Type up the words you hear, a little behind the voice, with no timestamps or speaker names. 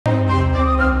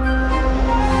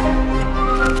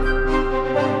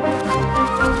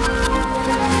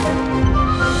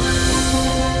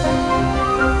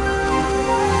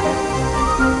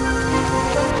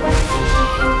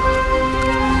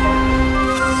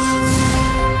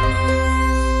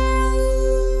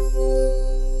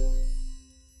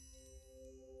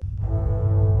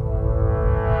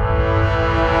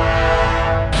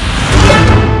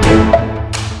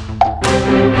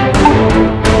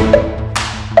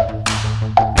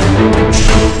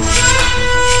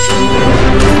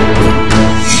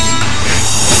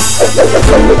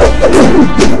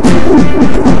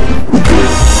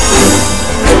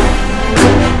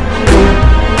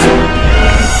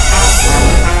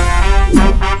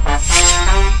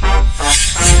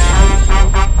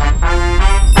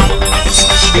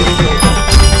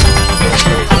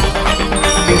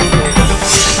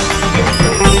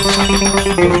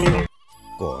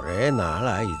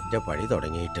ഒറ്റ പണി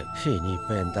തുടങ്ങിയിട്ട്.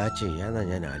 ഇനിയിപ്പോൾ എന്താ ചെയ്യാന്നാ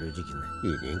ഞാൻ ആലോചിക്കുന്നത്.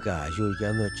 ഇനിയും കാശ്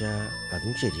ചോദിക്കാന്ന് വെച്ചാൽ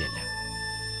അതും ശരിയല്ല.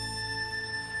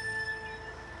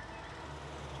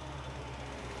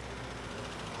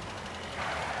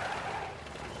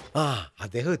 ആ,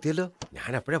 അദ്ദേഹം എത്തിയല്ലോ.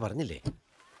 ഞാൻ അപ്പോഴേ പറഞ്ഞില്ലേ.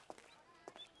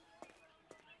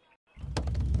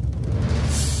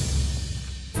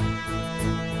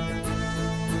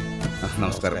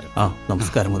 നമസ്കാരം.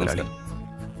 നമസ്കാരം മുതലാളി.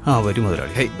 വരും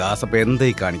മുതലാളി. ഹേയ് ദാസപ്പ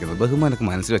എന്തായി കാണിക്കുന്നത്? ബഹുമാനൊക്കെ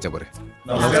മനസ്സിൽ വെച്ചാ പോരെ.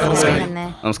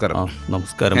 നമസ്കാരം.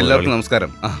 നമസ്കാരം എല്ലാവർക്കും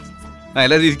നമസ്കാരം.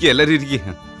 എല്ലാവരും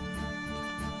ഇരിക്കുക.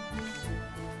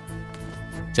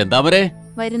 ചെന്താമരേ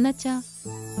വരുന്നച്ചാ.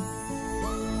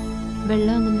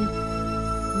 വെള്ളം അങ്ങനെ.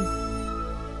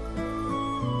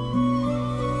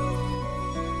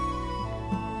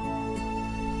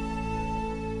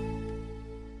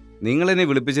 നിങ്ങളെന്നെ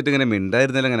വിളിപ്പിച്ചിട്ട് ഇങ്ങനെ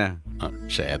മിണ്ടായിരുന്നല്ലോ. എങ്ങനെ?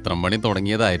 ക്ഷേത്രം പണി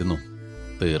തുടങ്ങിയതായിരുന്നു,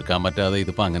 തീർക്കാൻ പറ്റാതെ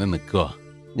ഇതിപ്പോ അങ്ങനെ നിൽക്കുക.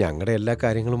 ഞങ്ങളുടെ എല്ലാ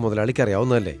കാര്യങ്ങളും മുതലാളിക്ക്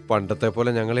അറിയാവുന്നതല്ലേ. പണ്ടത്തെ പോലെ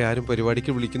ഞങ്ങളെ ആരും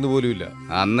പരിപാടിക്ക് വിളിക്കുന്നു പോലുമില്ല.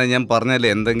 അന്ന് ഞാൻ പറഞ്ഞല്ലേ,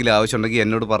 എന്തെങ്കിലും ആവശ്യം ഉണ്ടെങ്കിൽ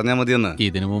എന്നോട് പറഞ്ഞാൽ മതിയെന്ന്.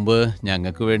 ഇതിനു മുമ്പ്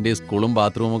ഞങ്ങൾക്ക് വേണ്ടി സ്കൂളും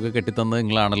ബാത്റൂമും ഒക്കെ കെട്ടിത്തന്നത്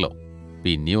നിങ്ങളാണല്ലോ.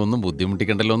 പിന്നെയും ഒന്നും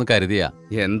ബുദ്ധിമുട്ടിക്കണ്ടല്ലോ എന്ന് കരുതിയാ.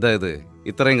 എന്താ ഇത്?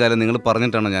 ഇത്രയും കാലം നിങ്ങൾ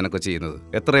പറഞ്ഞിട്ടാണോ ഞാനൊക്കെ ചെയ്യുന്നത്?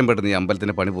 എത്രയും പെട്ടെന്ന് ഈ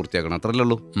അമ്പലത്തിന്റെ പണി പൂർത്തിയാക്കണം, അത്രയല്ലേ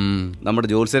ഉള്ളൂ. നമ്മുടെ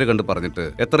ജോത്സ്യരെ കണ്ട് പറഞ്ഞിട്ട്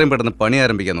എത്രയും പെട്ടെന്ന് പണി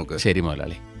ആരംഭിക്കാൻ നോക്ക്. ശരി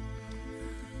മുതലാളി.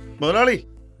 മുതലാളി,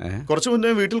 കുറച്ചു മുന്നേ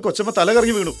വീട്ടിൽ കൊച്ചമ്മ തല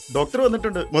കറങ്ങി വീണു. ഡോക്ടർ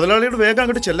വന്നിട്ടുണ്ട്. മുതലാളിയോട് വേഗം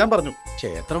അങ്ങോട്ട് ചെല്ലാൻ പറഞ്ഞു.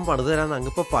 ക്ഷേത്രം പണിതു തരാന്ന്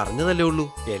അങ്ങിപ്പോ പറഞ്ഞതല്ലേ ഉള്ളൂ.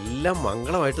 എല്ലാം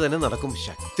മംഗളമായിട്ട് തന്നെ നടക്കും.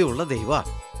 ശക്തിയുള്ള ദൈവ.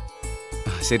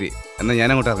 ശരി, എന്നാ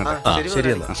ഞാൻ അങ്ങോട്ട്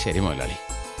ഇറങ്ങട്ടെ. ശരി മുതലാളി.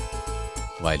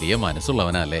 വലിയ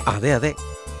മനസ്സുള്ളവനല്ലേ? അതെ അതെ.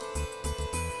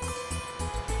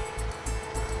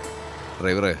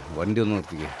 ഡ്രൈവറെ, വണ്ടി ഒന്ന്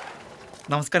നിർത്തിക്കേ.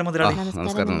 നമസ്കാരം മുതലാളി.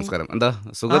 നമസ്കാരം. നമസ്കാരം. എന്താ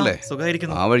സുഖല്ലേ?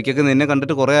 സുഖമായിരിക്കുന്നു. ആ വഴിക്കൊക്കെ നിന്നെ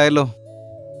കണ്ടിട്ട് കുറെ ആയല്ലോ.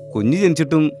 കുഞ്ഞു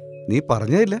ജനിച്ചിട്ടും നീ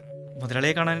പറഞ്ഞില്ല.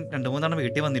 മുതലാളിയെ കാണാൻ 2-3 തവണ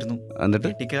വീട്ടിൽ വന്നിരുന്നു. എന്നിട്ട്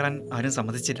വീട്ടിൽ കയറാൻ ആരും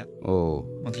സമ്മതിച്ചില്ല. ഓ,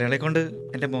 മുതലാളിയെ കൊണ്ട്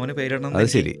എന്റെ മോന് പേരിടണം. അത്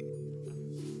ശരി.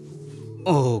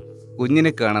 ഓ,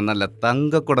 കുഞ്ഞിനെ കാണാൻ നല്ല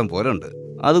തങ്കക്കുടം പോലെ ഉണ്ട്.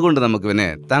 അതുകൊണ്ട് നമുക്ക് പിന്നെ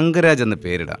തങ്കരാജ് എന്ന്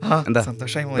പേരിടാം. എന്താ?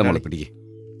 നമ്മളെ പിടിക്കേ.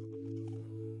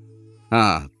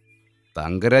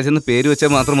 തങ്കരാജ് എന്ന് പേര്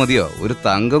വെച്ചാൽ മാത്രം മതിയോ? ഒരു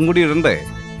തങ്കം കൂടി ഇടണ്ടേ?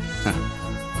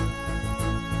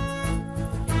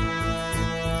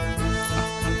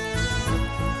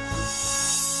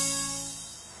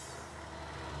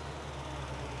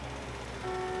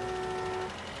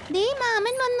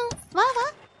 മാമൻ വന്നു. വാ വാ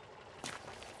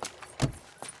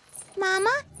മാമ,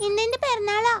 ഇന്നെന്റെ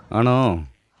പിറന്നാളാ. ആണോ?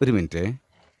 ഒരു മിനിറ്റ്.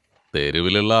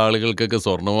 തെരുവിലുള്ള ആളുകൾക്കൊക്കെ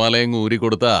സ്വർണ്ണമാലയും ഊരി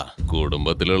കൊടുത്താ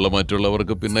കുടുംബത്തിലുള്ള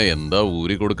മറ്റുള്ളവർക്ക് പിന്നെ എന്താ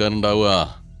ഊരി കൊടുക്കാനുണ്ടാവുക?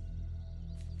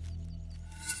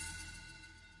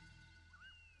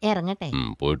 ഇറങ്ങട്ടെ?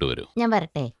 പോയിട്ട് വരൂ. ഞാൻ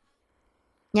വരട്ടെ?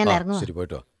 ഞാൻ ഇറങ്ങുവാ. ശരി,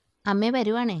 പോയിട്ടോ. അമ്മേ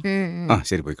വരുവാണേ.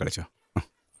 ശരി, പോയി കളിച്ചോ.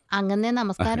 അങ്ങനെ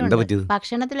നമസ്കാരം.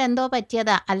 ഭക്ഷണത്തിൽ എന്തോ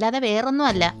പറ്റിയതാ, അല്ലാതെ വേറൊന്നും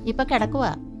അല്ല. ഇപ്പൊ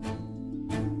കിടക്കുവാ.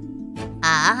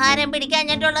 ആഹാരം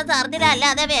പിടിക്കാഞ്ഞിട്ടുള്ള ഛർദില,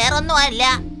 അല്ലാതെ വേറൊന്നും അല്ല.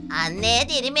 അന്നേ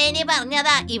തിരുമേനി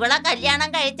പറഞ്ഞതാ ഇവളെ കല്യാണം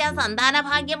കഴിച്ചാൽ സന്താന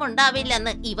ഭാഗ്യം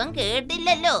ഉണ്ടാവില്ലെന്ന്. ഇവൻ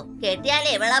കേട്ടില്ലല്ലോ. കേട്ടിയാൽ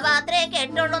ഇവളെ മാത്രമേ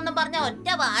കേട്ടുള്ളൂ എന്ന് പറഞ്ഞ ഒറ്റ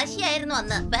വാശിയായിരുന്നു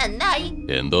അന്ന്. എന്തായി?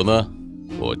 എന്തോന്നാ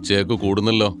ഒച്ചയൊക്കെ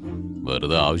കൂടുന്നല്ലോ.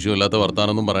 വെറുതെ ആവശ്യമില്ലാത്ത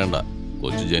വർത്താനൊന്നും പറയണ്ട.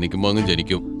 കൊച്ചു ജനിക്കുമ്പോ അങ്ങ്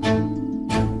ജനിക്കും.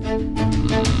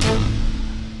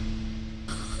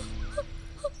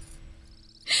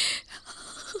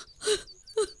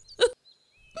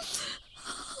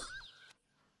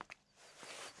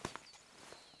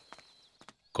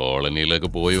 കോളനിയിലൊക്കെ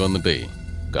പോയി വന്നിട്ടേ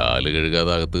കാല്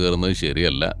കഴുകാതെ അകത്ത് കയറുന്നത്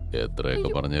ശരിയല്ല. എത്രയൊക്കെ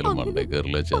പറഞ്ഞാലും മണ്ടേ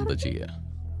കയറില്ല. എന്താ ചെയ്യാ?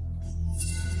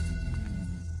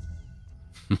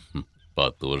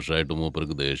 10 വർഷമായിട്ട്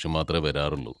മൂപ്പർക്ക് ദേഷ്യം മാത്രമേ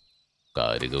വരാറുള്ളൂ.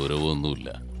 കാര്യഗൗരവമൊന്നുമില്ല.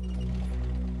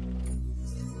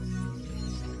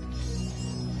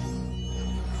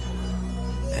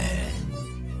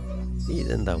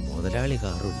 ഇതെന്താ മുതലാളി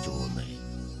കാർ ഓടിച്ചു പോകുന്നേ?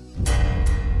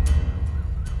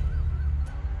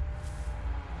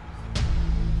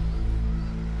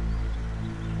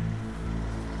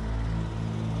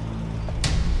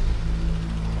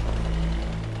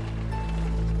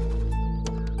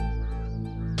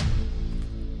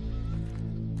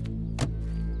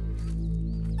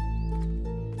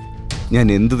 ഞാൻ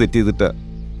എന്ത് തെറ്റ് ചെയ്തിട്ടാ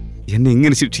എന്നെ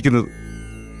ഇങ്ങനെ ശിക്ഷിക്കുന്നത്?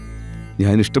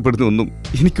 ഞാൻ ഇഷ്ടപ്പെടുന്ന ഒന്നും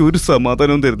എനിക്കൊരു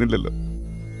സമാധാനവും തരുന്നില്ലല്ലോ.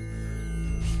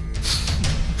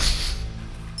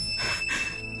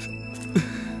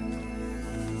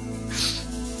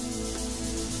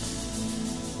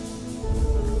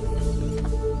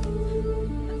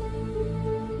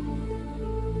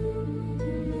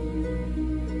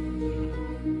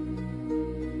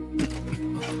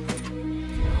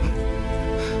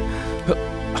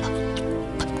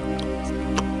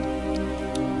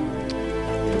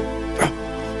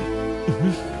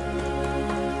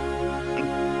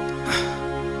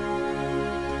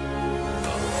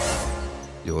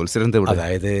 ജോത്സ്യരെന്താ ഇവിടെ?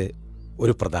 അതായത്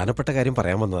ഒരു പ്രധാനപ്പെട്ട കാര്യം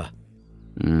പറയാൻ വന്നതാ.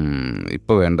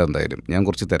 ഇപ്പൊ വേണ്ട, എന്തായാലും ഞാൻ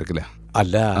കുറച്ച് തിരക്കില്ല.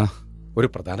 അല്ല, ഒരു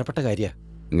പ്രധാനപ്പെട്ട കാര്യ.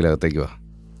 എങ്കിലകത്തേക്ക് വാ.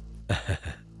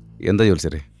 എന്താ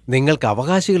ജോത്സ്യരെ? നിങ്ങൾക്ക്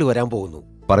അവകാശികൾ വരാൻ പോകുന്നു.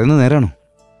 പറയുന്നത് നേരാണോ?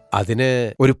 അതിന്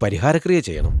ഒരു പരിഹാരക്രിയ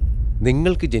ചെയ്യണം.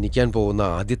 നിങ്ങൾക്ക് ജനിക്കാൻ പോകുന്ന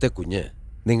ആദ്യത്തെ കുഞ്ഞ്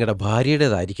നിങ്ങളുടെ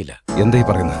ഭാര്യയുടേതായിരിക്കില്ല. എന്തായി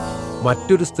പറയുന്നത്?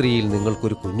 മറ്റൊരു സ്ത്രീയിൽ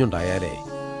നിങ്ങൾക്കൊരു കുഞ്ഞുണ്ടായാലേ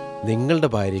നിങ്ങളുടെ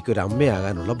ഭാര്യയ്ക്ക് ഒരു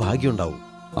അമ്മയാകാനുള്ള ഭാഗ്യമുണ്ടാവും.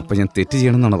 അപ്പൊ ഞാൻ തെറ്റ്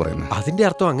ചെയ്യണമെന്നാണ് പറയുന്നത്? അതിന്റെ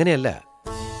അർത്ഥം അങ്ങനെയല്ല.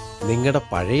 നിങ്ങളുടെ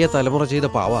പഴയ തലമുറ ചെയ്ത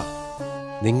പാവ.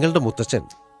 നിങ്ങളുടെ മുത്തച്ഛൻ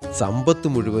സമ്പത്ത്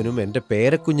മുഴുവനും എന്റെ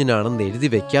പേരക്കുഞ്ഞിനാണെന്ന് എഴുതി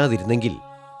വെക്കാതിരുന്നെങ്കിൽ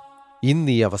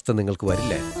ഇന്ന് ഈ അവസ്ഥ നിങ്ങൾക്ക്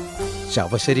വരില്ല.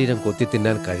 ശവശരീരം കൊത്തി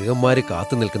തിന്നാൻ കഴുകന്മാര്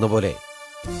കാത്തു നിൽക്കുന്ന പോലെ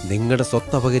നിങ്ങളുടെ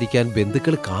സ്വത്ത് അപഹരിക്കാൻ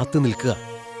ബന്ധുക്കൾ കാത്തു നിൽക്കുക.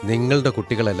 നിങ്ങളുടെ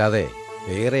കുട്ടികളല്ലാതെ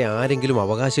വേറെ ആരെങ്കിലും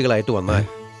അവകാശികളായിട്ട് വന്നാൽ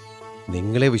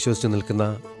നിങ്ങളെ വിശ്വസിച്ച് നിൽക്കുന്ന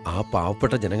ആ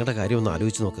പാവപ്പെട്ട ജനങ്ങളുടെ കാര്യം ഒന്ന്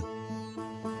ആലോചിച്ച് നോക്ക്.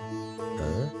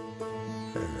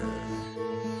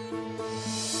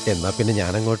 എന്നാ പിന്നെ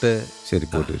ഞാനങ്ങോട്ട്. ശരി,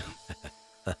 പോയിട്ട് വരും.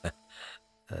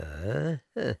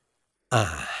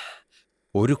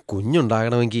 ഒരു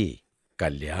കുഞ്ഞുണ്ടാകണമെങ്കിൽ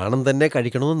കല്യാണം തന്നെ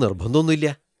കഴിക്കണമെന്ന് നിർബന്ധമൊന്നുമില്ല.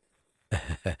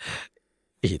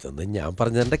 ഇതൊന്നും ഞാൻ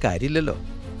പറഞ്ഞതിന്റെ കാര്യമില്ലല്ലോ.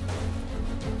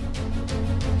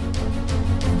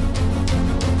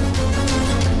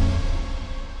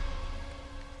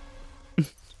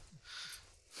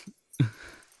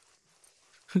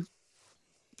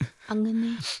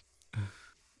 അങ്ങനെ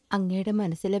അങ്ങയുടെ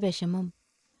മനസ്സിലെ വിഷമം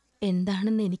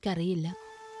എന്താണെന്ന് എനിക്കറിയില്ല.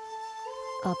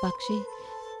 പക്ഷേ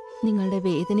നിങ്ങളുടെ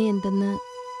വേദന എന്തെന്ന്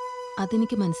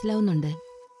അതെനിക്ക് മനസ്സിലാവുന്നുണ്ട്.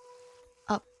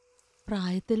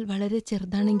 പ്രായത്തിൽ വളരെ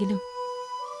ചെറുതാണെങ്കിലും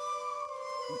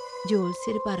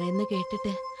ജോത്സ്യർ പറയുന്ന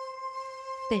കേട്ടിട്ട്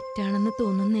തെറ്റാണെന്ന്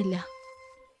തോന്നുന്നില്ല.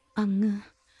 അങ്ങ്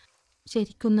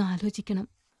ശരിക്കൊന്ന് ആലോചിക്കണം.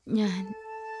 ഞാൻ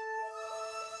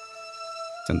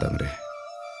ചന്താമരെ,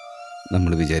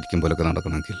 നമ്മൾ വിചാരിക്കും പോലൊക്കെ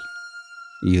നടക്കണമെങ്കിൽ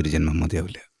ഈ ഒരു ജന്മം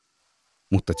മതിയാവില്ല.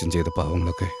 മുത്തച്ഛൻ ചെയ്ത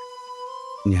പാവങ്ങളൊക്കെ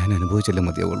ഞാൻ അനുഭവിച്ചല്ലേ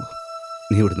മതിയാവുള്ളൂ.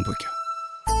 നീ ഇവിടുന്ന് പോയിക്കോ.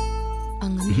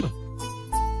 അങ്ങനെ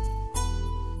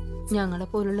ഞങ്ങളെ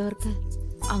പോലുള്ളവർക്ക്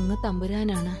അങ്ങ്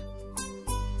തമ്പുരാനാണ്.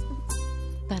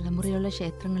 തലമുറയുള്ള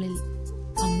ക്ഷേത്രങ്ങളിൽ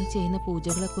അങ്ങ് ചെയ്യുന്ന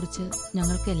പൂജകളെക്കുറിച്ച്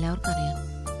ഞങ്ങൾക്ക് എല്ലാവർക്കും അറിയാം.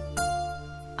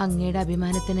 അങ്ങയുടെ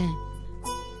അഭിമാനത്തിന്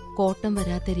കോട്ടം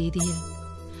വരാത്ത രീതിയിൽ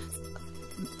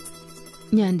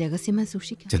ഞാൻ രഹസ്യമായി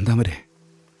സൂക്ഷിക്കാം. ചന്താമരെ,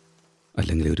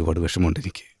 അല്ലെങ്കിൽ ഒരുപാട് വിഷമമുണ്ട്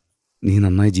എനിക്ക്. നീ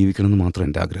നന്നായി ജീവിക്കണമെന്ന് മാത്രം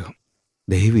എൻ്റെ ആഗ്രഹം.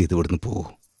 ദയവ് ചെയ്ത് ഇവിടുന്ന് പോകൂ.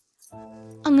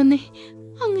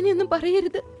 അങ്ങനെയൊന്നും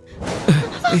പറയരുത്.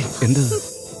 എന്താ?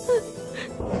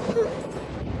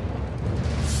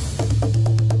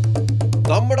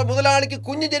 നമ്മുടെ മുതലാളിക്ക്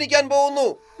കുഞ്ഞ് ജനിക്കാൻ പോകുന്നു.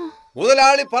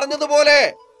 മുതലാളി പറഞ്ഞതുപോലെ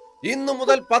ഇന്നു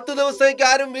മുതൽ 10 ദിവസത്തേക്ക്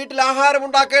ആരും വീട്ടിൽ ആഹാരം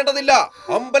ഉണ്ടാക്കേണ്ടതില്ല.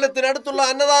 അമ്പലത്തിനടുത്തുള്ള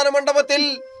അന്നദാന മണ്ഡപത്തിൽ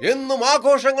എന്നും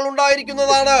ആഘോഷങ്ങൾ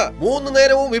ഉണ്ടായിരിക്കുന്നതാണ്. 3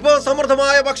 നേരവും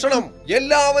വിഭവസമൃദ്ധമായ ഭക്ഷണം.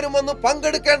 എല്ലാവരും വന്ന്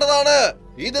പങ്കെടുക്കേണ്ടതാണ്.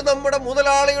 ഇത് നമ്മുടെ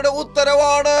മുതലാളിയുടെ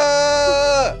ഉത്തരവാണ്.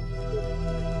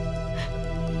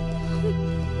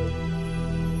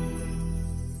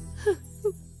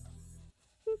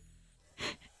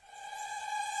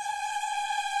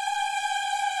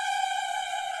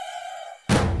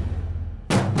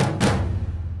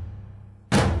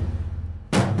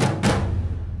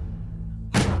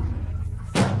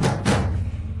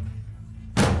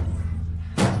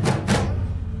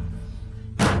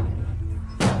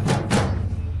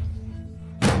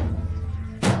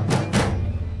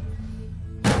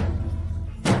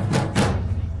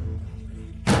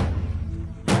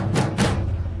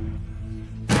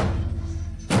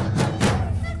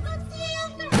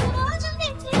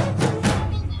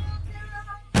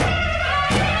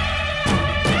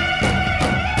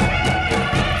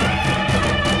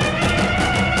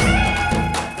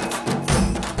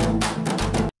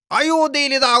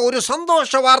 അയോധ്യയിൽ ഇതാ ഒരു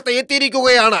സന്തോഷ വാർത്ത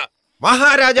എത്തിയിരിക്കുകയാണ്.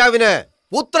 മഹാരാജാവിന്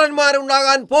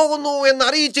പുത്രന്മാരുണ്ടാകാൻ പോകുന്നു എന്ന്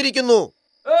അറിയിച്ചിരിക്കുന്നു.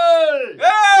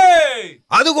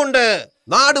 അതുകൊണ്ട്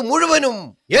നാട് മുഴുവനും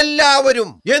എല്ലാവരും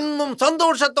എന്നും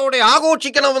സന്തോഷത്തോടെ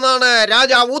ആഘോഷിക്കണമെന്നാണ്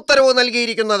രാജാവ് ഉത്തരവ്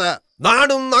നൽകിയിരിക്കുന്നത്.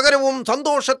 നാടും നഗരവും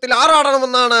സന്തോഷത്തിൽ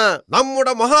ആറാടണമെന്നാണ്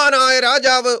നമ്മുടെ മഹാനായ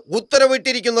രാജാവ്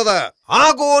ഉത്തരവിട്ടിരിക്കുന്നത്.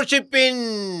 ആഘോഷിപ്പിൻ.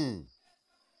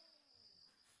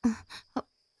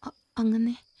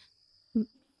 അങ്ങനെ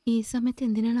ഈ സമയത്ത്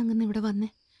എന്തിനാണ് അങ്ങനെ ഇവിടെ വന്നേ?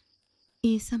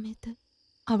 ഈ സമയത്ത്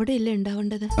അവിടെയല്ലേ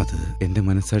ഉണ്ടാവേണ്ടത്? അത് എന്റെ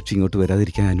മനസ്സാക്ഷി ഇങ്ങോട്ട്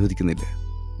വരാതിരിക്കാൻ അനുവദിക്കുന്നില്ല.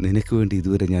 നിനക്ക് വേണ്ടി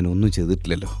ഇതുവരെ ഞാൻ ഒന്നും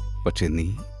ചെയ്തിട്ടില്ലല്ലോ. പക്ഷെ നീ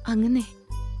അങ്ങനെ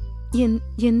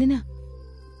എന്തിനാ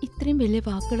ഇത്രയും വലിയ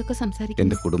വാക്കുകളൊക്കെ സംസാരിക്കുന്നത്?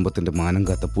 എന്റെ കുടുംബത്തിന്റെ മാനം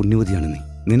കാത്ത പുണ്യവതിയാണ് നീ.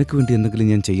 നിനക്ക് വേണ്ടി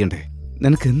എന്തെങ്കിലും ഞാൻ ചെയ്യണ്ടേ?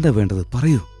 നിനക്ക് എന്താ വേണ്ടത്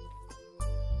പറയൂ.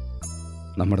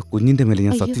 നമ്മുടെ കുഞ്ഞിന്റെ മേലെ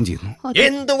ഞാൻ സത്യം ചെയ്യുന്നു.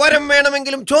 എന്ത് വരം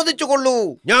വേണമെങ്കിലും ചോദിച്ചുകൊള്ളൂ.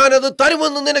 ഞാനത്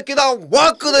തരുമെന്ന് നിനക്കിതാ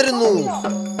വാക്ക് തരുന്നു.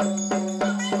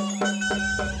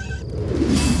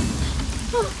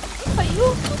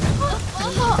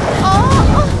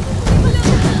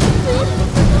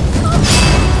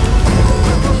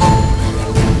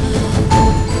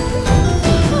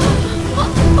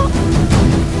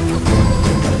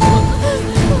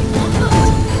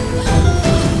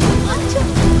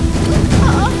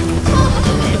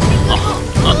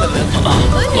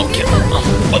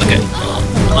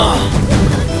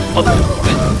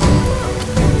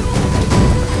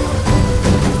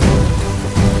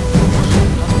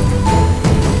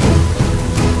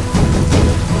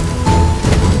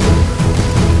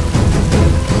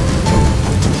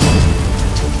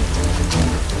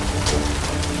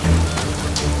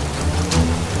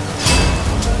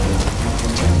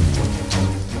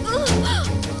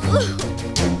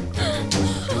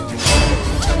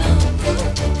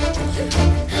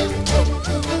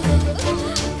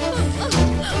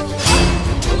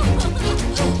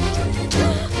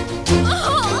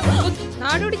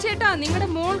 ചേട്ടാ, നിങ്ങളുടെ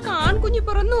മോൾക്ക് ആൺകുഞ്ഞു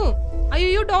പിറന്നു.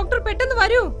 അയ്യോ ഡോക്ടർ പെട്ടെന്ന്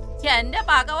വരൂ. എന്റെ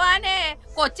ഭഗവാനെ,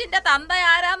 കൊച്ചിന്റെ തന്ത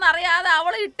ആരാന്നറിയാതെ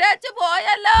അവള് ഇട്ടേച്ച്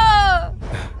പോയല്ലോ.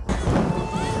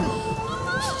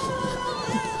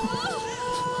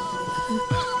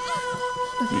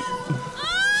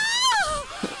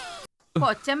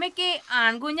 കൊച്ചമ്മയ്ക്ക്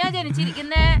ആൺകുഞ്ഞാ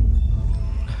ജനിച്ചിരിക്കുന്നേ.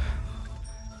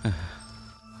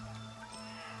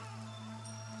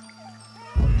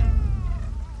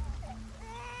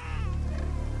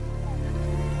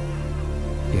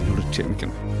 എന്നോട്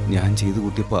ക്ഷമിക്കണം. ഞാൻ ചെയ്തു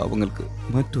കൂട്ടിയ പാവങ്ങൾക്ക്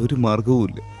മറ്റൊരു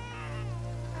മാർഗവുമില്ല.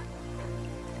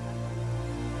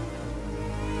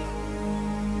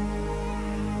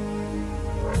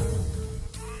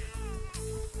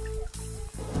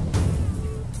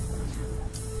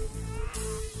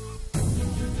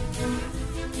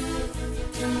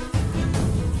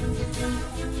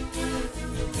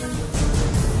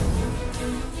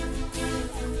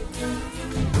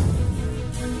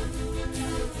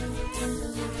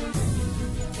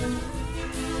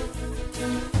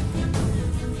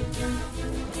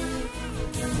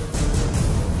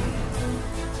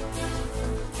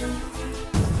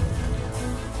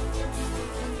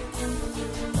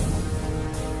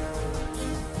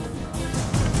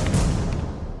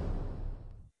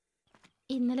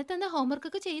 ഇന്നലെ തന്ന ഹോംവർക്ക്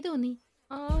ഒക്കെ ചെയ്തോ നീ?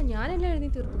 ആ, ഞാനെല്ലാം എഴുതി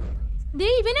തീർത്തു. ദേ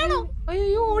ഇവനാണോ?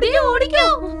 അയ്യോ ഓടിക്കോ.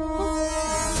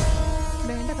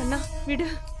 വേണ്ട കണ്ണ, വിട്.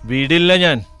 വിടില്ല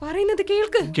ഞാൻ. പറയുന്നത്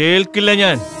കേൾക്ക്. കേൾക്കില്ല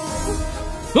ഞാൻ.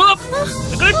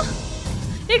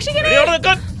 രക്ഷിക്കണേ,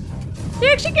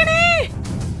 രക്ഷിക്കണേ.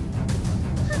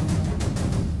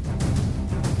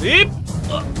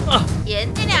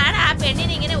 എന്തിനാണ് ആ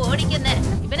പെണ്ണിനെ ഇങ്ങനെ ഓടിക്കുന്നത്?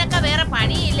 ഇവനൊക്കെ വേറെ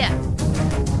പണിയില്ല.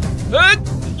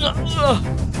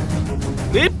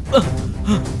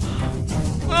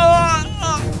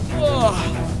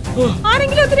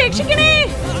 ആരെങ്കിലും ഒന്ന് രക്ഷിക്കണേ,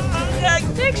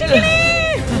 രക്ഷിക്കണേ.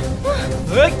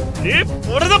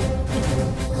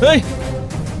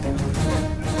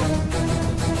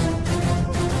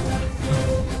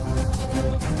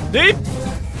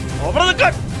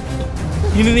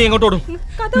 ഇനി നീ എങ്ങോട്ടോടും?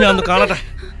 ഞാൻ ഒന്ന് കാണട്ടെ.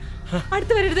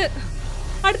 അടുത്ത് വരരുത്,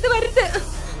 അടുത്ത് വരരുത്.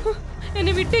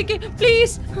 എന്നെ വിട്ടേക്ക്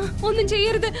പ്ലീസ്. ഒന്നും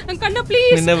ചെയ്യരുത് കണ്ണ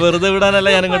പ്ലീസ്. നിന്നെ വെറുതെ വിടാനല്ല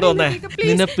ഞാൻ ഇങ്ങോട്ട് വന്നേ,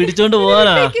 നിന്നെ പിടിച്ചോണ്ട്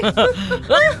പോവാനാ.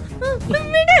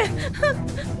 വിട്,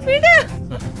 വിട്,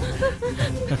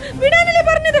 വിടാനല്ലേ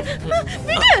പറഞ്ഞത്.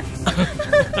 വിട്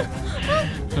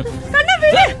കണ്ണ,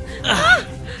 വിട്.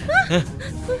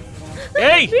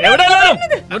 ഏയ് എവിടെയാലും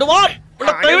ഇങ്ങോട്ട് വാ.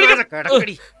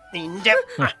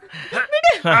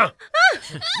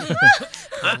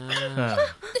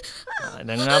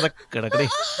 അനങ്ങാതെ കിടക്കടി.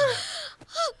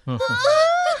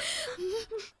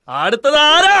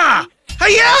 അടുത്തതാരാ?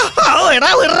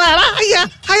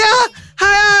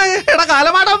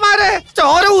 കാലമാടന്മാരെ,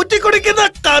 ചോര ഊറ്റി കുടിക്കുന്ന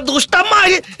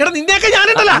ദുഷ്ടന്മാര്. എടാ നിന്നെയൊക്കെ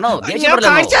ഞാനുണ്ടല്ലോ, ഞാൻ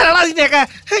കാണിച്ചു തരാടാ നിന്നെയൊക്കെ.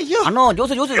 അയ്യോ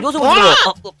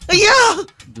അയ്യോ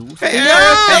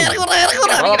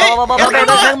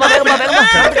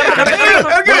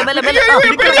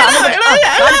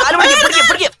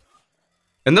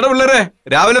എന്താ പിള്ളേരെ,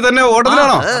 രാവിലെ തന്നെ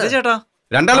ഓട്ടത്തിലാണോ? ചേട്ടാ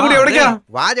രണ്ടാളും കൂടി എവിടേക്കാ?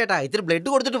 വാ ചേട്ടാ, ഇത്തിരി ബ്ലഡ്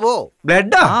കൊടുത്തിട്ട് പോ.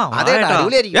 ബ്ലഡാ?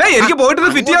 എനിക്ക്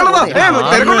പോയിട്ട് ഫിറ്റിയാണോ?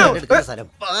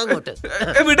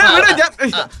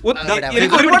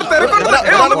 എനിക്ക് ഒരുപാട്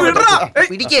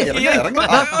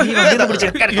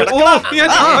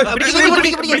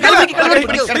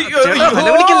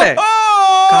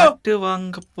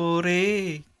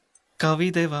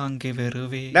കവിത വാങ്ങി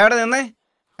വെറുതെ നിന്നേ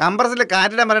കംപ്രസിലെ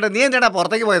കാറ്റിടാൻ പറയട്ടെ. നീ എന്താ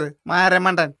പുറത്തേക്ക് പോയത്?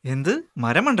 മരമണ്ടൻ. എന്ത്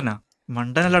മരമണ്ടനാ?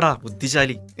 മണ്ടനല്ലടാ,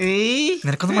 ബുദ്ധിശാലി.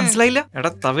 നിനക്കൊന്നും മനസ്സിലായില്ല? എടാ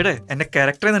തവിടെ, എന്റെ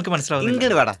ക്യാരക്ടറെ നിനക്ക് മനസ്സിലാവുന്നില്ല.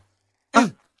 ഇങ്ങോട്ട് വേടാ,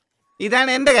 ഇതാണ്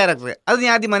എന്റെ ക്യാരക്ടർ. അത് നീ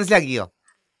ആദ്യം മനസ്സിലാക്കിയോ?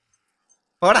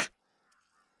 പോടാ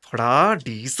പോടാ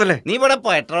ഡീസലേ. നീ പോടാ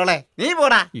പെട്രോളെ, നീ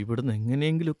പോടാ. ഇവിടുന്ന്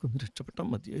എങ്ങനെയെങ്കിലും ഒക്കെ ഒന്ന് രക്ഷപ്പെട്ടാൽ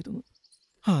മതിയായിരുന്നു.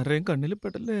 ആരെയും കണ്ണിൽ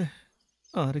പെടല്ലേ?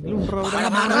 ആരെങ്കിലും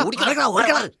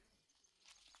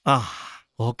ആ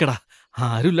ഓക്കെടാ,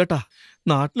 ആരുമില്ലട്ടാ.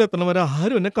 നാട്ടിലെത്തണ വരെ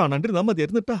ആരും എന്നെ കാണാണ്ടിരുന്നാ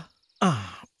മതിയായിരുന്നിട്ടാ. ആ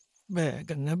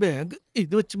ബാഗ് ബാഗ്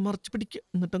ഇത് വെച്ച് മറച്ച് പിടിക്ക,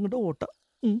 എന്നിട്ട് അങ്ങോട്ട് ഓട്ട.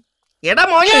 എടാ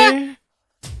മോനെ,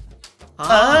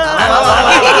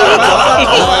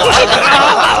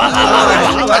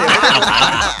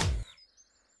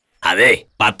 അതെ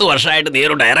 10 വർഷമായിട്ട് നീ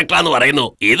ഒരു ഡയറക്ടറാന്ന് പറയുന്നു.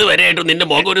 ഇതുവരെയായിട്ടും നിന്റെ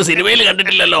മുഖം ഒരു സിനിമയിൽ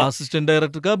കണ്ടിട്ടില്ലല്ലോ. അസിസ്റ്റന്റ്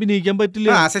ഡയറക്ടർക്ക് അഭിനയിക്കാൻ പറ്റില്ല.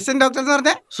 അസിസ്റ്റന്റ് ഡോക്ടർ എന്ന്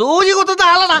പറഞ്ഞ സൂചി കുത്തുന്ന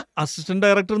ആളാ. അസിസ്റ്റന്റ്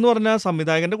ഡയറക്ടർ എന്ന് പറഞ്ഞാൽ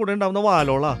സംവിധായകന്റെ കൂടെ ഉണ്ടാവുന്ന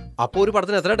വാലോളാ. അപ്പൊ ഒരു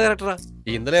പടത്തിന് എത്ര ഡയറക്ടറാ?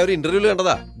 ഇന്നലെ ഒരു ഇന്റർവ്യൂല്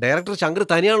കണ്ടതാ, ഡയറക്ടർ ശങ്കർ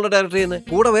തനിയാണല്ലോ ഡയറക്ടർ ചെയ്യുന്നത്,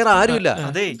 കൂടെ വേറെ ആരുമില്ല.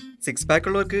 അതെ, 6 പാക്ക്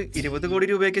ഉള്ളവർക്ക് 20 കോടി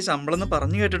രൂപയ്ക്ക് ശമ്പളം എന്ന്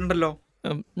പറഞ്ഞു കേട്ടിട്ടുണ്ടല്ലോ.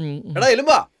 എടാ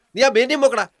എലുമ്പാ, നീ ആ ബേന്റിയും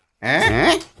പോക്കടാ.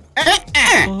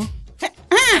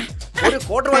 ഒരു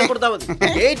ക്വാർട്ടർ വാങ്ങി കൊടുത്താ മതി,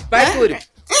 8 പാക്ക് വരും.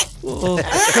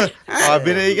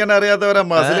 അഭിനയിക്കാൻ അറിയാത്തവരാ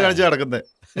മസിൽ കാണിച്ച് നടക്കുന്നത്.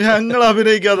 ഞങ്ങൾ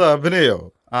അഭിനയിക്കാതെ അഭിനയോ?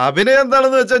 അഭിനയം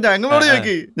എന്താണെന്ന് വെച്ചാൽ ഞങ്ങളോട്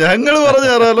ചോദിക്കി, ഞങ്ങൾ പറഞ്ഞു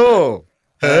തരാലോ.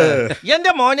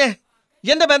 എന്റെ മോനെ,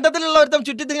 എന്റെ ബന്ധത്തിലുള്ള ഒരുത്തം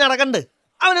ചുറ്റിത്തിരിഞ്ഞ് നടക്കണ്ട്.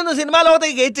 അവനൊന്ന് സിനിമാ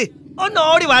ലോകത്തേക്ക് കയറ്റി ഒന്ന്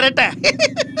ഓടി വരട്ടെ.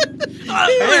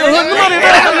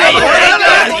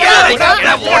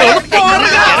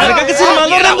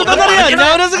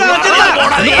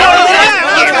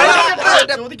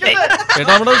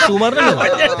 ചേട്ടാ നമ്മുടെ സുകുമാരനല്ലോ.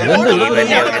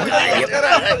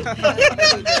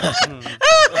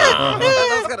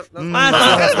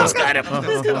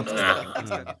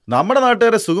 നമ്മുടെ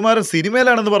നാട്ടുകാരെ സുകുമാരൻ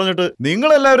സിനിമയിലാണെന്ന് പറഞ്ഞിട്ട് നിങ്ങൾ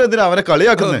എല്ലാവരും എന്തിനാ അവനെ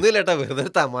കളിയാക്കുന്നത്?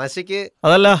 തമാശക്ക്.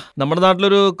 അതല്ല, നമ്മുടെ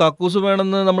നാട്ടിലൊരു കക്കൂസ്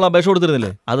വേണമെന്ന് നമ്മൾ അപേക്ഷ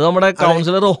കൊടുത്തിരുന്നില്ലേ? അത് നമ്മുടെ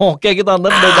കൗൺസിലർ ഓക്കെ ആക്കി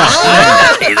തന്നിട്ടുണ്ട്.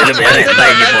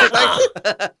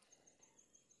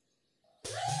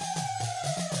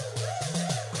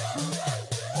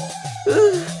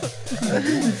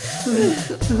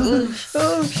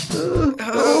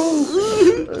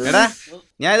 എടാ,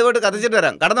 ഞാൻ ഇത് പോയിട്ട് കത്തിച്ചിട്ട്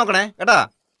വരാം. കട നോക്കണേ കേട്ടാ.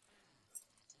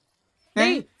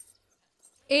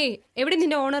 എവിടെ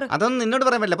നിന്റെ ഓണർ? അതൊന്നും നിന്നോട്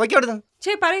പറയാൻ പറ്റില്ല. പൊയ്ക്കോ അവിടുന്ന്.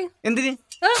 എന്തിന്?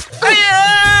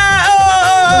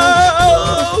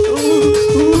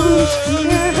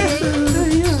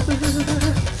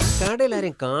 കടയിൽ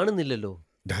ആരെയും കാണുന്നില്ലല്ലോ.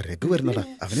 രഘു വരുന്നടാ,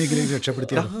 അവനെ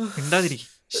രക്ഷപ്പെടുത്തിയാ.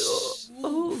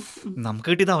 നമുക്ക്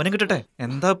കിട്ടിയത് അവനെ കിട്ടട്ടെ.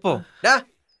 എന്താ ഇപ്പോ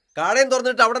കാടയും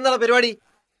തുറന്നിട്ട് അവിടെ നിന്നുള്ള പരിപാടി?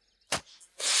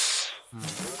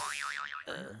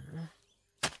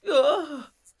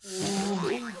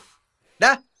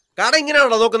 കട ഇങ്ങനെയാണോ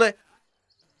നോക്കുന്നത്?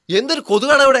 എന്തൊരു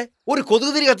കൊതുകാണ് അവിടെ. ഒരു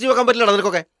കൊതുക് തിരി കത്തിച്ച് വെക്കാൻ പറ്റില്ല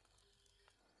നിനക്കൊക്കെ.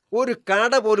 ഒരു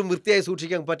കട പോലും വൃത്തിയായി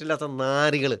സൂക്ഷിക്കാൻ പറ്റില്ലാത്ത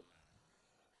നാരികള്.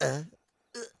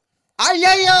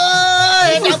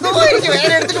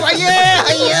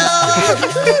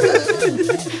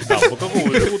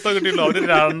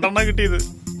 കിട്ടിയത്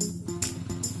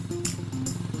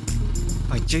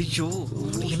അയ്യോ,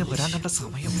 ഇങ്ങനെ വരാൻ കണ്ട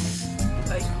സമയം.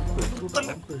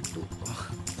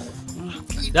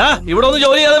 ഇവിടെ ഒന്ന്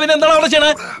ജോലി ചെയ്യാതെ പിന്നെ എന്താണ് അവിടെ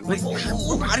ചെയ്യണേ?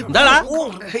 എന്താടാ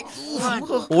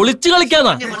ഒളിച്ചു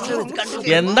കളിക്കാന്നാ?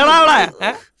 എന്താടാ അവിടെ?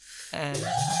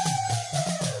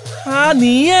 ആ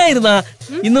നീയായിരുന്നാ?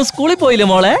 ഇന്ന് സ്കൂളിൽ പോയില്ലേ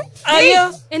മോളെ? അയ്യോ,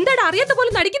 എന്താടാ അറിയാത്ത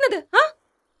പോലെ നടിക്കുന്നത്?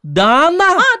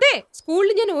 അതെ,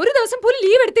 സ്കൂളിൽ ഞാൻ ഒരു ദിവസം പോലും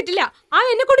ലീവ് എടുത്തിട്ടില്ല.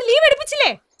 എന്നെ കൊണ്ട് ലീവ്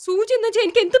എടുപ്പിച്ചില്ലേ? സൂചി എന്ന് വെച്ചാൽ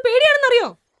എനിക്ക് എന്ത് പേടിയാണെന്നറിയോ?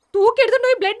 തൂക്കി എടുത്തോണ്ട്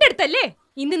പോയി ബ്ലഡ് എടുത്തല്ലേ?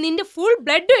 ഇന്ന് നിന്റെ ഫുൾ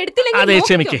ബ്ലഡ്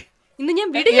എടുത്തില്ലെങ്കിൽ ഇന്ന് ഞാൻ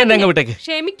വിടില്ല.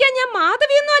 ക്ഷമിക്കാൻ ഞാൻ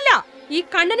മാധവിയൊന്നും അല്ല. ഈ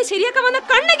കണ്ണനെ ശരിയാക്കാൻ വന്ന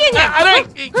കണ്ണകേ ഞാൻ.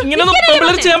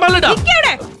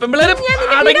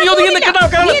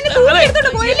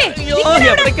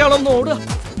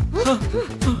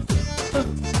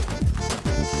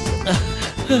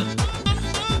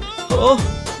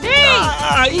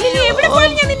 എവിടെ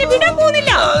പോയാലും ഞാൻ നിന്നെ വിടാൻ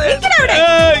പോകുന്നില്ല.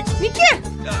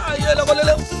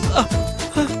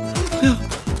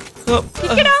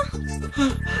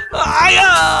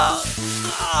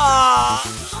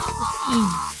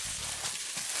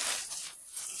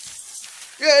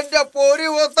 എന്റെ പൊരി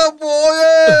മൊത്തം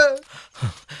പോയേ.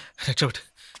 രക്ഷപ്പെട്ടു.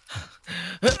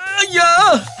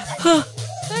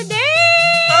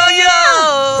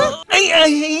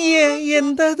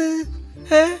 എന്തത്?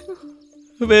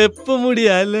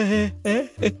 വെപ്പുമുടിയല്ലേ?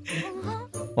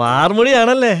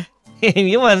 വാർമുടിയാണല്ലേ?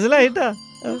 എനിക്ക് മനസ്സിലായിട്ടാ.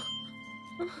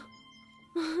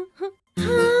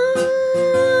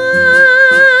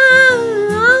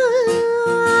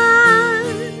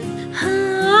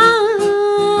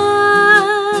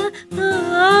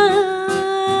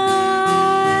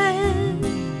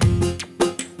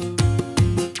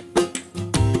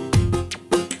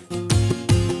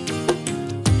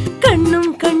 കണ്ണും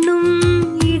കണ്ണും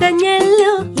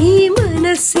ഇടഞ്ഞല്ലോ ഈ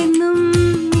മനസ്സെന്നും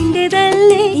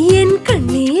നിന്റേതല്ലേ, എൻ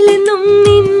കണ്ണിലെന്നും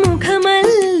നിൻ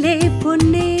മുഖമല്ലേ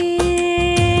പൊന്നേ.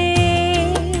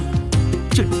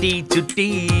 ചുട്ടി ചുട്ടി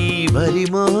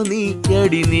വരുമോ നീ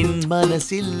അടി നിൻ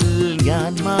മനസ്സിൽ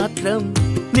ഞാൻ മാത്രം,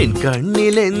 നിൻ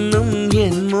കണ്ണിലെന്നും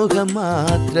എൻ മുഖം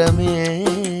മാത്രമേ.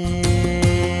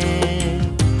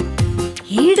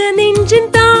 ഇടനെഞ്ചിൻ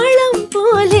താളം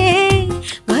പോലെ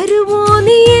വരുമോ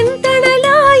നീ എൻ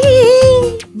തണലായി,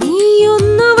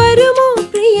 നീയൊന്നു വരുമോ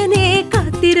പ്രിയനെ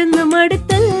കാത്തിരുന്നു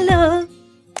മടുത്തല്ലോ.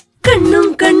 കണ്ണും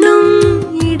കണ്ണും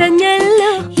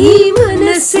ഇടഞ്ഞല്ലോ ഈ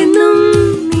മനസ്സെന്നും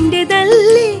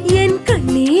നിന്റേതല്ലേ, എൻ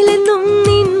കണ്ണിലെന്നും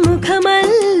നിൻ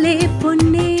മുഖമല്ലേ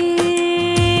പൊന്നേ.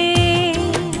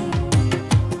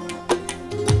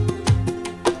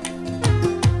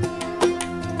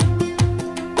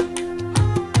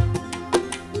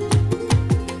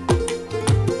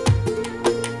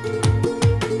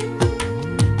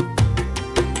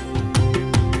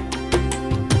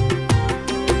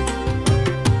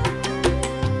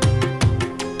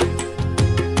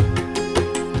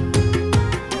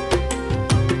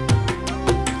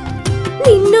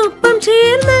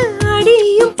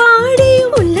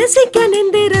 രസിക്കാൻ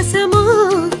എന്ത് രസമോ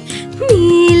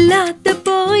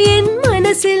നീയില്ലാത്തപ്പോ എൻ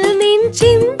മനസ്സിൽ നിൻ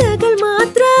ചിന്തകൾ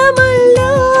മാത്രമല്ലോ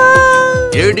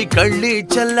എടി കള്ളി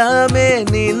ചെല്ലാമേ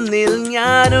നിന്നിൽ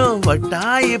ഞാനോ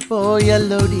വട്ടായി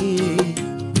പോയല്ലോടി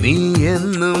നീ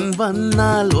എന്നും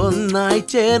വന്നാൽ ഒന്നായി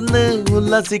ചേർന്ന്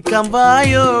ഉല്ലസിക്കാം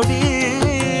വായോടി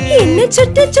എന്നെ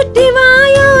ചുറ്റി ചുറ്റി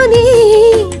വായോ നീ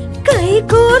കൈ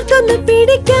കോർത്തൊന്ന്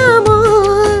പിടിക്കാമോ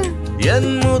എൻ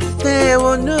മുത്തേ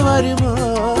ഒന്ന് വരുമോ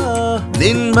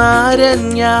നിന്മാരൻ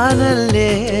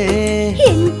ഞാനല്ലേ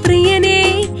എൻ പ്രിയനേ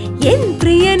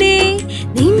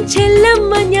നിൻ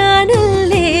ചെല്ലമ്മ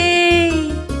ഞാനല്ലേ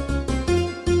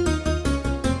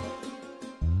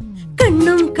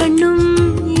കണ്ണും കണ്ണും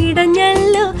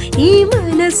ഇടഞ്ഞല്ലോ ഈ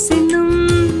മനസ്സെന്നും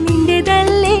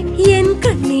നിന്റേതല്ലേ എൻ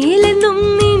കണ്ണിലെന്നും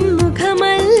നിൻ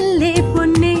മുഖമല്ലേ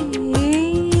പൊന്നേ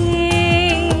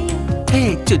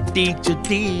ചുറ്റി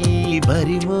ചുറ്റി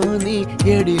വരുമോ നീ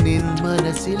എടി നിൻ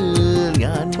മനസ്സിൽ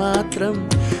ഞാൻ മാത്രം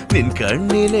നിൻ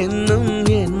കണ്ണിലെന്നും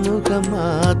എൻ മുഖം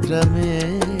മാത്രമേ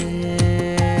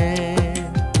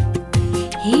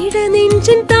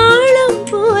ഇടനെഞ്ചിൻ താളം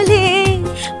പോലെ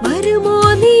വരുമോ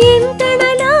നീ എൻ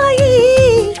തണലായി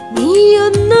നീ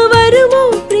ഒന്ന് വരുമോ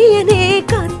പ്രിയനെ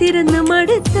കാത്തിരുന്ന്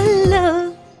മടുത്തല്ലോ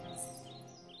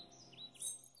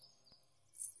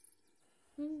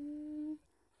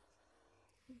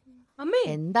അമ്മേ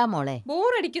എന്താ മോളെ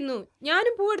ബോറടിക്കുന്നു.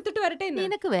 ഞാനും പൂ എടുത്തിട്ട് വരട്ടെ.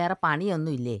 നിനക്ക് വേറെ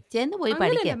പണിയൊന്നും ഇല്ലേ? ചെന്ന് പോയി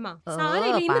അങ്ങനെയല്ല പഠിക്കാം. അമ്മ.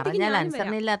 സാരമില്ല, ഇന്നത്തേക്ക് പറഞ്ഞാൽ ഞാനും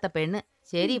അനുസരണയില്ലാത്ത പെണ്ണ്.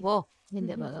 ശരി പോ.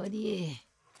 എന്റെ ഭഗവതിയേ.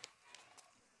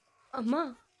 അമ്മ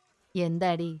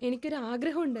എന്താടി? എനിക്കൊരു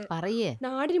ആഗ്രഹമുണ്ട്. പറയേ.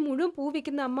 നാടിന് മുഴുവൻ പൂ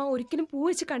വെക്കുന്ന അമ്മ ഒരിക്കലും പൂ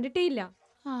വെച്ച് കണ്ടിട്ടേ ഇല്ല.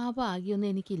 ആ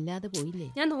ഭാഗ്യൊന്നും എനിക്കില്ലാതെ പോയില്ലേ?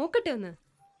 ഞാൻ നോക്കട്ടെ ഒന്ന്.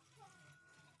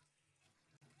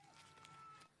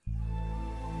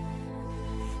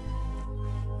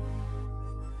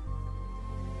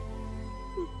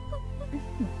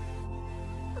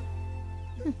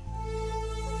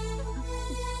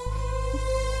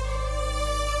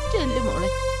 ചെല്ലു മോളെ,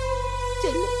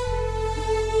 ചെല്ലു.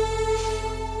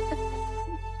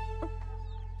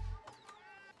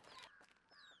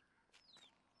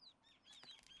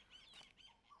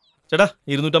 ചേട്ടാ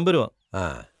 250 രൂപ. ആ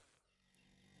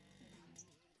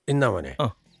എന്നാ മോനെ. ആ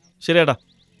ശരി ചേട്ടാ.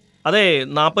 അതെ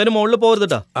 40 മുകളിൽ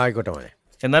പോകരുതട്ടാ. ആയിക്കോട്ടെ മോനെ.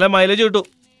 എന്നാലേ മൈലേജ് കിട്ടൂ.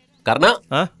 കാരണം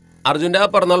അർജുന്റെ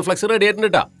പിറന്നാൾ ഫ്ലെക്സ് റെഡി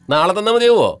ആയിട്ടുണ്ടാ. നാളെ തന്നാ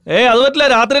മതിയാവോ? അത് പറ്റില്ല,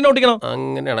 രാത്രി തന്നെ ഓട്ടിക്കണം.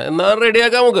 അങ്ങനെയാണ്. എന്നാ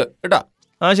റെഡിയാക്കാം നമുക്ക് കേട്ടാ.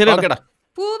 ആ ശരി ഓക്കേടാ.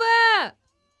 പൂവ്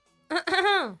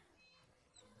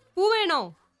പൂ വേണോ?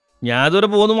 ഞാൻ ഇതുവരെ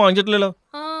പൂവൊന്നും വാങ്ങിച്ചിട്ടില്ലല്ലോ.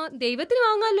 ദൈവത്തിന്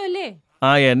വാങ്ങാലോ അല്ലേ?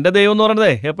 എന്റെ ദൈവം എന്ന്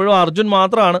പറഞ്ഞതേ എപ്പോഴും അർജുൻ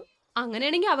മാത്രമാണ്.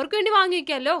 അങ്ങനെയാണെങ്കിൽ അവർക്ക് വേണ്ടി വാങ്ങി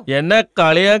വെക്കാലോ. എന്നെ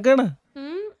കളിയാക്കാണ്.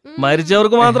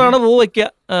 മരിച്ചവർക്ക് മാത്രമാണ് പൂ വെക്ക.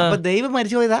 ദൈവം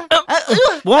മരിച്ചു പോയതാ?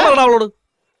 അവളോട്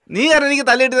നീ കാരണം എനിക്ക്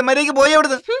തലയിട്ടത് മര്യാദയ്ക്ക് പോയി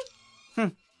അവിടുന്ന്.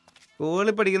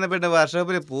 സ്കൂളിൽ പഠിക്കുന്ന പെണ്ണ്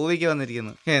വർഷോപ്പിൽ പൂവിക്ക്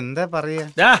വന്നിരിക്കുന്നു. എന്താ പറയാ?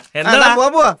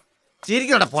 പോവാ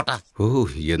ചിരിക്കണ പോട്ടാ. ഓ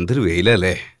എന്തൊരു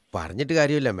വെയിലല്ലേ. പറഞ്ഞിട്ട്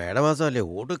കാര്യമില്ല, മേടമാസമല്ലേ,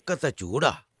 ഒടുക്കത്തെ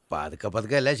ചൂടാ. പതുക്കെ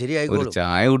പതുക്കെ എല്ലാം ശരിയായിക്കോളും.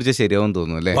 ചായ കുടിച്ച ശരിയാവും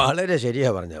തോന്നുന്നു അല്ലേ? വളരെ ശരിയാ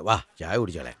പറഞ്ഞ. വാ ചായ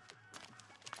കുടിച്ചോളെ.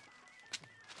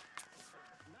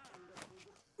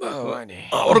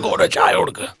 അവർക്ക് ഓരോ ചായ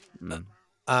കൊടുക്ക.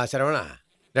 ആ ശ്രവണ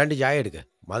 2 ചായ എടുക്ക്.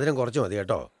 മധുരം കുറച്ച് മതി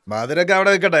കേട്ടോ. മധുരൊക്കെ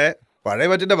അവിടെ നിൽക്കട്ടെ. പഴയ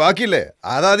പറ്റിന്റെ ബാക്കിയില്ലേ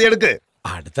അതാദ്യം എടുക്ക്.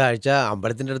 അടുത്ത ആഴ്ച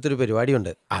അമ്പലത്തിന്റെ അടുത്തൊരു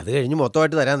പരിപാടിയുണ്ട്. അത് കഴിഞ്ഞ്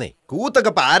മൊത്തമായിട്ട് തരാന്നേ.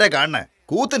 കൂത്തൊക്കെ ആരാ കാണണേ?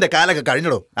 കൂത്തിന്റെ കാലൊക്കെ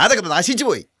കഴിഞ്ഞിടോ. അതൊക്കെ നശിച്ചു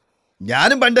പോയി.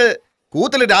 ഞാനും പണ്ട്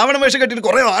കൂത്തില് രാവണ വേഷം കെട്ടിട്ട്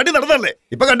കുറെ ആടി നടന്നല്ലേ.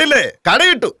 ഇപ്പൊ കണ്ടില്ലേ,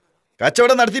 കടയിട്ടു.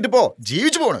 കച്ചവടം നടത്തിയിട്ട് പോ,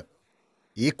 ജീവിച്ചു പോണ്.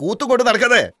 ഈ കൂത്തും കൊണ്ട്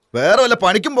നടക്കാതെ വേറെ വല്ല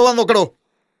പണിക്കും പോകാൻ നോക്കടോ.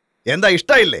 എന്താ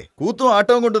ഇഷ്ടായില്ലേ? കൂത്തും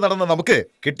ആട്ടവും കൊണ്ട് നടന്ന നമുക്ക്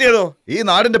കിട്ടിയതോ ഈ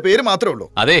നാടിന്റെ പേര് മാത്രമേ ഉള്ളൂ.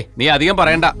 അതെ, നീ അധികം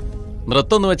പറയണ്ട.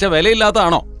 നൃത്തം എന്ന് വെച്ചാൽ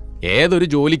വിലയില്ലാത്തതാണോ? ഏതൊരു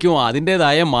ജോലിക്കും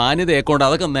അതിൻ്റെതായ മാന്യതയൊക്കെ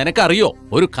അതൊക്കെ നിനക്കറിയോ?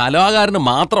 ഒരു കലാകാരന്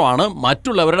മാത്രമാണ്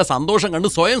മറ്റുള്ളവരുടെ സന്തോഷം കണ്ട്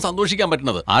സ്വയം സന്തോഷിക്കാൻ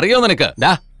പറ്റുന്നത്. അറിയോ നിനക്ക്?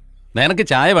 നിനക്ക്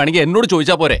ചായ വേണമെങ്കിൽ എന്നോട്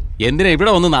ചോദിച്ചാ പോരെ. എന്തിനാ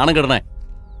ഇവിടെ വന്ന് നാണം കിടണേ?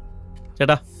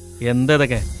 ചേട്ടാ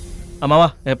എന്തൊക്കെ അമ്മാവാ,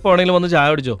 എപ്പോ വേണമെങ്കിലും വന്ന് ചായ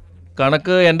കുടിച്ചോ.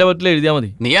 കണക്ക് എന്റെ പറ്റിൽ എഴുതിയാ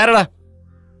മതി. നീ ആരടാ?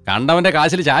 കണ്ടവന്റെ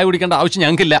കാശിൽ ചായ കുടിക്കേണ്ട ആവശ്യം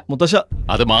ഞങ്ങൾക്കില്ല. മുത്തശ്ശ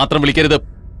അത് മാത്രം വിളിക്കരുത്.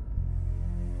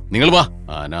 നിങ്ങൾ വാ.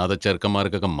 അനാഥ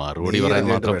ചെറുക്കന്മാർക്കൊക്കെ മറുപടി പറയാൻ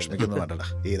മാത്രം.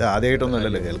 ഇത്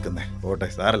ആദ്യമായിട്ടൊന്നുമല്ലല്ലോ കേൾക്കുന്നേ. ഓട്ടെ,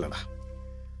 സാരല്ലടാ.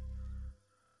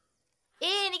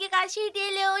 എനിക്ക് കാശ്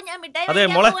കിട്ടിയല്ലോ. ഞാൻ മിഠായി അതെ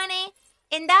വാങ്ങിക്കാൻ മോളെ, പോവാണേ.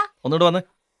 എന്താ ഒന്നുകൂടെ വന്നേ.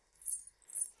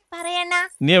 പറയണ.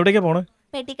 നീ എവിടേക്കാ പോണേ?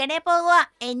 പെട്ടിക്കടയിൽ പോകുക.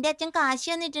 എന്റെ അച്ഛൻ കാശ്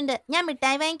തന്നിട്ടുണ്ട്. ഞാൻ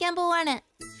മിഠായി വാങ്ങിക്കാൻ പോവാണ്.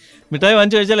 മിഠായി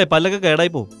വാങ്ങിച്ചു കഴിച്ചാലേ പല്ലൊക്കെ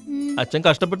കേടായി പോകും. അച്ഛൻ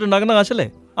കഷ്ടപ്പെട്ട് ഉണ്ടാക്കുന്ന കാശല്ലേ.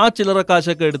 ആ ചില്ലറ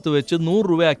കാശൊക്കെ എടുത്തു വെച്ച് 100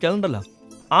 രൂപ ആക്കിയാലുണ്ടല്ലോ,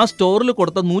 ആ സ്റ്റോറിൽ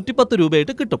കൊടുത്ത 110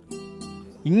 രൂപയായിട്ട് കിട്ടും.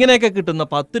 ഇങ്ങനെയൊക്കെ കിട്ടുന്ന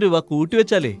 10 രൂപ കൂട്ടി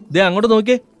വെച്ചാലേ ദേ അങ്ങോട്ട്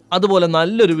നോക്കിയേ, അതുപോലെ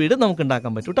നല്ലൊരു വീട് നമുക്ക്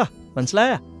ഉണ്ടാക്കാൻ പറ്റൂട്ടാ.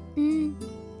 മനസ്സിലായ?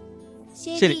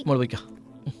 ശരി മോൾ വയ്ക്കാം.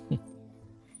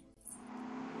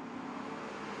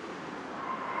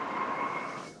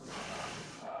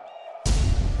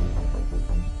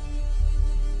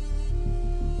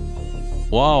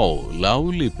 വാവ്,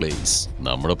 ലവ്ലി പ്ലേസ്.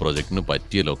 നമ്മുടെ പ്രൊജക്ടിന്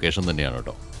പറ്റിയ ലൊക്കേഷൻ തന്നെയാണ്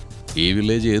കേട്ടോ. ഈ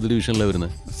വില്ലേജ് ഏത് ഡിവിഷനിലാണ്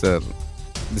വരുന്നത്? Sir,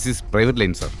 this is private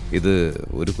line sir. ഇത്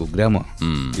ഒരു കുഗ്രാമമാണ്.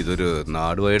 ഇതൊരു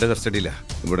നാടുവായുടെ കസ്റ്റഡിയിലാണ്.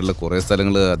 ഇവിടെയുള്ള കുറേ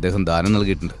സ്ഥലങ്ങൾ അദ്ദേഹം ദാനം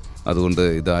നൽകിയിട്ടുണ്ട്. അതുകൊണ്ട്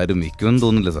ഇതാരും വിൽക്കുമെന്ന്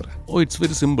തോന്നില്ല sir. Oh, it's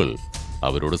very simple.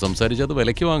 അവരോട് സംസാരിച്ച് അത്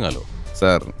വിലയ്ക്ക് വാങ്ങാലോ.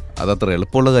 സാർ, അതത്ര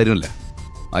എളുപ്പമുള്ള കാര്യമല്ല.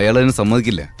 അയാൾ അതിന്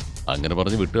സമ്മതിക്കില്ല. അങ്ങനെ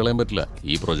പറഞ്ഞ് വിട്ടുകളയാൻ പറ്റില്ല.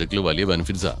 ഈ പ്രൊജക്റ്റിൽ വലിയ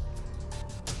ബെനിഫിറ്റ്സാ.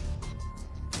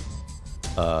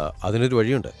 അതിനൊരു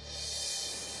വഴിയുണ്ട്.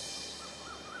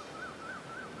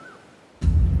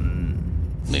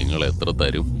 നിങ്ങൾ എത്ര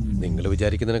തരും? നിങ്ങൾ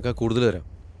വിചാരിക്കുന്നതിനേക്കാൾ കൂടുതൽ തരാം.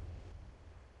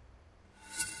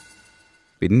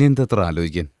 പിന്നെ എന്താ അത്ര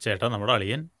ആലോചിക്കാൻ? ചേട്ടാ, നമ്മുടെ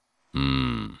അളിയൻ.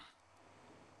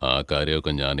 ആ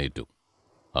കാര്യമൊക്കെ ഞാൻ ഏറ്റു.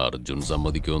 അർജുൻ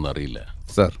സമ്മതിക്കുമെന്ന് അറിയില്ല.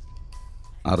 സാർ,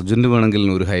 അർജുന് വേണമെങ്കിൽ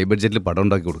ഒരു ഹൈ ബഡ്ജറ്റിൽ പടം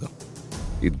ഉണ്ടാക്കി കൊടുക്കാം.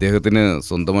 ഇദ്ദേഹത്തിന്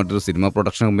സ്വന്തമായിട്ടൊരു സിനിമ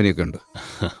പ്രൊഡക്ഷൻ കമ്പനിയൊക്കെ ഉണ്ട്.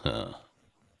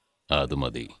 അത്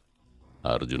മതി.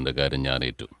 അർജുന്റെ കാര്യം ഞാൻ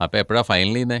ഏറ്റു. അപ്പൊ എപ്പോഴാ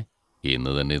ഫൈനൽ ചെയ്യുന്നേ?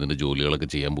 ഇന്ന് തന്നെ ഇതിന്റെ ജോലികളൊക്കെ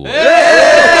ചെയ്യാൻ പോകും.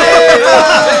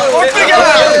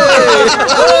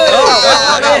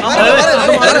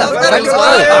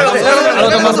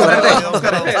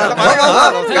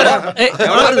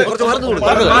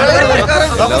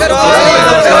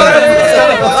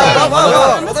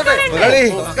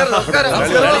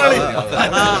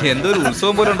 എന്തോ ഒരു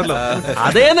ഉത്സവം പോലെ ഉണ്ടല്ലോ.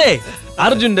 അതേനെ,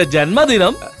 അർജുന്റെ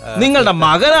ജന്മദിനം, നിങ്ങളുടെ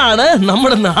മകനാണ്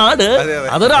നമ്മുടെ നാട്.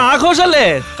 അതൊരു ആഘോഷല്ലേ?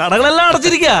 കടകളെല്ലാം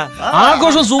അടച്ചിരിക്കുക.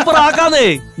 ആഘോഷം സൂപ്പർ ആക്കാന്നേ.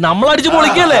 നമ്മൾ അടിച്ചു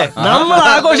പൊളിക്കല്ലേ? നമ്മൾ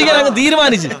ആഘോഷിക്കാൻ അങ്ങ്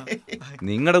തീരുമാനിച്ചു.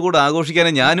 നിങ്ങളുടെ കൂടെ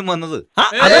ആഘോഷിക്കാനാണ് ഞാനും വന്നത്.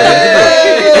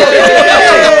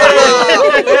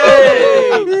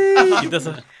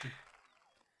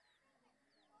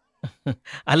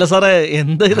 അല്ല സാറേ,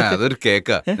 എന്താ അതൊരു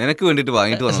കേക്കാ. നിനക്ക് വേണ്ടിട്ട്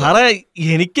വാങ്ങിട്ട് വന്നു സാറേ.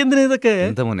 എനിക്കെന്തിനാ ഇതൊക്കെ?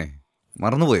 എന്താ മോനെ,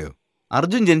 മറന്നുപോയോ?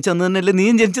 അർജുൻ ജനിച്ച അന്ന് തന്നെയല്ലേ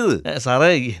നീയും ജനിച്ചത്? സാറേ,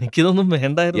 എനിക്കിതൊന്നും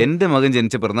വേണ്ടായിരുന്നു. എന്റെ മകൻ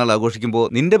ജനിച്ച പിറന്നാൾ ആഘോഷിക്കുമ്പോ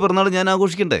നിന്റെ പിറന്നാൾ ഞാൻ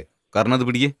ആഘോഷിക്കണ്ടേ? കാരണം അത്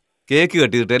പിടിക്കേ, കേക്ക്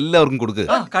കട്ട് ചെയ്തിട്ട് എല്ലാവർക്കും കൊടുക്കുക.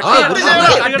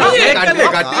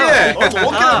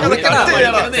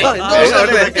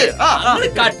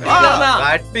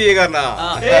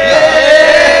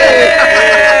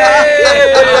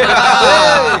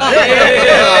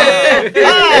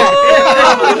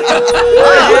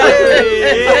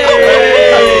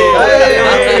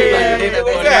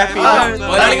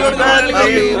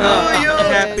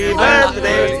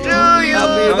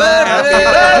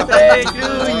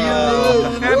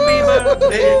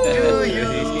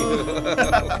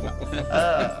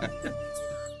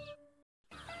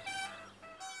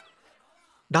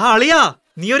 അളിയാ,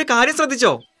 നീ ഒരു കാര്യം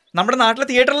ശ്രദ്ധിച്ചോ? നമ്മുടെ നാട്ടിലെ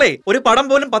തിയേറ്ററിലെ ഒരു പടം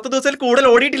പോലും 10 ദിവസത്തിൽ കൂടുതൽ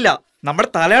ഓടിയിട്ടില്ല. നമ്മുടെ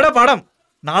തലയുടെ പടം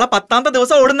നാളെ 10ാമത്തെ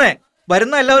ദിവസം ഓടുന്നേ.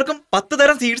 വരുന്ന എല്ലാവർക്കും 10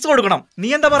 തരം സീറ്റ്സ് കൊടുക്കണം. നീ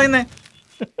എന്താ പറയുന്നേ?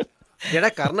 എടാ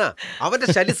കർണ, അവന്റെ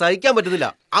ശല്യം സഹിക്കാൻ പറ്റുന്നില്ല.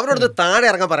 അവനോട് താഴെ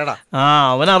ഇറങ്ങാൻ പറയടാ.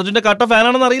 അവൻ അർജുന്റെ കട്ട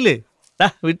ഫാനാണെന്ന് അറിയില്ലേ?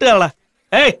 വിട്ടുകളാ.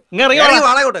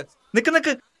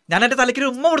 നിക്ക്, ഞാൻ എന്റെ തലയ്ക്ക്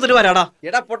ഉമ്മ കൊടുത്തിട്ട് വരാടാ.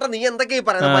 എടാ പൊട്ട, നീ എന്തൊക്കെയാ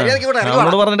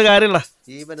പറഞ്ഞിട്ട് കാര്യമില്ല.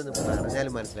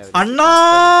 അണ്ണാ,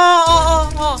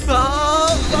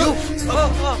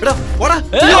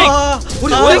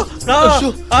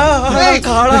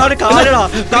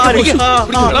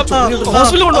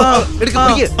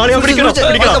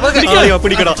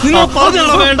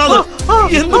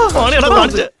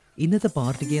 ഇന്നത്തെ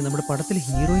പാർട്ടിക്ക് നമ്മുടെ പടത്തിൽ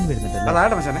ഹീറോയിൻ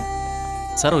വരുന്നുണ്ട്.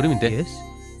 സാർ, ഒരു മിനിറ്റ്.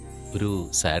 ഒരു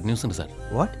സാഡ് ന്യൂസ് ഉണ്ട് സാർ.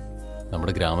 വാട്ട്?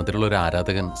 നമ്മുടെ ഗ്രാമത്തിലുള്ള ഒരു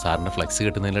ആരാധകൻ സാറിന്റെ ഫ്ലെക്സ്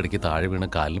കെട്ടുന്നതിനിടയ്ക്ക് താഴെ വീണ്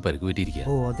കാലിന് പരിക്ക് പറ്റിയിരിക്കുക.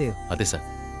 ഓ അതെയോ? അതെ സാർ.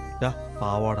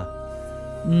 പാവാടാ.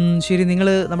 ശരി, നിങ്ങൾ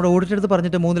നമ്മുടെ ഓഡിറ്റർ അടുത്ത്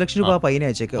പറഞ്ഞിട്ട് 3 ലക്ഷം രൂപ പൈന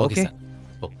അയച്ചേക്ക്. ഓക്കെ.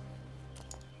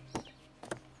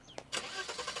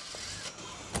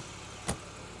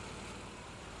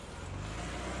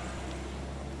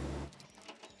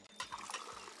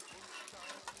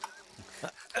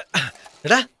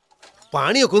 എടാ,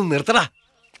 പണിയൊക്കെ ഒന്ന് നിർത്തടാ.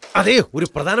 അതെ, ഒരു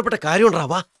പ്രധാനപ്പെട്ട കാര്യമുണ്ടാ.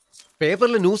 വാ,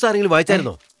 പേപ്പറിലെ ന്യൂസ് ആരെങ്കിലും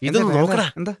വായിച്ചായിരുന്നോ? ഇതൊന്ന് നോക്കടാ.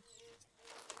 എന്താ?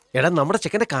 എടാ, നമ്മുടെ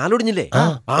ചെക്കന്റെ കാലൊടിഞ്ഞില്ലേ?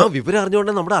 ആ വിവരം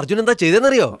അറിഞ്ഞുകൊണ്ട് നമ്മുടെ അർജുൻ എന്താ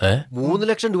ചെയ്തെന്നറിയോ? 3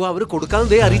 ലക്ഷം രൂപ അവര്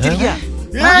കൊടുക്കാതെ അറിയിച്ചിരിക്കുക.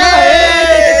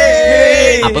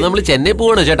 അപ്പൊ നമ്മൾ ചെന്നൈ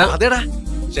പോവാണോ ചേട്ടാ? അതേടാ,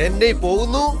 ചെന്നൈ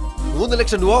പോകുന്നു, 3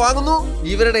 ലക്ഷം രൂപ വാങ്ങുന്നു,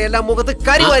 ഇവരുടെ എല്ലാം മുഖത്ത്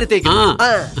കരിവാരിത്തേക്ക്.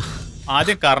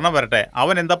 ആദ്യം കർണ വരട്ടെ,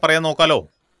 അവൻ എന്താ പറയാൻ നോക്കാലോ.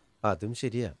 അതും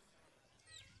ശരിയാ.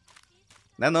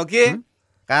 നോക്കിയേ,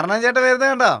 കർണൻ ചേട്ടൻ വരുന്നത്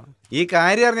കണ്ടോ? ഈ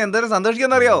കാര്യം അറിഞ്ഞ എന്തോരം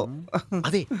സന്തോഷിക്കുന്നറിയോ?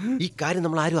 അതെ, ഈ കാര്യം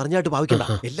നമ്മൾ ആരും അറിഞ്ഞായിട്ട് ഭാവിക്കണ്ട.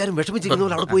 എല്ലാരും വിഷമിച്ചിരിക്കുന്ന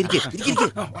പോലെ അവിടെ പോയിരിക്കും.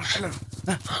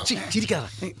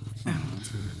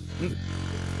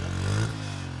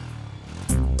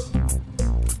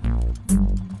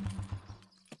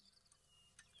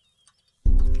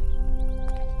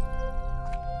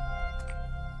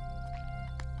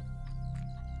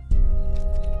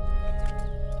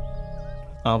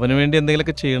 അവന് വേണ്ടി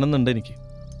എന്തെങ്കിലുമൊക്കെ ചെയ്യണമെന്നുണ്ട് എനിക്ക്.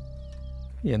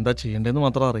 എന്താ ചെയ്യണ്ടെന്ന്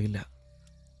മാത്രം അറിയില്ല.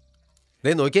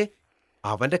 നോക്കിയേ,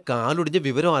 അവന്റെ കാലൊടിഞ്ഞ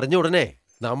വിവരം അറിഞ്ഞ ഉടനെ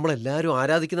നമ്മളെല്ലാരും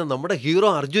ആരാധിക്കുന്ന നമ്മുടെ ഹീറോ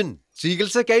അർജുൻ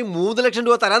ചികിത്സക്കായി 3 ലക്ഷം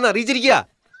രൂപ തരാന്ന് അറിയിച്ചിരിക്കുക.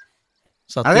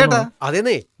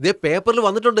 അതേന്നേ, ഇതേ പേപ്പറിൽ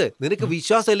വന്നിട്ടുണ്ട്. നിനക്ക്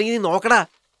വിശ്വാസം ഇല്ലെങ്കിൽ നീ നോക്കടാ.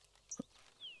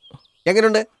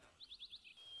 എങ്ങനെയുണ്ട്?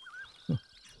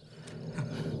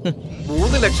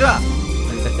 3 ലക്ഷം.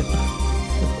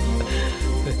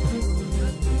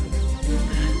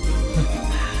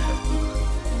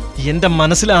 എന്റെ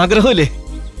മനസ്സിലെ ആഗ്രഹമില്ലേ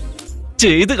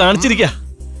ചെയ്ത് കാണിച്ചിരിക്ക.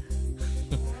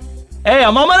 ഏയ്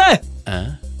അമ്മാമനെ,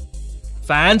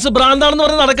 ഫാൻസ് ഭ്രാന്താണെന്ന്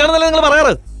പറഞ്ഞ് നടക്കാണെന്നല്ലേ നിങ്ങൾ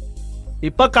പറയാറ്.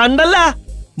 ഇപ്പൊ കണ്ടല്ല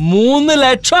 3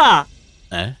 ലക്ഷം.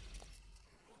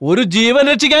 ഒരു ജീവൻ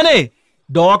രക്ഷിക്കാനേ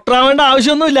ഡോക്ടറാവേണ്ട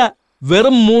ആവശ്യമൊന്നുമില്ല.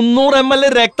 വെറും 300 ml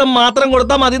രക്തം മാത്രം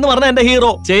കൊടുത്താൽ മതി എന്ന് പറഞ്ഞ എന്റെ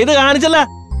ഹീറോ ചെയ്ത് കാണിച്ചല്ല.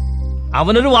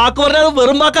 അവനൊരു വാക്ക് പറഞ്ഞാൽ അത്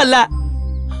വെറും വാക്കല്ല.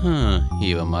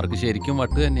 ഇവന്മാർക്ക് ശരിക്കും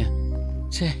വട്ട് തന്നെയാ.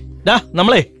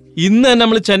 നമ്മളെ ഇന്ന് തന്നെ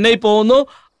നമ്മൾ ചെന്നൈ പോകുന്നു,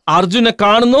 അർജുനെ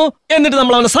കാണുന്നു, എന്നിട്ട്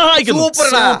നമ്മൾ അവനെ സഹായിക്കുന്നു.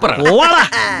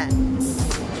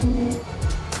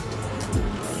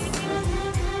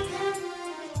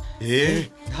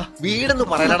 വീടെന്ന്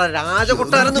പറയലടാ,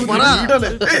 രാജകൊട്ടാരെന്ന് പറ.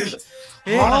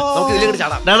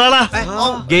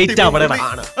 ഗേറ്റ് അവിടെ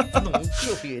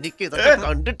എനിക്ക് ഇതൊക്കെ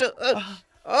കണ്ടിട്ട്.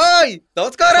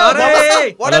 നമസ്കാരം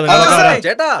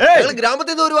ചേട്ടാ, ഞങ്ങൾ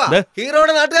ഗ്രാമത്തിൽ നിന്ന് വരുവാ.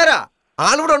 ഹീറോയുടെ നാട്ടുകാരാ.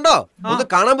 ആളിവിടെ ഉണ്ടോ? ഒന്ന്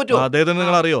കാണാൻ പറ്റുമോ? അദ്ദേഹത്തെ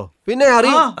നിങ്ങൾ അറിയോ? പിന്നെ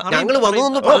അറിയും. ഞങ്ങൾ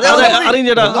വന്നു അറിയും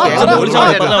ചേട്ടാ.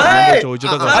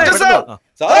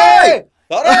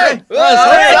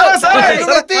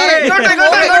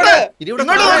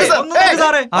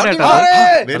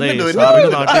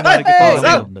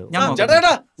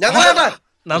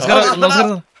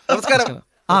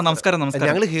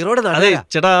 ഞങ്ങൾ ഹീറോയുടെ അതെ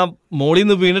ചേട്ടാ,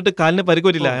 മോളിന്ന് വീണിട്ട് കാലിന്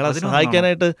പരിക്കൊറ്റില്ല. അയാളെ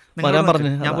സഹായിക്കാനായിട്ട് വരാൻ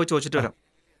പറഞ്ഞു. ഞാൻ പോയി ചോദിച്ചിട്ട് വരാം.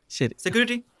 ശരി.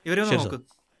 സെക്യൂരിറ്റി, ഇവരെ നോക്ക്.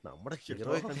 നമ്മുടെ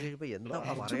ഹീറോയെ കണ്ടുകഴിയുമ്പോ എന്താ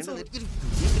പറയേണ്ടത്?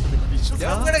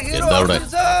 എന്താ അവിടെ?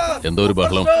 എന്തോ ഒരു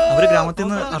ബഹളം. അവര് ഗ്രാമത്തിൽ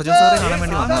നിന്ന് അർജുൻ സാറെ കാണാൻ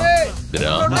വേണ്ടി വന്നതാ.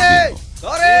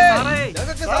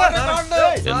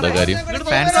 എന്താ കാര്യം?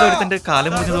 ഫാൻസിൽ ഒരുത്തന്റെ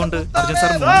കാലം മുറിഞ്ഞതുകൊണ്ട് അർജുൻ സാർ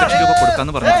 3 ലക്ഷം രൂപ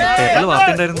കൊടുക്കാന്ന് പറഞ്ഞു. പേപ്പറിൽ വാർത്ത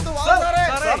ഉണ്ടായിരുന്നു.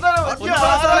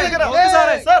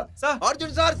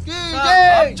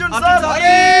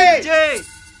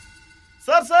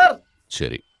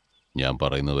 ശരി, ഞാൻ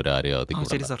പറയുന്നവരാരെയും.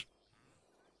 ശരി സാർ.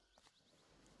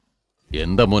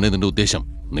 എന്താ മോനെ നിന്റെ ഉദ്ദേശം?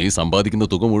 നീ സമ്പാദിക്കുന്ന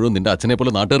തുക മുഴുവൻ നിന്റെ അച്ഛനെ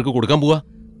പോലെ നാട്ടുകാർക്ക് കൊടുക്കാൻ പോവാ?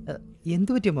 എന്ത്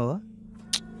പറ്റിയമ്മാവ?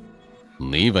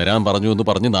 നീ വരാൻ പറഞ്ഞു എന്ന്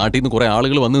പറഞ്ഞ് നാട്ടിൽ നിന്ന് കുറെ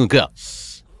ആളുകൾ വന്ന് നിൽക്കുക.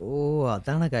 ഓ,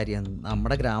 അതാണ് കാര്യം.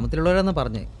 നമ്മുടെ ഗ്രാമത്തിലുള്ളവരാന്ന്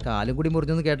പറഞ്ഞ് കാലും കൂടി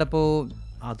മുറിഞ്ഞെന്ന് കേട്ടപ്പോ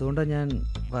അതുകൊണ്ടാണ് ഞാൻ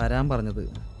വരാൻ പറഞ്ഞത്.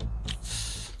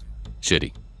 ശരി,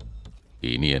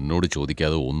 ഇനി എന്നോട്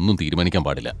ചോദിക്കാതെ ഒന്നും തീരുമാനിക്കാൻ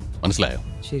പാടില്ല, മനസ്സിലായോ?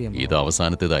 ശരി, ഇത്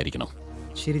അവസാനത്തേതായിരിക്കണം.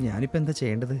 ശരി, ഞാനിപ്പോ എന്താ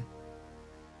ചെയ്യേണ്ടത്?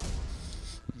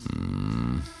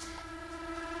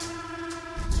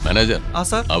 മാനേജർ,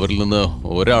 അവരിൽ നിന്ന്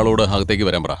ഒരാളോട് അകത്തേക്ക്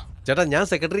വരാൻ പറ. ചേട്ടാ, ഞാൻ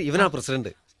സെക്രട്ടറി, ഇവനാ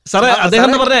പ്രസിഡന്റ്. സാറേ, അദ്ദേഹം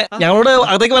എന്താ പറഞ്ഞേ? ഞങ്ങളോട്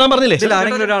അകത്തേക്ക് വരാൻ പറഞ്ഞില്ലേ?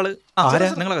 ആരെങ്കിലും ഒരാള്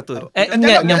നിങ്ങളകത്ത് വരും.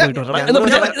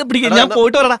 ഞാൻ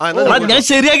പോയിട്ട് വരാം. ഞാൻ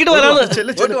ശരിയാക്കിട്ട് വരാന്ന്.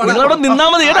 നിങ്ങളവിടെ നിന്നാ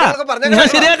മതി കേട്ടാ. ഞാൻ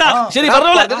ശരിയാക്കാം. ശരി,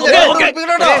 പറഞ്ഞോളെ.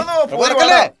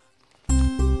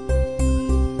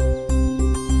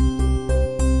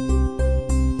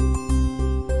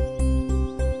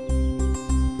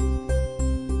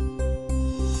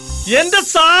 എന്റെ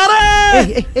സാറേ,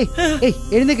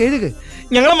 എഴുന്നേക്ക്.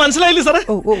 ഞങ്ങളെ മനസ്സിലായില്ലേ സാറേ?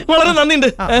 വളരെ നന്ദിയുണ്ട്.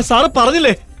 സാറ്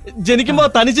പറഞ്ഞില്ലേ ജനിക്കുമ്പോ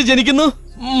തനിച്ച് ജനിക്കുന്നു,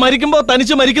 മരിക്കുമ്പോ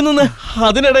തനിച്ച് മരിക്കുന്നു.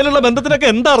 അതിനിടയിലുള്ള ബന്ധത്തിനൊക്കെ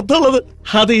എന്താ അർത്ഥമുള്ളത്?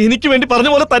 അത് എനിക്ക് വേണ്ടി പറഞ്ഞ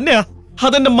പോലെ തന്നെയാ.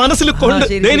 അതെന്റെ മനസ്സിൽ കൊണ്ട്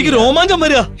എനിക്ക് രോമാഞ്ചം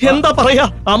വരിക. എന്താ പറയാ,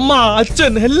 അമ്മ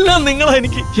അച്ഛൻ എല്ലാം നിങ്ങളാ.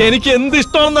 എനിക്ക് എന്ത്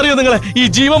ഇഷ്ടമാണെന്നറിയോ? നിങ്ങളെ ഈ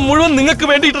ജീവൻ മുഴുവൻ നിങ്ങൾക്ക്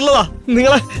വേണ്ടിയിട്ടുള്ളതാ.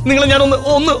 നിങ്ങളെ ഞാൻ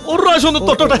ഒരു പ്രാവശ്യം ഒന്ന്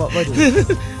തൊട്ടോട്ടെ.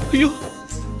 അയ്യോ,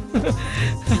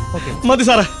 മതി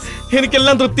സാറേ,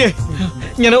 എനിക്കെല്ലാം തൃപ്തിയായി.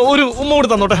 ഞാൻ ഒരു ഉമ്മ കൂടി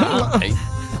തന്നോട്ടെ.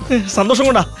 സന്തോഷം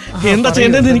കൊണ്ടാ. എന്താ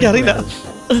ചെയ്യേണ്ടതെന്ന് എനിക്കറിയില്ല.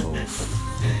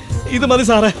 ഇത് മതി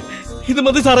സാറേ, ഇത്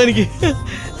മതി സാറേ. എനിക്ക്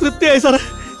തൃപ്തിയായി സാറേ,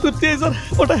 തൃപ്തിയായി സാറേ.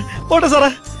 പോട്ടെ സാറേ,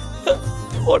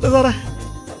 പോട്ടെ സാറേ.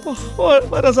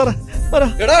 വരാം സാറേ,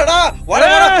 വരാം.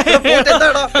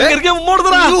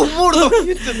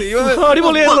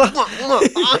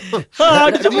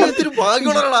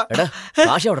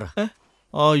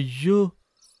 അയ്യോ,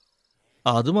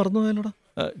 അത് മറന്നു പോയാലോടാ.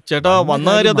 ചേട്ടാ, വന്ന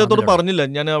കാര്യം അദ്ദേഹത്തോട് പറഞ്ഞില്ല.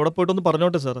 ഞാൻ അവിടെ പോയിട്ടൊന്ന്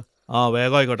പറഞ്ഞോട്ടെ സാറ്.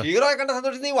 വേഗം ആയിക്കോട്ടെ.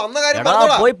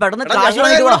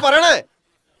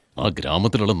 ആ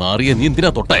ഗ്രാമത്തിലുള്ള നാറിയെ നീ എന്തിനാ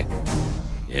തൊട്ടേ?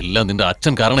 എല്ലാം നിന്റെ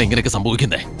അച്ഛൻ കാരണം ഇങ്ങനെയൊക്കെ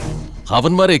സംഭവിക്കുന്നേ.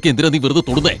 അവന്മാരെയൊക്കെ എന്തിനാ നീ വെറുതെ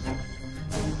തൊടുന്നേ?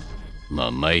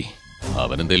 നന്നായി,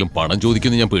 അവനെന്തേലും പണം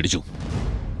ചോദിക്കുന്നു ഞാൻ പേടിച്ചു.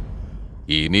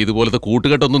 ഇനി ഇതുപോലത്തെ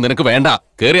കൂട്ടുകെട്ടൊന്നും നിനക്ക് വേണ്ട.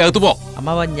 കേറി അകത്ത് പോ.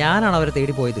 അമ്മാവ, ഞാനാണ് അവരെ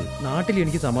തേടി പോയത്. നാട്ടിൽ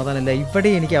എനിക്ക് സമാധാനമില്ല, ഇവിടെ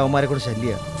എനിക്ക് അവന്മാരെ കൂടെ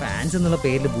ശല്യ. ഫാൻസ് എന്നുള്ള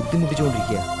പേരിൽ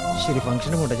ബുദ്ധിമുട്ടിച്ചുകൊണ്ടിരിക്കുക. ശരി,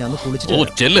 ഫംഗ്ഷനും കൊണ്ട് ഞാൻ ഒന്ന്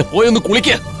കുളിച്ചിട്ട്. പോയൊന്ന് കുളിക്ക.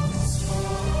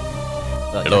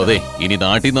 എടോ അതെ, ഇനി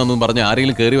നാട്ടിൽ നിന്നൊന്നും പറഞ്ഞ്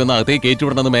ആരെങ്കിലും കയറി വന്ന അകത്തേക്ക്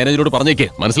കയറ്റിവിടണമെന്ന് മാനേജരോട് പറഞ്ഞേക്ക്,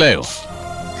 മനസ്സിലായോ?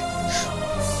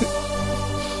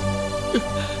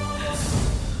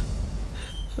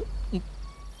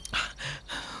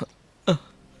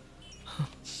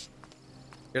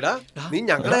 എടാ നീ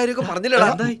ഞങ്ങളുടെ കാര്യമൊക്കെ പറഞ്ഞില്ലടാ.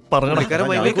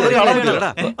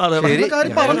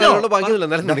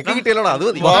 നിനക്ക് കിട്ടിയല്ലോടാ, അത്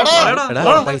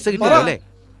പൈസ കിട്ടിയല്ലേ?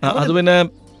 അത് പിന്നെ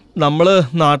നമ്മള്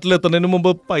നാട്ടിലെത്തുന്നതിന് മുമ്പ്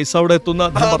പൈസ അവിടെ എത്തുന്ന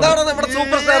നമ്മുടെ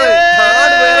സൂപ്പർ സ്റ്റാർ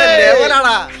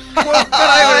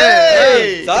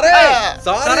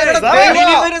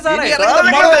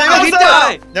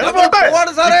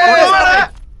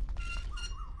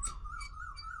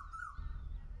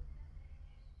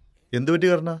എന്ത് പറ്റി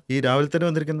പറഞ്ഞ ഈ രാവിലെ തന്നെ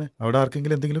വന്നിരിക്കുന്നത്? അവിടെ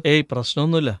ആർക്കെങ്കിലും എന്തെങ്കിലും? ഏയ്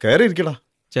പ്രശ്നമൊന്നുമില്ല, കയറി ഇരിക്കടാ.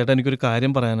 ചേട്ടാ എനിക്കൊരു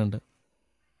കാര്യം പറയാനുണ്ട്.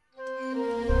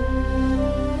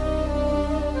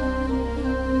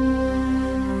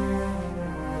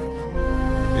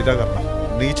 ഇതാ കാരണം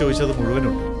നീ ചോദിച്ചത്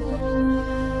മുഴുവനുണ്ട്.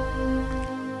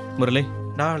 മുരളി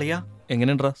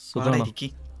എങ്ങനെയുണ്ടാ? സുഖമാണോ?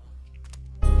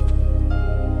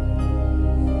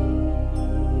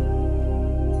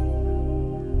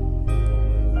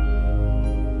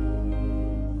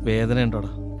 വേദന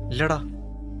ഉണ്ടോടാ? ഇല്ലടാ,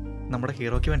 നമ്മുടെ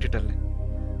ഹീറോയ്ക്ക് വേണ്ടിട്ടല്ലേ.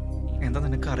 എന്താ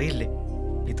നിനക്ക് അറിയില്ലേ,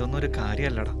 ഇതൊന്നും ഒരു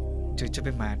കാര്യല്ലടാ.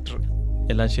 ചോദിച്ചപ്പോ മാറ്റർ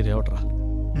എല്ലാം ശരിയാവട്ടാ.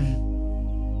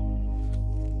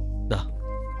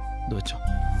 ഇത് വെച്ചോ.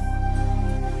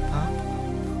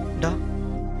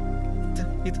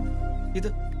 ഇത്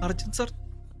അർജുൻ സർ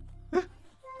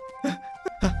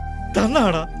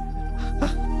തന്നാടാ.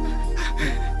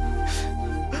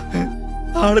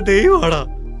 ആള് ദൈവമാടാ.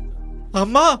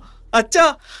 അമ്മ, അച്ഛാ,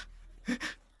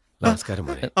 നമസ്കാരം.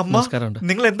 അമ്മ,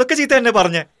 നിങ്ങൾ എന്തൊക്കെ ചീത്ത എന്നെ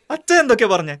പറഞ്ഞേ? അച്ഛൻ എന്തൊക്കെ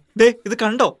പറഞ്ഞേ? ദേ ഇത്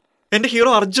കണ്ടോ, എന്റെ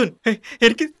ഹീറോ അർജുൻ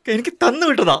എനിക്ക് തന്നു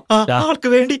വിട്ടതാ. ആൾക്ക്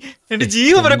വേണ്ടി എന്റെ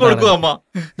ജീവൻ വരെ കൊടുക്കുക അമ്മ.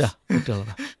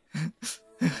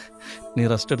 നീ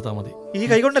റെസ്റ്റ് എടുത്താ മതി. ഈ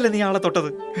കൈ കൊണ്ടല്ലേ നീ ആളെ തൊട്ടത്?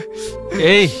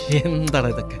 ഏയ് എന്താണ്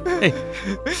ഇതൊക്കെ?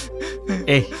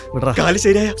 കാല്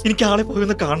ശരിയായ എനിക്ക് ആളെ പോയി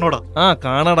ഒന്ന് കാണണോടാ.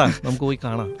 കാണാടാ, നമുക്ക് പോയി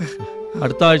കാണാം.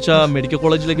 അടുത്ത ആഴ്ച മെഡിക്കൽ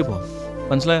കോളേജിലേക്ക് പോവാം,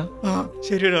 മനസ്സിലായോ?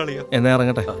 ശരിയാളിയാ. എന്നാ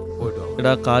ഇറങ്ങട്ടെ.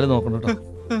 ഇടാ കാല് നോക്കണം കേട്ടോ,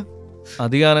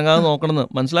 അധികം അനങ്ങാതെ നോക്കണമെന്ന്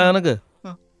മനസ്സിലായോ നിനക്ക്?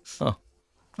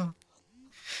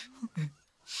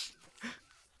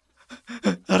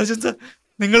 അർജുൻ സാർ,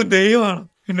 നിങ്ങൾ ദൈവമാണ്,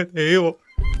 എന്റെ ദൈവം.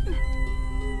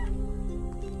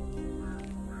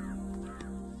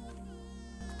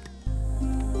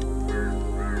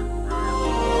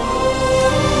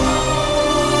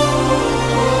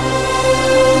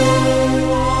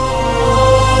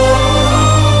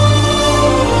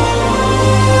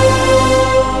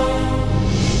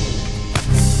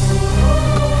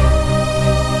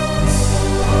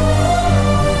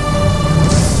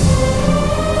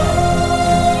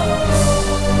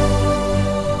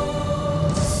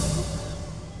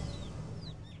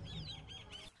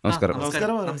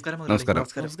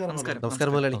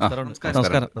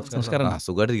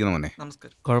 സുഖമായിട്ടിരിക്കുന്നു മോനെ.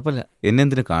 കുഴപ്പമില്ല. എന്നെ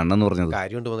എന്തിനു കാണണമെന്ന് പറഞ്ഞത്?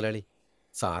 കാര്യമുണ്ട് മുതലാളി,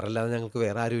 സാറല്ലാതെ ഞങ്ങൾക്ക്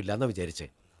വേറെ ആരും ഇല്ലാന്നാ വിചാരിച്ചേ.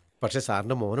 പക്ഷെ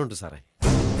സാറിന്റെ മോനുണ്ട് സാറേ.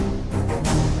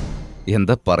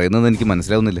 എന്താ പറയുന്നത് എനിക്ക്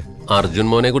മനസ്സിലാവുന്നില്ല. അർജുൻ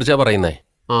മോനെ കുറിച്ചാ പറയുന്നേ?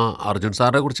 അർജുൻ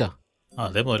സാറിനെ കുറിച്ചാ?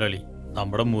 അതെ മുതലാളി,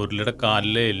 നമ്മുടെ മുരളിയുടെ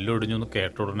കാലിലെ എല്ലൊടിഞ്ഞൊന്ന്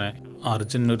കേട്ട ഉടനെ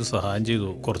അർജുനൊരു സഹായം ചെയ്തു,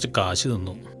 കുറച്ച് കാശ്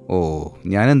തന്നു. ഓ,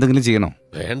 ഞാൻ എന്തെങ്കിലും ചെയ്യണോ?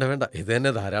 വേണ്ട വേണ്ട, ഇത്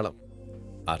തന്നെ ധാരാളം.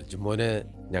 അർജുൻ മോന്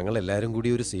ഞങ്ങൾ എല്ലാരും കൂടി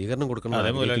ഒരു സ്വീകരണം കൊടുക്കണം.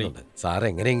 സാർ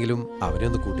എങ്ങനെയെങ്കിലും അവനെ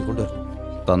ഒന്ന് കൂട്ടിക്കൊണ്ടുവരണം.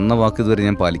 തന്ന വാക്ക് ഇതുവരെ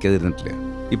ഞാൻ പാലിക്കാതിരുന്നിട്ടില്ല.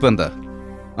 ഇപ്പൊ എന്താ,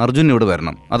 അർജുൻ ഇവിടെ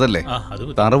വരണം അതല്ലേ?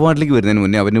 തറവാട്ടിലേക്ക് വരുന്നതിന്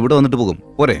മുന്നേ അവൻ ഇവിടെ വന്നിട്ട് പോകും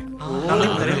പോരെ?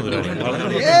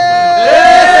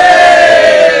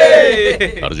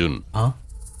 അർജുൻ,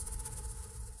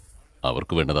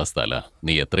 അവർക്ക് വേണ്ടതാ സ്ഥല.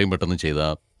 നീ എത്രയും പെട്ടെന്ന് ചെയ്താ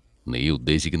നീ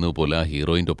ഉദ്ദേശിക്കുന്നത് പോലെ ആ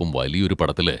ഹീറോയിന്റെ ഒപ്പം വലിയൊരു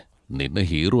പടത്തില് നിന്നെ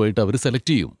ഹീറോ ആയിട്ട് അവർ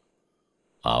സെലക്ട് ചെയ്യും.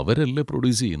 അവരല്ലേ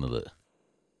പ്രൊഡ്യൂസ് ചെയ്യുന്നത്.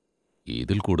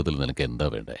 ഇതിൽ കൂടുതൽ നിനക്ക് എന്താ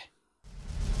വേണ്ടേ?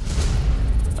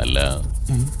 അല്ല,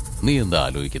 നീ എന്താ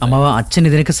ആലോചിക്കുന്നത്? അമ്മാവ, അച്ഛൻ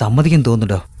ഇതിനൊക്കെ സമ്മതിക്കാൻ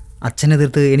തോന്നുന്നുണ്ടോ? അച്ഛനെ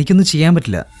എതിർത്ത് എനിക്കൊന്നും ചെയ്യാൻ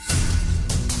പറ്റില്ല.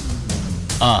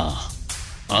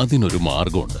 അതിനൊരു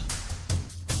മാർഗമുണ്ട്.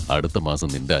 അടുത്ത മാസം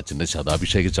നിന്റെ അച്ഛന്റെ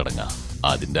ശതാഭിഷേക ചടങ്ങാ.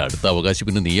 അതിന്റെ അടുത്ത അവകാശം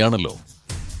പിന്നെ നീയാണല്ലോ.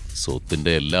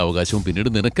 സ്വത്തിന്റെ എല്ലാ അവകാശവും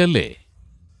പിന്നീട് നിനക്കല്ലേ.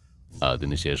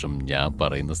 അതിനുശേഷം ഞാൻ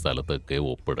പറയുന്ന സ്ഥലത്തൊക്കെ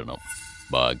ഒപ്പിടണം.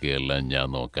 ബാക്കിയെല്ലാം ഞാൻ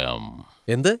നോക്കാം.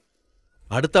 എന്ത്?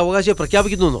 അടുത്ത അവകാശം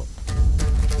പ്രഖ്യാപിക്കുന്നു?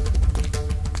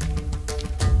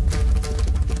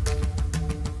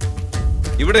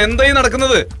 ഇവിടെ എന്തായി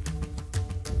നടക്കുന്നത്?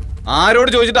 ആരോട്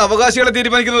ചോദിച്ചിട്ട് അവകാശികളെ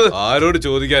തീരുമാനിക്കുന്നത്? ആരോട്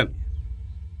ചോദിക്കാൻ?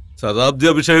 ശതാബ്ദി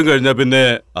അഭിഷേകം കഴിഞ്ഞാൽ പിന്നെ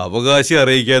അവകാശി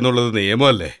അറിയിക്കുക എന്നുള്ളത്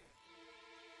നിയമമല്ലേ?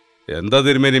 എന്താ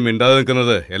തിരുമേനി മിണ്ടാതെ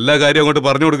നിൽക്കുന്നത്? എല്ലാ കാര്യവും അങ്ങോട്ട്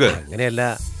പറഞ്ഞു കൊടുക്കുക. അങ്ങനെയല്ല,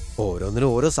 ഓരോന്നിനും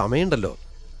ഓരോ സമയമുണ്ടല്ലോ.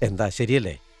 എന്താ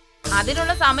ശരിയല്ലേ?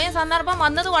 അതിനുള്ള സമയം സന്ദർഭം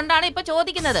വന്നത് കൊണ്ടാണ് ഇപ്പൊ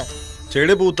ചോദിക്കുന്നത്.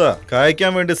 ചെടി പൂത്ത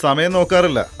കായ്ക്കാൻ വേണ്ടി സമയം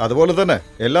നോക്കാറില്ല. അതുപോലെ തന്നെ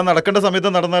എല്ലാം നടക്കേണ്ട സമയത്ത്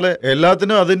നടന്നാലേ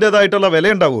എല്ലാത്തിനും അതിൻ്റെതായിട്ടുള്ള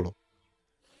വില ഉണ്ടാവുള്ളൂ.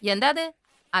 എന്താ അത്?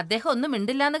 അദ്ദേഹം ഒന്നും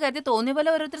മിണ്ടില്ലാന്ന് കരുതി തോന്നിയ പോലെ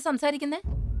ഓരോരുത്തർ സംസാരിക്കുന്നേ.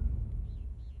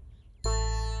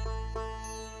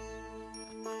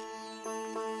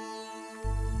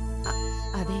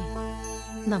 അതെ,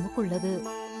 നമുക്കുള്ളത്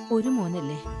ഒരു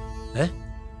മോനല്ലേ?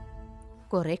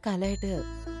 കൊറേ കാലായിട്ട്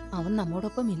അവൻ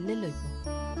നമ്മോടൊപ്പം ഇല്ലല്ലോ ഇപ്പൊ.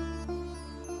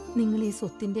 നിങ്ങൾ ഈ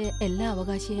സ്വത്തിന്റെ എല്ലാ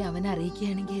അവകാശിയെ അവനെ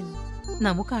അറിയിക്കുകയാണെങ്കിൽ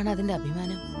നമുക്കാണ് അതിന്റെ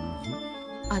അഭിമാനം.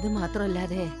 അത്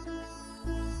മാത്രമല്ലാതെ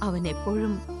അവൻ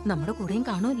എപ്പോഴും നമ്മുടെ കൂടെയും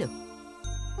കാണുമല്ലോ.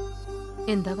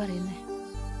 എന്താ പറയുന്നേ?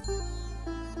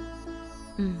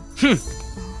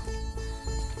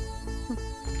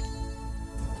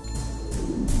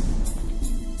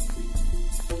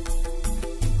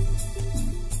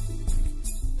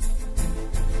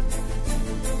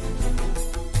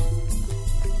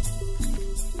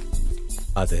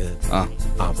 അത്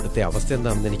അവിടുത്തെ അവസ്ഥ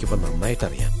എന്താണെന്ന് എനിക്കിപ്പോ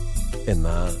നന്നായിട്ടറിയാം.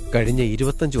 എന്നാ കഴിഞ്ഞ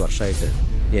 25 വർഷമായിട്ട്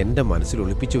എന്റെ മനസ്സിൽ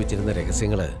ഒളിപ്പിച്ചു വെച്ചിരുന്ന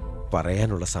രഹസ്യങ്ങള്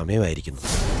പറയാനുള്ള സമയമായിരിക്കുന്നു.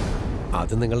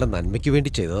 അത് നിങ്ങളുടെ നന്മയ്ക്ക്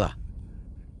വേണ്ടി ചെയ്തതാ.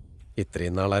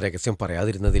 ഇത്രയും നാൾ ആ രഹസ്യം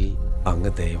പറയാതിരുന്നതിൽ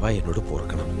അങ്ങ് ദയവായി എന്നോട്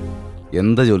പൊറുക്കണം.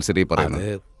 എന്താ ജോത്സ്യരീ പറയുന്നത്?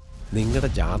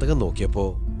 നിങ്ങളുടെ ജാതകം നോക്കിയപ്പോ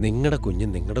നിങ്ങളുടെ കുഞ്ഞ്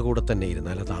നിങ്ങളുടെ കൂടെ തന്നെ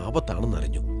ഇരുന്നാൽ അത് ആപത്താണെന്ന്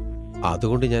അറിഞ്ഞു.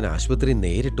 അതുകൊണ്ട് ഞാൻ ആശുപത്രി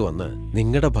നേരിട്ട് വന്ന്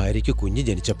നിങ്ങളുടെ ഭാര്യയ്ക്ക് കുഞ്ഞ്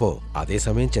ജനിച്ചപ്പോ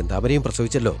അതേസമയം ചെന്താമരയും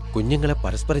പ്രസവിച്ചല്ലോ. കുഞ്ഞുങ്ങളെ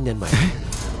പരസ്പരം ഞാൻ മാറ്റി.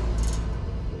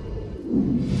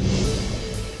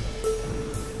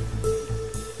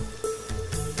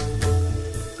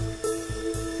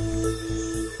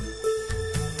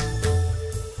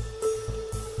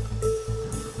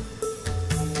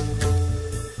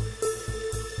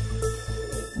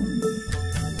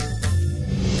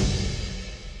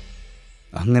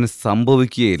 അങ്ങനെ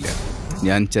സംഭവിക്കുകയില്ല.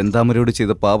 ഞാൻ ചെന്താമരയോട്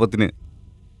ചെയ്ത പാപത്തിന്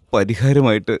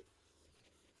പരിഹാരമായിട്ട്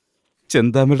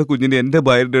ചെന്താമരയുടെ കുഞ്ഞിനെ എൻ്റെ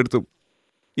ഭാര്യയുടെ അടുത്തും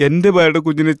എൻ്റെ ഭാര്യയുടെ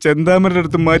കുഞ്ഞിനെ ചെന്താമരയുടെ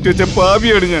അടുത്തും മാറ്റിവെച്ച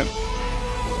പാപിയാണ് ഞാൻ.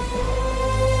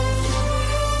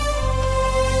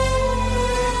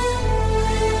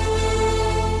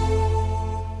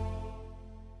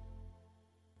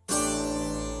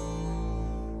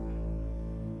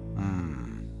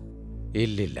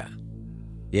 ഇല്ലില്ല,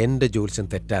 എന്റെ ജോത്സ്യം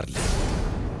തെറ്റാറില്ല.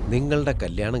 നിങ്ങളുടെ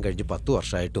കല്യാണം കഴിഞ്ഞ് 10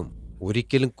 വർഷമായിട്ടും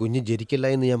ഒരിക്കലും കുഞ്ഞ് ജനിക്കില്ല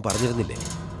എന്ന് ഞാൻ പറഞ്ഞിരുന്നില്ലേ?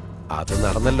 അത്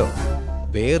നടന്നല്ലോ.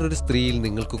 വേറൊരു സ്ത്രീയിൽ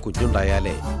നിങ്ങൾക്ക്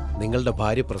കുഞ്ഞുണ്ടായാലേ നിങ്ങളുടെ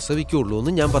ഭാര്യ പ്രസവിക്കുള്ളൂ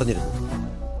എന്ന് ഞാൻ പറഞ്ഞിരുന്നു.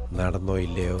 നടന്നോ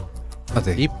ഇല്ലയോ?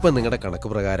 അതെ. ഇപ്പൊ നിങ്ങളുടെ കണക്ക്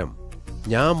പ്രകാരം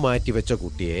ഞാൻ മാറ്റിവെച്ച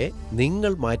കുട്ടിയെ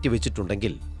നിങ്ങൾ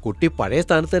മാറ്റിവെച്ചിട്ടുണ്ടെങ്കിൽ കുട്ടി പഴയ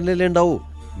സ്ഥാനത്ത് തന്നെയല്ലേ ഉണ്ടാവൂ.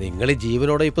 നിങ്ങൾ ഈ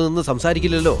ജീവനോടെ ഇപ്പൊ നിന്ന്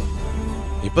സംസാരിക്കില്ലല്ലോ.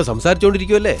 ഇപ്പൊ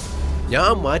സംസാരിച്ചോണ്ടിരിക്കുവല്ലേ?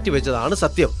 ഞാൻ മാറ്റിവെച്ചതാണ്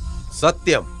സത്യം.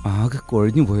 സത്യം. ആകെ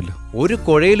കുഴഞ്ഞു പോയല്ലോ. ഒരു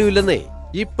കുഴയിലും ഇല്ലെന്നേ.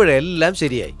 ഇപ്പോഴെല്ലാം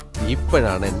ശരിയായി.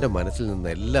 ഇപ്പോഴാണ് എന്റെ മനസ്സിൽ നിന്ന്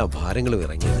എല്ലാ ഭാരങ്ങളും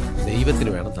ഇറങ്ങിയത്. ദൈവത്തിന്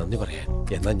വേണം നന്ദി പറയാൻ.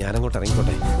 എന്നാ ഞാനങ്ങോട്ട്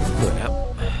ഇറങ്ങിക്കോട്ടെ. വരാം.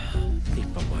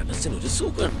 ഇപ്പൊ മനസ്സിനൊരു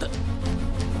സുഖമുണ്ട്.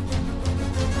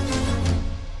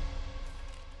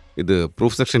 ഇത്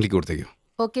പ്രൂഫ് സെക്ഷനിലേക്ക് കൊടുത്തേക്കോ.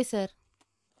 Okay sir.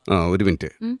 ഒരു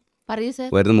മിനിറ്റ്. പറയൂ സർ.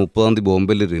 വരുന്ന 30-ാം തീയതി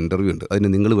ബോംബെയിൽ ഒരു ഇന്റർവ്യൂ ഉണ്ട്. അതിന്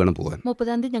നിങ്ങൾ വേണം പോകാൻ.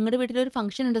 30-ാം തീയതി ഞങ്ങളുടെ വീട്ടിലൊരു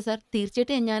ഫംഗ്ഷൻ ഉണ്ട് സർ.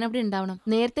 തീർച്ചയായിട്ടും ഞാൻ അവിടെ ഉണ്ടാവണം.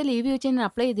 നേരത്തെ ലീവ് ചോദിച്ച് ഞാൻ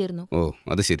അപ്ലൈ ചെയ്തിരുന്നു. ഓ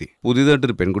അത് ശരി.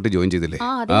 പുതിയതായിട്ടൊരു പെൺകുട്ടി ജോയിൻ ചെയ്തില്ലേ?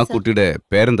 അതെ ആ സർ. കുട്ടിയുടെ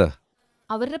പേരെന്താ?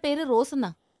 അവരുടെ പേര് റോസ്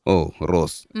എന്നാ. ഓ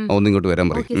റോസ്. ഒന്ന് ഇങ്ങോട്ട് വരാൻ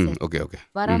പറയും. ഓക്കെ ഓക്കെ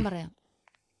വരാൻ പറയാം.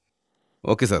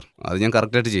 ഓക്കെ സാർ, അത് ഞാൻ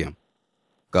കറക്റ്റായിട്ട് ചെയ്യാം.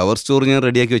 കവർ സ്റ്റോർ ഞാൻ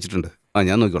റെഡിയാക്കി വെച്ചിട്ടുണ്ട്.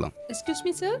 ഞാൻ നോക്കിക്കോളാം. Excuse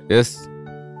me sir. യെസ്,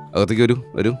 അകത്തേക്ക്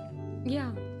വരൂ.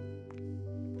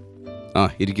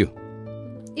 ഇരിക്കൂ.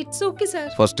 It's okay sir.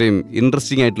 First time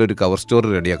interesting ആയിട്ടുള്ള ഒരു കവർ സ്റ്റോറി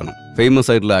റെഡിയാക്കണം. ഫേമസ്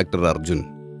ആയിട്ടുള്ള ആക്ടർ അർജുൻ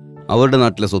അവരുടെ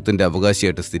നാട്ടിലെ സ്വത്തിന്റെ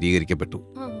അവകാശിയായിട്ട് സ്ഥിരീകരിക്കപ്പെട്ടു.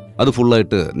 അത്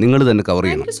ഫുള്ളായിട്ട് നിങ്ങൾ തന്നെ കവർ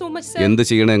ചെയ്യണം. എന്ത്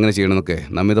ചെയ്യണം, എങ്ങനെ ചെയ്യണം എന്നൊക്കെ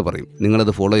നമിത പറയും.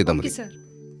 നിങ്ങളത് ഫോളോ ചെയ്താൽ മതി.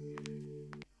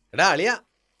 എടാ അളിയ,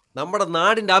 നമ്മുടെ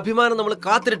നാടിന്റെ അഭിമാനം നമ്മൾ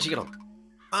കാത്തുരക്ഷിക്കണം.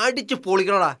 അടിച്ചു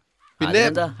പൊളിക്കണോടാ. പിന്നെ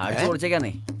അടിച്ചു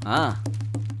പൊളിച്ചേക്കാന്നേ.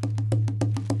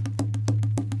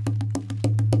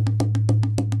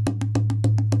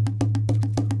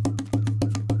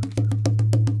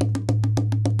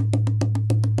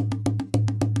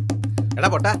 എടാ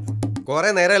പൊട്ടാ, കൊറേ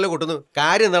നേരമല്ലേ കൊട്ടുന്നു.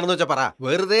 കാര്യം എന്താണെന്ന് വെച്ചാ പറ.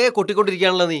 വെറുതെ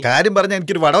കൊട്ടിക്കൊണ്ടിരിക്കാണല്ലോ നീ. കാര്യം പറഞ്ഞ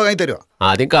എനിക്കൊരു വട വാങ്ങി തരുമോ?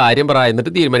 ആദ്യം കാര്യം പറ,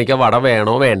 എന്നിട്ട് തീരുമാനിക്കാം വട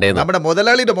വേണോ വേണ്ടേന്ന്. നമ്മുടെ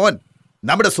മുതലാളിയുടെ മോൻ,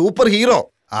 നമ്മുടെ സൂപ്പർ ഹീറോ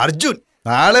അർജുൻ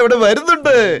നാളെ ഇവിടെ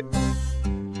വരുന്നുണ്ട്.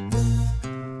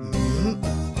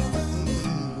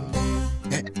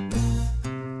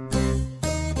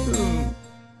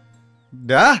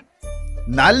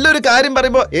 നല്ലൊരു കാര്യം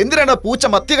പറയുമ്പോ എന്തിനാണ് പൂച്ച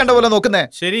മത്തി കണ്ട പോലെ നോക്കുന്നേ?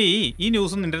 ശരി, ഈ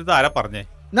ന്യൂസ് നിന്റെ അടുത്ത് ആരാ പറഞ്ഞേ?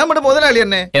 നമ്മുടെ മുതലാളി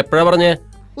തന്നെ. എപ്പോഴാ പറഞ്ഞേ?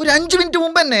 ഒരു 5 മിനിറ്റ്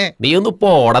മുമ്പ് തന്നെ. നീ ഒന്ന്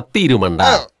പോടത്തീരുമണ്ട,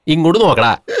 ഇങ്ങോട്ട്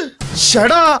നോക്കടാ.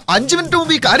 5 മിനിറ്റ്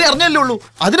മുമ്പ് ഈ കാര്യം അറിഞ്ഞല്ലേ ഉള്ളൂ.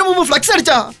 അതിനു മുമ്പ് ഫ്ലക്സ്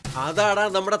അടിച്ചാ. അതാടാ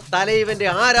നമ്മുടെ തലൈവന്റെ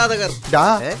ആരാധകർ.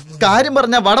 കാര്യം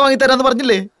പറഞ്ഞ വട വാങ്ങി തരാന്ന്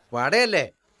പറഞ്ഞില്ലേ? വടയല്ലേ,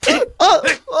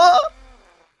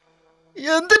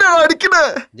 എന്തിനാണ് അടിക്കണേ?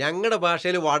 ഞങ്ങളുടെ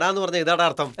ഭാഷയിൽ വടാന്ന് പറഞ്ഞ ഇതാണ്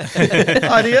അർത്ഥം.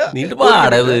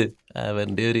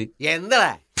 അവന്റെ ഒരു എന്താ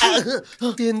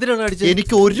എന്തിനാണ് അടിച്ചത്?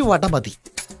 എനിക്ക് ഒരു വട മതി.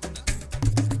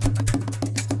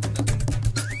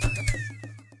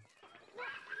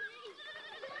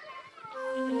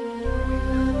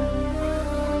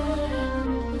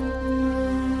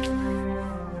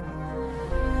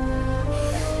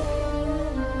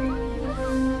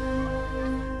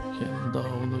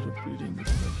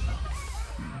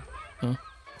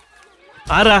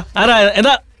 ആരാ ആരാ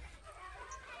എന്താ?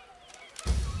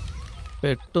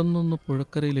 പെട്ടെന്നൊന്ന്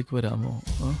പുഴക്കരയിലേക്ക് വരാമോ?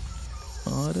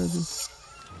 ആരത്?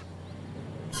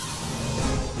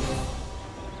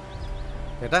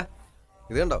 ഏട്ടാ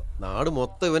ഇത് കണ്ടോ, നാട്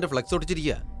മൊത്തം ഇവന്റെ ഫ്ലെക്സ്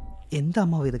ഒട്ടിച്ചിരിക്കുക. എന്താ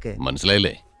അമ്മാവ് ഇതൊക്കെ?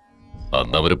 മനസ്സിലായില്ലേ?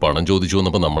 അന്ന് അവര് പണം ചോദിച്ചു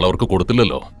വന്നപ്പോ നമ്മൾ അവർക്ക്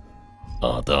കൊടുത്തില്ലല്ലോ.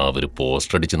 അതാ അവര്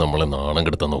പോസ്റ്റർ അടിച്ച് നമ്മളെ നാണം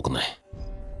കെടുത്താൻ നോക്കുന്നേ.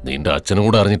 നിന്റെ അച്ഛനും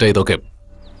കൂടെ അറിഞ്ഞിട്ടാ ഇതൊക്കെ.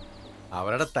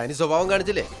 അവരുടെ തനി സ്വഭാവം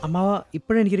കാണിച്ചില്ലേ? അമ്മാവ,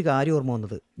 ഇപ്പോഴും എനിക്കൊരു കാര്യം ഓർമ്മ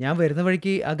വന്നത്. ഞാൻ വരുന്ന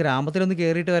വഴിക്ക് ആ ഗ്രാമത്തിലൊന്ന്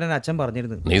കേറിയിട്ട് വരാൻ അച്ഛൻ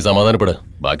പറഞ്ഞിരുന്നു. നീ സമാധാനപ്പെട്,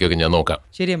 ബാക്കിയൊക്കെ ഞാൻ നോക്കാം.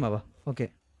 ശരി അമ്മാവ, ഓക്കെ.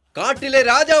 കാട്ടിലെ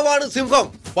രാജാവാണ് സിംഹം,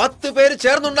 10 പേര്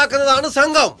ചേർന്നുണ്ടാക്കുന്നതാണ്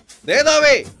സംഘം.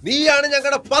 നേതാവേ, നീയാണ്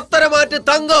ഞങ്ങളുടെ പത്തരമാറ്റ്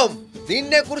തങ്കം.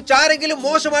 നിന്നെ കുറിച്ച് ആരെങ്കിലും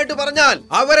മോശമായിട്ട് പറഞ്ഞാൽ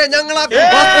അവരെ ഞങ്ങളാക്കും.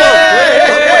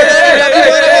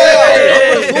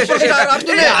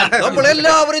 നമ്മൾ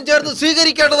എല്ലാവരും ചേർന്ന്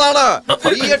സ്വീകരിക്കേണ്ടതാണ്.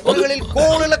 തിയേറ്ററുകളിൽ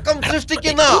കോളിളക്കം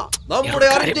സൃഷ്ടിക്കുന്ന നമ്മുടെ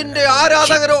അർജുന്റെ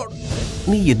ആരാധകരോട്.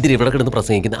 നീ എന്തിനാ ഇവിടെ കിടന്ന്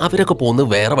പ്രസംഗിക്കുന്ന? അവരൊക്കെ പോകുന്നത്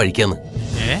വേറെ വഴിക്കാന്ന്.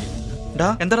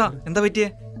 എന്താ പറ്റിയേ?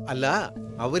 അല്ല,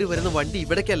 അവര് വരുന്ന വണ്ടി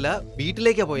ഇവിടേക്കല്ല,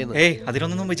 വീട്ടിലേക്കാ പോയെന്ന്.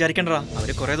 അതിനൊന്നും വിചാരിക്കണ്ടാ.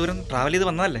 അവര് കുറെ ദൂരം ട്രാവൽ ചെയ്ത്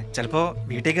വന്നതല്ലേ. ചിലപ്പോ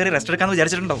വീട്ടിൽ കയറി റെസ്റ്റ് എടുക്കാന്ന്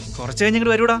വിചാരിച്ചിട്ടുണ്ടാവും. കുറച്ച്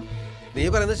കഴിഞ്ഞിട്ട് വരൂടാ. നീ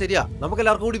പറയുന്നത് ശരിയാ. നമുക്ക്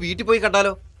എല്ലാവർക്കും കൂടി വീട്ടിൽ പോയി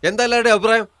കണ്ടാലോ? എന്താ എല്ലാവരുടെ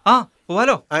അഭിപ്രായം?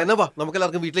 പോവാലോ. എന്നാ വാ, നമുക്ക്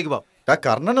എല്ലാവർക്കും വീട്ടിലേക്ക് പോവാം.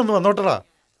 കർണൻ ഒന്ന് വന്നോട്ടടാ.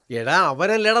 എടാ,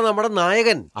 അവനല്ലേടാ നമ്മുടെ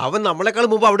നായകൻ. അവൻ നമ്മളെക്കാൾ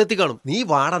മുമ്പ് അവിടെ എത്തി കാണും. നീ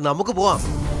വാടാ, നമുക്ക് പോവാം.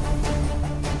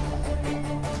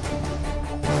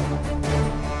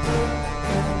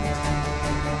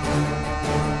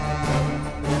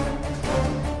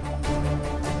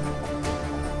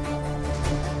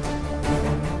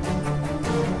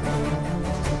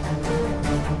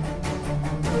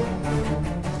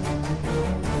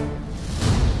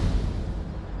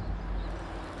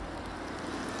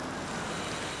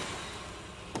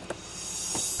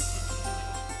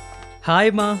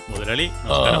 ഹായ് മാ. മുതലാളി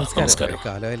നമസ്കാരം.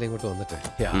 കാലമായില്ല ഇങ്ങോട്ട് വന്നിട്ട്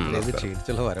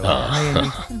ക്ഷീണിച്ചുള്ള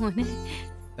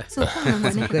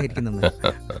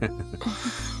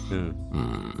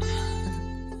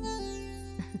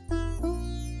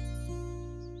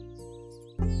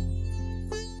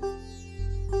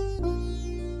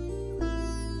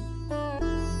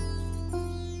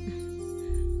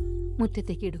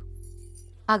മുറ്റത്തേക്ക് ഇടൂ,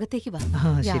 അകത്തേക്ക് വാ.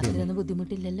 യാതൊരു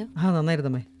ബുദ്ധിമുട്ടില്ലല്ലോ.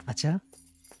 നന്നായിരുന്നമ്മേ. അച്ഛാ,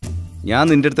 ഞാൻ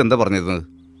നിന്റെ അടുത്ത് എന്താ പറഞ്ഞിരുന്നത്?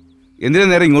 എന്തിനാ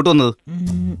നേരെ ഇങ്ങോട്ട് വന്നത്?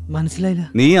 മനസ്സിലായില്ല.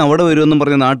 നീ അവിടെ വരുമെന്നും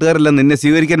പറഞ്ഞ നാട്ടുകാരെല്ലാം നിന്നെ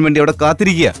സ്വീകരിക്കാൻ വേണ്ടി അവിടെ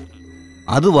കാത്തിരിക്കുക.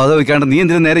 അത് വക വെക്കാണ്ട് നീ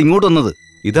എന്തിനാ നേരെ ഇങ്ങോട്ട് വന്നത്?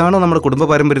 ഇതാണോ നമ്മുടെ കുടുംബ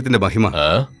പാരമ്പര്യത്തിന്റെ മഹിമ?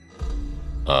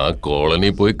 ആ കോളനി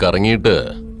പോയി കറങ്ങിയിട്ട്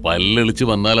പല്ലെളിച്ച്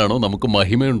വന്നാലാണോ നമുക്ക്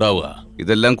മഹിമയുണ്ടാവുക?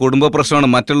 ഇതെല്ലാം കുടുംബ പ്രശ്നമാണ്.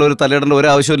 മറ്റുള്ളവർ തലയിടേണ്ട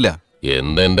ഒരാവശ്യമില്ല.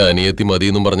 എന്തെന്റെ അനിയത്തി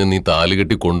മതിയെന്നും പറഞ്ഞ് നീ താലി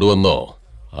കെട്ടി കൊണ്ടുവന്നോ,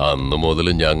 അന്ന് മുതൽ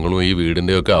ഞങ്ങളും ഈ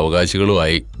വീടിന്റെ ഒക്കെ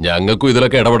അവകാശികളുമായി. ഞങ്ങൾക്കും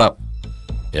ഇതിലൊക്കെ ഇടപെടാം.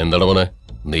 എന്താണ് മോനെ,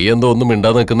 നീ എന്തോ ഒന്നും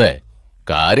മിണ്ടാതെ നിൽക്കുന്നേ?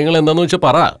 കാര്യങ്ങൾ എന്താന്ന് വെച്ചാ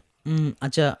പറ.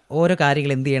 അച്ഛാ, ഓരോ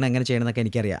കാര്യങ്ങൾ എന്ത് ചെയ്യണം, എങ്ങനെ ചെയ്യണം എന്നൊക്കെ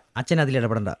എനിക്കറിയാം. അച്ഛൻ അതിൽ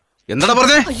ഇടപെടണ്ട. എന്താ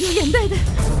പറഞ്ഞേ?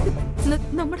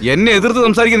 എന്നെ എതിർത്ത്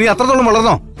സംസാരിക്കാൻ നീ അത്രത്തോളം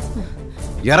വളർന്നോ?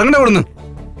 ഇറങ്ങണ ഇവിടുന്ന്.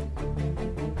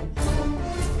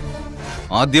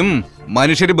 ആദ്യം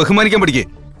മനുഷ്യരെ ബഹുമാനിക്കാൻ പഠിക്കേ.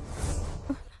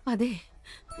 അതെ,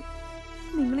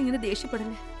 നിങ്ങളിങ്ങനെ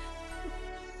ദേഷ്യപ്പെടല്ലേ.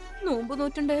 നോമ്പ്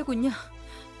നോറ്റുണ്ടായ കുഞ്ഞാ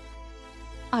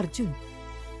അർജുൻ.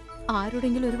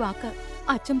 ആരോടെങ്കിലും ഒരു വാക്ക്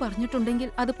അച്ഛൻ പറഞ്ഞിട്ടുണ്ടെങ്കിൽ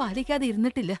അത് പാലിക്കാതെ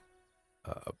ഇരുന്നിട്ടില്ല.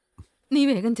 നീ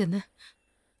വേഗം ചെന്ന്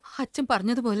അച്ഛൻ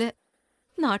പറഞ്ഞതുപോലെ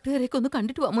നാട്ടുകാരെയൊക്കെ ഒന്ന്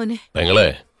കണ്ടിട്ട് വാ മോനെ. പെങ്ങളെ,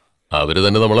 അവര്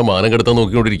തന്നെ നമ്മളെ മാനം കെടുത്താൻ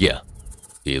നോക്കിക്കൊണ്ടിരിക്കുക.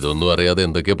 ഇതൊന്നും അറിയാതെ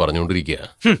എന്തൊക്കെയാ പറഞ്ഞുകൊണ്ടിരിക്കുക.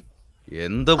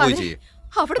 എന്താ പോയി ചെയ്യ?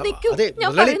 അവിടെ നിൽക്കൂ,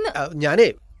 ഞാൻ ഞാനേ.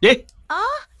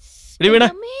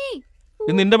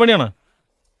 ഇത് നിന്റെ പണിയാണോ?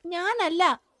 ഞാനല്ല.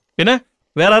 പിന്നെ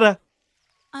വേറെ ആരാ?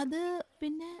 അത്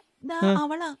പിന്നെ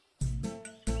അവളാ.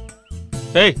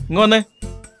 ഏയ്, ഇങ്ങ് വന്നേ.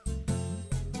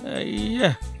 അയ്യ,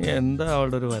 എന്താ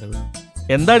അവളുടെ ഒരു വരവ്?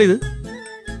 എന്താണിത്?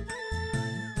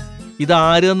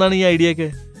 ഇതാര് തന്നാണ് ഈ ഐഡിയ ഒക്കെ?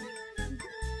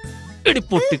 എടി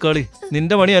പൊട്ടിക്കാളി,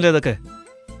 നിന്റെ പണിയല്ലേ ഇതൊക്കെ?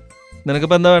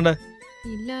 നിനക്കിപ്പോ എന്താ വേണ്ടേ?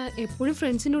 ഇല്ല, എപ്പോഴും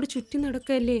ഫ്രണ്ട്സിനോട് ചുറ്റി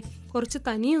നടക്കല്ലേ, കുറച്ച്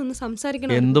തനിയെ ഒന്ന്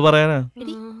സംസാരിക്കണം. എന്തു പറയാനാ?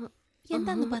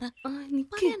 എന്താന്ന് പറ.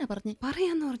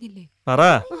 പറയാന്ന് പറഞ്ഞില്ലേ? പറ.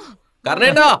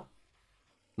 കർണേട്ടാ,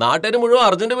 നാട്ടുകാര് മുഴുവൻ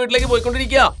അർജുന്റെ വീട്ടിലേക്ക്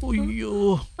പോയിക്കൊണ്ടിരിക്കുക. അയ്യോ,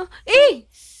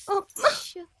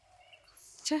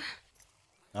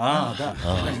 അതെ,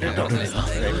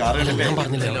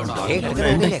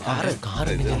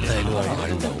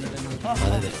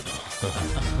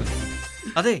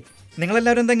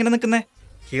 നിങ്ങളെല്ലാവരും എന്താ ഇങ്ങനെ നിൽക്കുന്നേ?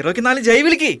 ഹീറോയ്ക്ക് 4 ജയ്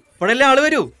വിളിക്ക്, ഇപ്പോഴല്ലേ ആള്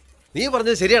വരൂ. നീ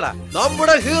പറഞ്ഞത് ശരിയാടാ.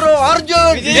 നമ്മുടെ ഹീറോ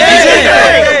അർജുൻ,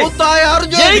 മുത്തായ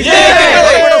അർജുൻ,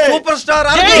 സൂപ്പർ സ്റ്റാർ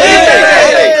അർജുൻ,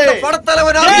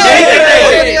 പടത്തലവൻ അർജുൻ,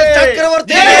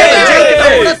 ചക്രവർത്തി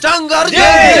നമ്മുടെ ചങ്ക് അർജുൻ,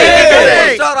 സൂപ്പർ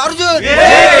സ്റ്റാർ അർജുൻ.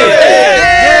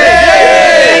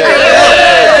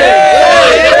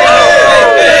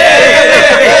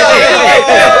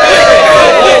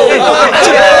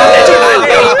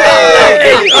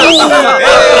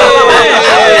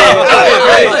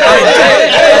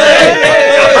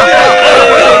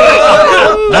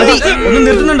 ഒന്ന്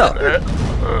നിർത്തുന്നുണ്ടോ?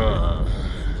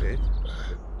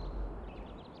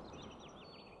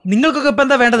 നിങ്ങൾക്കൊക്കെ ഇപ്പൊ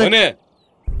എന്താ വേണ്ടത്?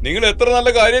 നിങ്ങൾ എത്ര നല്ല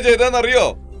കാര്യം ചെയ്താന്നറിയോ?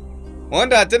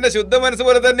 മോന്റെ അച്ഛന്റെ ശുദ്ധ മനസ്സ്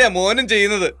പോലെ തന്നെയാ മോനും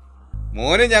ചെയ്യുന്നത്.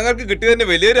 മോനെ ഞങ്ങൾക്ക് കിട്ടിയതിന്റെ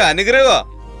വലിയൊരു അനുഗ്രഹമാ.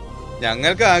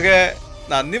 ഞങ്ങൾക്ക് ആകെ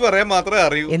നന്ദി പറയാൻ മാത്രമേ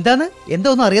അറിയൂ. എന്താണ്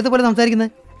ഒന്നും അറിയാത്ത പോലെ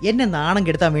സംസാരിക്കുന്നത്? എന്നെ നാണം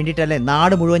കെടുത്താൻ വേണ്ടിട്ടല്ലേ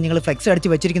നാട് മുഴുവൻ നിങ്ങൾ ഫ്ലെക്സ് അടിച്ച്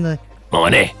വെച്ചിരിക്കുന്നത്?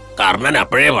 മോനെ, കർണൻ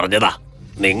അപ്പോഴേ പറഞ്ഞതാ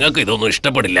നിങ്ങൾക്ക് ഇതൊന്നും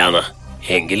ഇഷ്ടപ്പെടില്ലാന്ന്.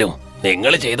 എങ്കിലും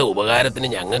നിങ്ങൾ ചെയ്ത ഉപകാരത്തിന്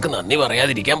ഞങ്ങൾക്ക് നന്ദി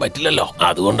പറയാതിരിക്കാൻ പറ്റില്ലല്ലോ.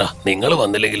 അതുകൊണ്ടാ നിങ്ങൾ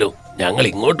വന്നില്ലെങ്കിലും ഞങ്ങൾ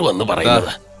ഇങ്ങോട്ട് വന്ന് പറയുന്നത്.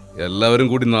 എല്ലാവരും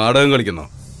കൂടി നാടകം കളിക്കുന്നു.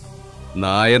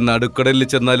 നായ നടുക്കടലിൽ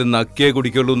ചെന്നാലും നക്കിയേ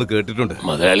കുടിക്കുള്ളൂ എന്ന് കേട്ടിട്ടുണ്ട്.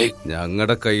 മുതലാളി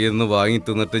ഞങ്ങളുടെ കയ്യിൽ നിന്ന് വാങ്ങി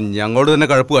തിന്നിട്ട് ഞങ്ങളോട് തന്നെ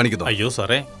കഴപ്പ് കാണിക്കുന്നു. അയ്യോ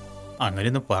സാറേ,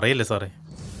 അങ്ങനെയൊന്നും പറയല്ലേ സാറേ.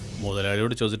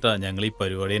 മുതലാളിയോട് ചോദിച്ചിട്ടാ ഞങ്ങൾ ഈ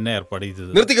പരിപാടി തന്നെ ഏർപ്പാട്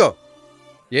ചെയ്തത്. നിർത്തിക്കോ.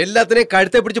 എല്ലാത്തിനെയും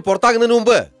കഴുത്തെ പിടിച്ച് പുറത്താക്കുന്നതിന്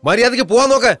മുമ്പ് മര്യാദക്ക് പോവാൻ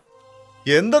നോക്ക്.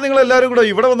 എന്താ നിങ്ങൾ എല്ലാരും കൂടെ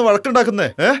ഇവിടെ വന്ന് വഴക്കുണ്ടാക്കുന്നേ?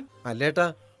 അല്ലേട്ടാ,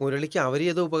 മുരളിക്ക് അവർ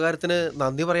ചെയ്ത ഉപകാരത്തിന്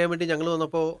നന്ദി പറയാൻ വേണ്ടി ഞങ്ങൾ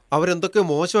വന്നപ്പോ അവരെന്തൊക്കെ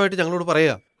മോശമായിട്ട് ഞങ്ങളോട്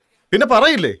പറയാ. പിന്നെ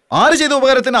പറയില്ലേ, ആര് ചെയ്ത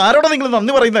ഉപകാരത്തിന് ആരോടാ നിങ്ങൾ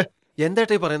നന്ദി പറയുന്നേ?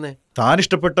 എന്തായിട്ടാ പറയുന്നേ? താൻ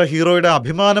ഇഷ്ടപ്പെട്ട ഹീറോയുടെ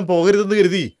അഭിമാനം പോകരുതെന്ന്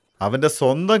കരുതി അവന്റെ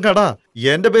സ്വന്തം കട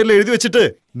എന്റെ പേരിൽ എഴുതി വെച്ചിട്ട്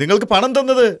നിങ്ങൾക്ക് പണം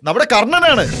തന്നത് നമ്മുടെ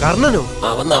കർണനാണ്. കർണനോ?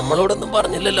 അവൻ നമ്മളോടൊന്നും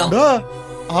പറഞ്ഞില്ലല്ലോ.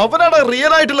 അവനാണ്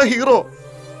റിയൽ ആയിട്ടുള്ള ഹീറോ.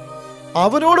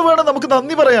 അവനോട് വേണം നമുക്ക്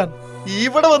നന്ദി പറയാൻ.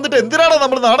 ഇവിടെ വന്നിട്ട് എന്തിനാണ്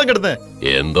നമ്മൾ നാണം കെടുന്നേ?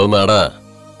 എന്തോ നാടാ,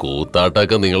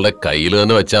 കൂത്താട്ടൊക്കെ നിങ്ങളുടെ കയ്യിൽ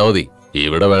തന്നെ വെച്ചാ മതി.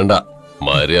 ഇവിടെ വേണ്ട.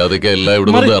 മര്യാദക്ക് എല്ലാം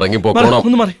ഇവിടെ നിന്ന് ഇറങ്ങി പോകണം.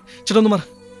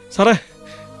 സാറേ,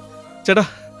 ചേട്ടാ,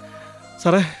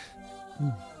 സാറേ,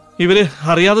 ഇവര്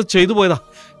അറിയാതെ ചെയ്തു പോയതാ,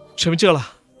 ക്ഷമിച്ചു കളാ.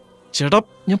 ചേട്ടാ,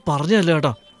 ഞാൻ പറഞ്ഞല്ലേ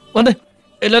ചേട്ടാ. വന്നേ,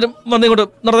 എല്ലാരും വന്നേ, ഇങ്ങോട്ട്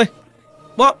നടന്നേ.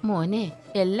 മോനെ,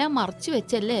 എല്ലാം മറച്ചു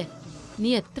വെച്ചല്ലേ. നീ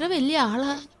എത്ര വലിയ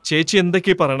ആളാ. ചേച്ചി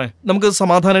എന്തൊക്കെയാ പറയണേ? നമുക്ക്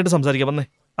സമാധാനമായിട്ട് സംസാരിക്കാം. വന്നേ,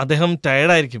 അദ്ദേഹം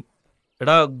ടയർഡായിരിക്കും.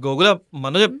 എടാ ഗോകുല,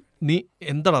 മനോജ്, നീ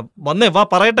എന്താടാ? വന്നേ, വാ,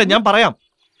 പറയട്ടെ, ഞാൻ പറയാം.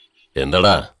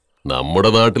 എന്താടാ,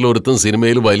 നമ്മുടെ നാട്ടിൽ ഒരുത്തും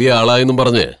സിനിമയിൽ വലിയ ആളായെന്നും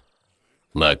പറഞ്ഞ്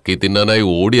നക്കി തിന്നാനായി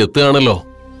ഓടിയെത്തുകയാണല്ലോ.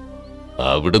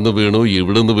 അവിടുന്ന് വീണു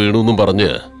ഇവിടുന്ന് വീണു എന്നും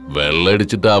പറഞ്ഞ്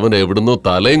വെള്ളടിച്ചിട്ട് അവൻ എവിടുന്നോ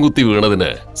തലയും കുത്തി വീണതിന്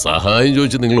സഹായം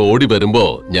ചോദിച്ച് നിങ്ങൾ ഓടി വരുമ്പോ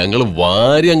ഞങ്ങൾ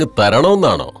വാരി അങ്ങ്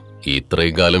തരണമെന്നാണോ?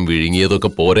 ഇത്രയും കാലം വിഴുങ്ങിയതൊക്കെ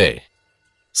പോരെ?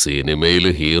 സിനിമയിൽ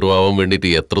ഹീറോ ആവാൻ വേണ്ടിട്ട്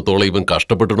എത്രത്തോളം ഇവൻ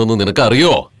കഷ്ടപ്പെട്ടിട്ടുണ്ടെന്ന്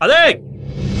നിനക്കറിയോ? അതെ,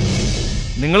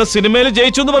 നിങ്ങൾ സിനിമയിൽ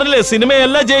ജയിച്ചു എന്ന് പറഞ്ഞില്ലേ?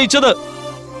 സിനിമയല്ല ജയിച്ചത്,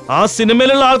 ആ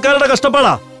സിനിമയിലുള്ള ആൾക്കാരുടെ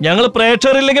കഷ്ടപ്പാടാ. ഞങ്ങൾ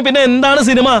പ്രേക്ഷകരില്ലെങ്കിൽ പിന്നെ എന്താണ്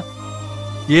സിനിമ?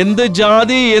 എന്ത്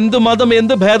ജാതി, എന്ത് മതം,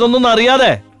 എന്ത് ഭേദമൊന്നും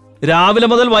അറിയാതെ രാവിലെ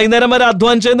മുതൽ വൈകുന്നേരം വരെ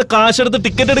അധ്വാനിച്ചെന്ന് കാശെടുത്ത്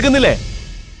ടിക്കറ്റ് എടുക്കുന്നില്ലേ?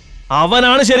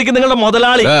 അവനാണ് ശരിക്കും നിങ്ങളുടെ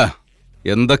മുതലാളി.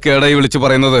 എന്തൊക്കെയാടാ ഈ വിളിച്ചു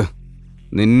പറയുന്നത്?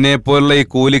 നിന്നെ പോലുള്ള ഈ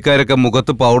കൂലിക്കാരൊക്കെ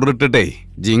മുഖത്ത് പൗഡർ ഇട്ടിട്ടേ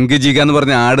ജിങ്ക് ജിഗാന്ന്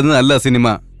പറഞ്ഞ ആടുന്നതല്ല സിനിമ.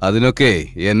 അതിനൊക്കെ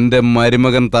എന്റെ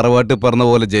മരുമകൻ തറവാട്ട് പറഞ്ഞ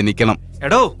പോലെ ജനിക്കണം.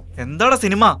 എടോ, എന്താടാ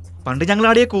സിനിമ? പണ്ട് ഞങ്ങൾ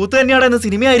ആടിയ കൂത്ത് തന്നെയാണ് ഇന്ന്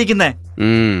സിനിമയായിരിക്കുന്നേ.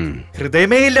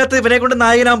 ഹൃദയമേ ഇല്ലാത്ത ഇവനെ കൊണ്ട്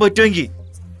നായകനാൻ പറ്റുമെങ്കിൽ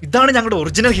ഇതാണ് ഞങ്ങളുടെ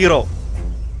ഒറിജിനൽ ഹീറോ.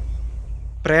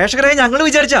 പ്രേക്ഷകരെ ഞങ്ങൾ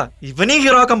വിചാരിച്ചാ ഇവനീ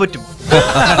ഹീറോ ആക്കാൻ പറ്റും.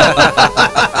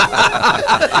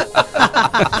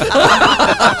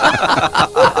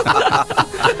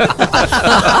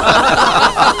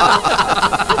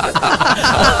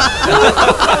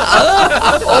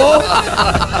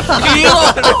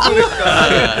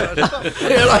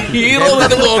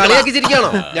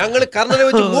 ഞങ്ങൾ കർണനെ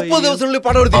വെച്ച് 30 ദിവസത്തിനുള്ളിൽ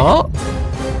പടം എടുത്തു.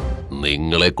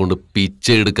 നിങ്ങളെ കൊണ്ട് പിച്ച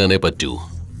എടുക്കാനേ പറ്റൂ.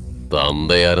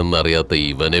 തന്തയാരെന്നറിയാത്ത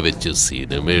ഇവനെ വെച്ച്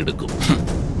സിനിമ എടുക്കും.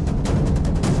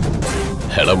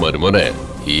 ഹെടാ മരുമോനെ,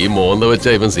 ഈ മോന്ത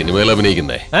വെച്ചാ ഇവൻ സിനിമയിൽ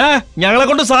അഭിനയിക്കുന്നേ. ഞങ്ങളെ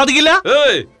കൊണ്ട് സാധിക്കില്ല.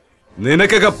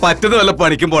 നിനക്കൊക്കെ പറ്റുന്ന വല്ല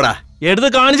പണിക്കും പോടാ. എടുത്ത്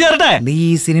കാണിച്ചു തരട്ടെ. നീ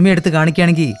ഈ സിനിമ എടുത്ത്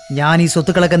കാണിക്കുകയാണെങ്കിൽ ഞാൻ ഈ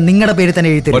സ്വത്തുക്കളൊക്കെ നിങ്ങളുടെ പേര് തന്നെ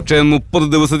എഴുതി. പക്ഷേ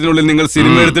 30 ദിവസത്തിനുള്ളിൽ നിങ്ങൾ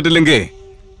സിനിമ എടുത്തിട്ടില്ലെങ്കിൽ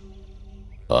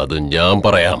അത് ഞാൻ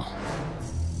പറയാം.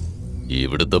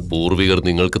 ഇവിടുത്തെ പൂർവികർ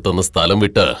നിങ്ങൾക്ക് തന്ന സ്ഥലം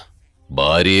വിട്ട്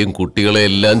ഭാര്യയും കുട്ടികളെ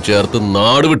എല്ലാം ചേർത്ത്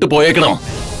നാട് വിട്ട് പോയേക്കണം.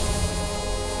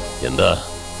 എന്താ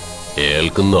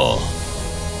കേൾക്കുന്നോ?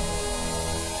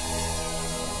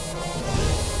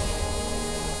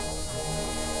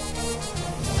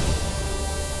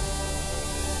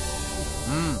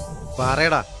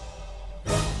 പറയടാ.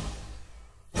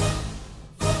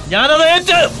 ഞാനത്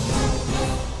ഏറ്റ്.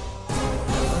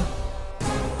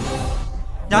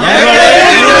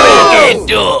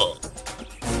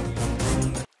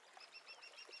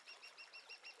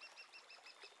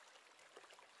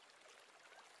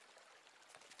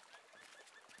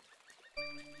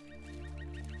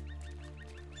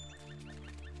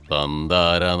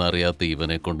 തന്താരാന്നറിയാത്ത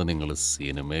ഇവനെ കൊണ്ട് നിങ്ങൾ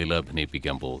സിനിമയിൽ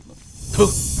അഭിനയിപ്പിക്കാൻ പോകുന്നു.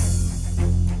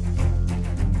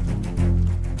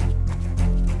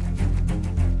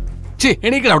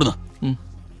 എണീക്കട അവിടുന്ന്.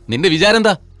 നിന്റെ വിചാരം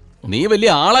എന്താ? നീ വലിയ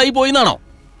ആളായി പോയിന്നാണോ?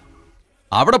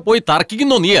 അവിടെ പോയി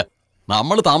തർക്കിക്കുന്നോ നീ?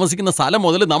 നമ്മൾ താമസിക്കുന്ന സ്ഥലം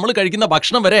മുതൽ നമ്മൾ കഴിക്കുന്ന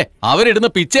ഭക്ഷണം വരെ അവരിടുന്ന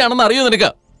പിച്ചയാണെന്ന് അറിയോ നിനക്ക്?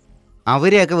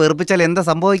 അവരെയൊക്കെ വെറുപ്പിച്ചാൽ എന്താ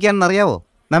സംഭവിക്കാനെന്നറിയാവോ?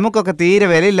 നമുക്കൊക്കെ തീരെ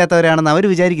വിലയില്ലാത്തവരാണെന്ന് അവർ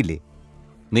വിചാരിക്കില്ലേ?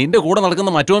 നിന്റെ കൂടെ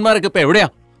നടക്കുന്ന മറ്റവന്മാരൊക്കെ ഇപ്പൊ എവിടെയാ?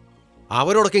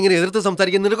 അവരോടൊക്കെ ഇങ്ങനെ എതിർത്ത്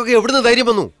സംസാരിക്കാൻ നിനക്കൊക്കെ എവിടുന്ന് ധൈര്യം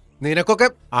വന്നു? നിനക്കൊക്കെ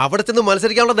അവിടെ ചെന്ന്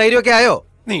മത്സരിക്കാനുള്ള ധൈര്യമൊക്കെ ആയോ?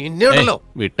 നിന്നെയുണ്ടല്ലോ.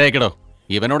 വിട്ടേക്കടോ.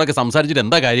 ഇവനോടൊക്കെ സംസാരിച്ചിട്ട്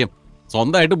എന്താ കാര്യം?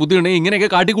 സ്വന്തമായിട്ട് ബുദ്ധി ഉണ്ടെങ്കിൽ ഇങ്ങനെയൊക്കെ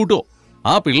കാട്ടിക്കൂട്ടുവോ?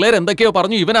 ആ പിള്ളേർ എന്തൊക്കെയോ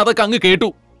പറഞ്ഞു, ഇവൻ അതൊക്കെ അങ്ങ് കേട്ടു.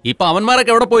 ഇപ്പൊ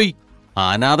അവന്മാരൊക്കെ എവിടെ പോയി?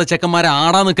 അനാഥ ചെക്കന്മാരെ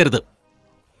ആടാ നിൽക്കരുത്.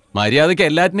 മര്യാദയ്ക്ക്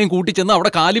എല്ലാറ്റിനെയും കൂട്ടിച്ചെന്ന്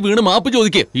അവിടെ കാലി വീണ് മാപ്പ്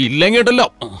ചോദിക്കേ. ഇല്ലെങ്കിട്ടല്ലോ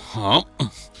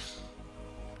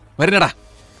വരുന്നടാ.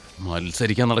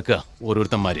 മത്സരിക്കാൻ നടക്കുക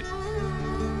ഓരോരുത്തന്മാര്.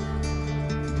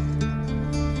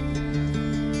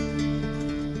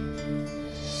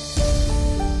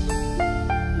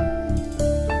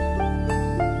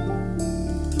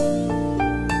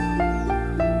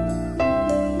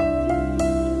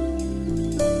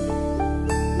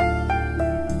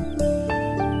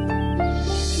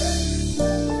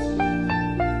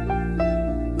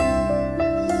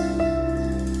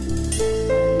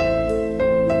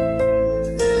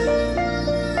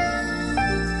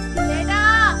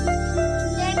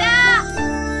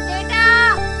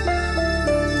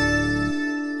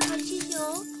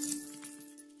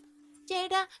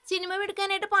 സിനിമ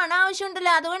എടുക്കാനായിട്ട് പണം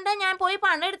ആവശ്യമുണ്ടല്ലോ, അതുകൊണ്ടാണ് ഞാൻ പോയി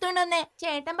പണം എടുത്തോണ്ട് വന്നേ.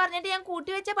 ചേട്ടൻ പറഞ്ഞിട്ട് ഞാൻ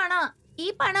കൂട്ടി വെച്ച പണം. ഈ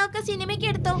പണമൊക്കെ സിനിമയ്ക്ക്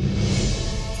എടുത്തോ.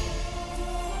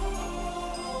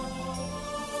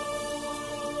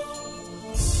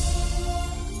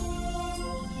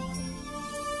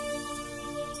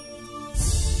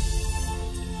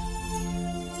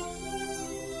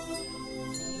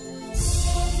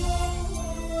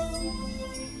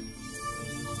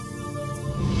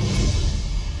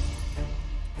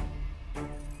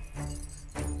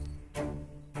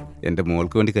 എൻ്റെ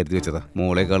മോൾക്ക് വേണ്ടി കരുതി വെച്ചതാ.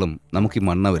 മോളെക്കാളും നമുക്ക് ഈ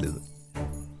മണ്ണ വലുത്.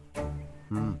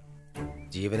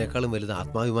 ജീവനേക്കാളും വലുത്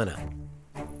ആത്മാഭിമാന.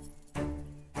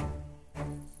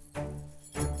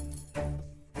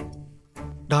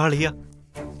 ഡാളിയ,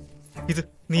 ഇത്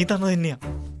നീ തന്നത് തന്നെയാ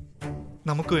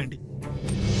നമുക്ക് വേണ്ടി.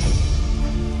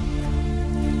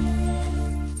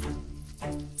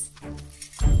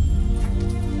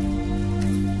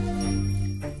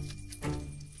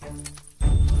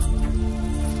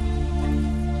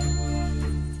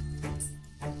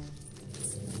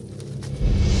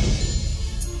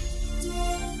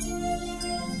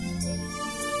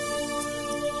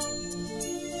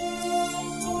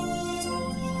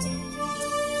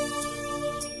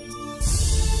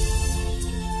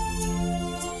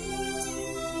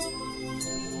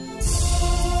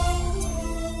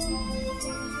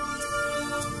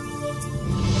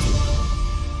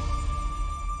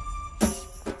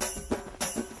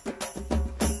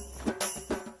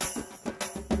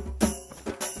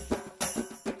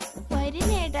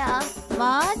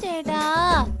 വാ ചേട്ടാ.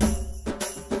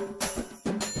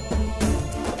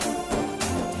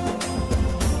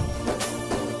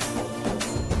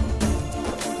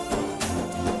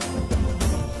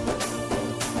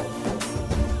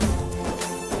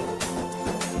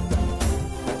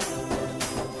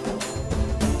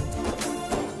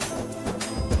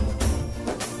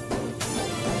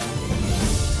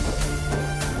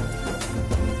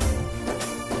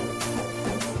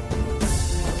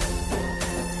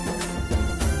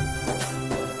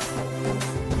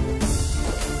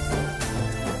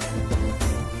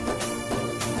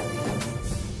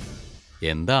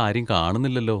 എന്താ ആരും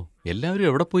കാണുന്നില്ലല്ലോ? എല്ലാവരും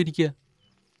എവിടെ പോയിരിക്കുക?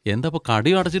 എന്താ ഇപ്പൊ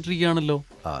കടി അടച്ചിട്ടിരിക്കുകയാണല്ലോ?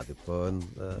 അതിപ്പോ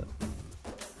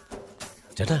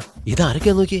ചേട്ടാ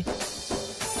ഇതാരൊക്കെയാ നോക്കിയേ?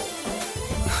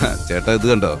 ചേട്ടാ ഇത്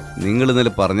കണ്ടോ? നിങ്ങൾ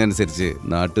ഇന്നലെ പറഞ്ഞനുസരിച്ച്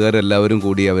നാട്ടുകാരെല്ലാവരും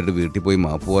കൂടി അവരുടെ വീട്ടിൽ പോയി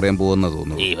മാപ്പ് പറയാൻ പോകുന്ന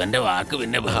തോന്നുന്നു. ഇവന്റെ വാക്ക്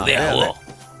പിന്നെ വെറുതെ ആവോ?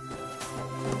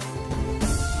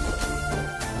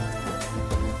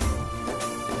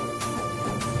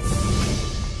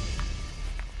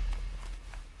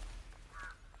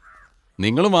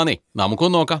 നിങ്ങളും വാന്നേ,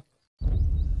 നമുക്കൊന്ന് നോക്കാം.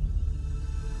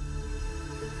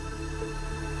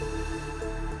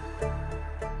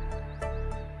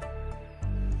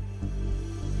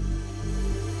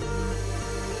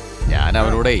 ഞാൻ ഞാൻ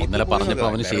അവനോടെ ഇന്നലെ പറഞ്ഞപ്പോ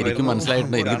അവന് ശരിക്കും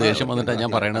മനസ്സിലായിട്ടുണ്ട് എനിക്ക് ദേഷ്യം വന്നിട്ടാ ഞാൻ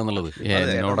പറയണെന്നുള്ളത്.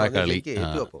 എന്നോടാ കളി.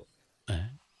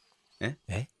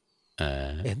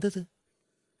 എന്തത്?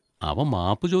 അവൻ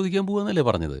മാപ്പ് ചോദിക്കാൻ പോവാന്നല്ലേ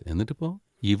പറഞ്ഞത്. എന്നിട്ടിപ്പോ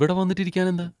ഇവിടെ വന്നിട്ടിരിക്കാൻ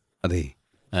എന്താ? അതെ,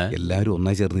 എല്ലാവരും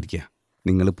ഒന്നായി ചേർന്നിരിക്കുക.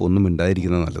 നിങ്ങളിപ്പോ ഒന്നും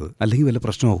മിണ്ടാതിരിക്കുന്നത് നല്ലത്, അല്ലെങ്കിൽ വല്ല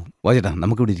പ്രശ്നമാവും. വാ ചേട്ടാ,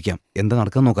 നമുക്ക് ഇവിടെ ഇരിക്കാം. എന്താ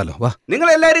നടക്കാൻ നോക്കാലോ. വാ. നിങ്ങൾ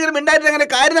എല്ലാവരും മിണ്ടായിട്ട് അങ്ങനെ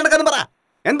കാര്യം നടക്കാന്ന് പറ.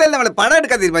 എന്തായാലും നമ്മള് പടം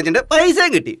എടുക്കാൻ തീരുമാനിച്ചിട്ടുണ്ട്,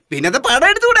 പൈസയും കിട്ടി. പിന്നെ പടം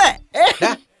എടുത്തുകൂടെ?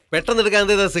 പെട്ടെന്ന് എടുക്കാൻ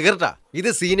സിഗരറ്റാ? ഇത്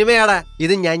സിനിമയാടാ.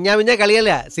 ഇത് ഞഞ്ഞാവിഞ്ഞ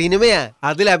കളിയല്ല, സിനിമയാ.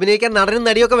 അതിൽ അഭിനയിക്കാൻ നടനും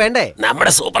നടിയൊക്കെ വേണ്ടേ?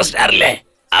 നമ്മുടെ സൂപ്പർ സ്റ്റാറില്ലേ,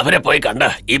 അവരെ പോയി കണ്ട്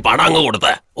ഈ പണം അങ്ങ്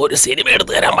കൊടുത്ത് ഒരു സിനിമ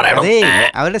എടുത്തു തരാൻ പറയണം.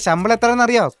 അവരുടെ ശമ്പളം എത്രയെന്ന്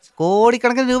അറിയോ?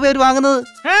 കോടിക്കണക്കിന് രൂപ അവർ വാങ്ങുന്നത്.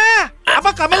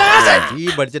 ഈ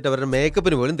ബഡ്ജറ്റ് അവരുടെ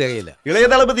മേക്കപ്പിന് പോലും തികയില്ല. ഇളയ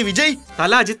ദളപതി വിജയ്,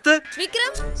 തല അജിത്ത്,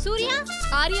 വിക്രം, സൂര്യ,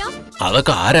 ആര്യ,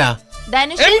 അതൊക്കെ ആരാ?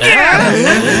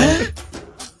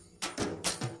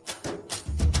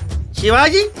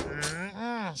 ശിവാജി,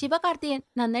 ശിവകാർത്തികൻ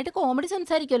നന്നായിട്ട് കോമഡി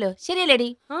സംസാരിക്കുമല്ലോ, ശരിയല്ലേടി?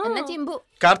 എന്നാ ചിമ്പു,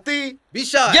 കാർത്തി,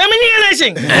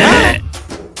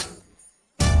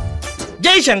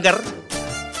 ജയ്ശങ്കർ.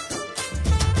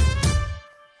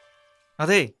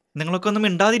 അതെ, നിങ്ങളൊക്കെ ഒന്നും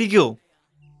മിണ്ടാതിരിക്കോ?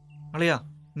 അളിയാ,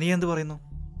 നീ എന്ത് പറയുന്നു?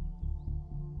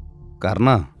 കർണ,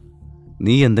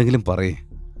 നീ എന്തെങ്കിലും പറയേ.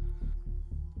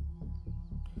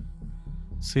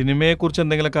 സിനിമയെ കുറിച്ച്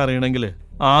എന്തെങ്കിലുമൊക്കെ അറിയണമെങ്കിൽ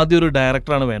ആദ്യം ഒരു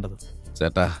ഡയറക്ടറാണ് വേണ്ടത്.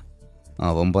 ചേട്ടാ,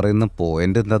 അവൻ പറയുന്ന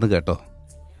പോയിന്റ് എന്താന്ന് കേട്ടോ.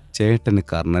 ചേട്ടന്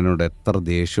കർണനോട് എത്ര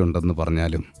ദേഷ്യമുണ്ടെന്ന്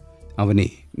പറഞ്ഞാലും അവനെ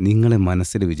നിങ്ങളെ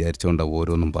മനസ്സിൽ വിചാരിച്ചുകൊണ്ടാ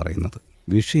ഓരോന്നും പറയുന്നത്.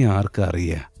 വിഷയം ആർക്കാ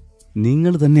അറിയാ?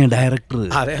 നിങ്ങൾ തന്നെയാ ഡയറക്ടർ.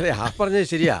 അതെ അതെ, ആ പറഞ്ഞത്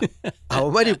ശരിയാ.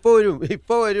 അവന്മാർ ഇപ്പൊ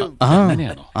വരും.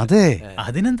 അതെ,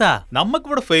 അതിനെന്താ,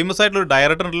 നമുക്കിവിടെ ഫേമസ് ആയിട്ടുള്ള ഒരു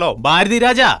ഡയറക്ടർ ഉണ്ടല്ലോ, ഭാരതി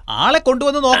രാജ. ആളെ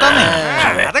കൊണ്ടുവന്ന് നോക്കാന്നേ.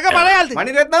 അതൊക്കെ പറയാ.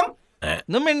 മണിരത്നം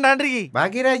ഒന്നും മിണ്ടാണ്ടിരിക്കും.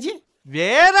 ഭാഗ്യരാജ്,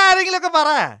 വേറെ ആരെങ്കിലും ഒക്കെ പറ.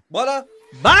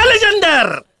 ബാലചന്ദർ,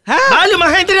 ബാലു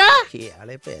മഹേന്ദ്ര,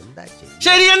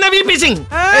 ശരി എന്ന വി പി സിംഗ്.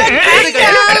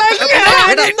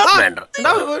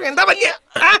 എന്താ പറ്റിയ?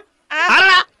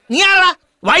 നീ ആരാ?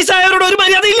 വയസ്സായവരോട് ഒരു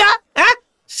മര്യാദയില്ല.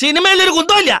 സിനിമയിലൊരു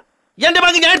കുന്തമില്ല. എന്റെ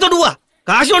പങ്ക് ഞാൻ എടുത്തോണ്ട് പോവാ.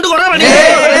 കാശ് കൊണ്ട് കുറെ പണി.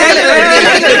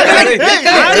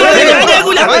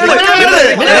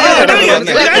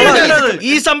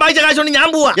 ഈ സമ്പാദിച്ച കാശ് കൊണ്ട് ഞാൻ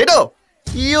പോവാ. കേട്ടോ,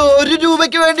 ഈ 1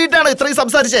 രൂപയ്ക്ക് വേണ്ടിയിട്ടാണ് ഇത്രയും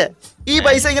സംസാരിച്ചേ. ഈ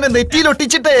പൈസ ഇങ്ങനെ നെറ്റിയിൽ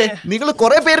ഒട്ടിച്ചിട്ട് നിങ്ങൾ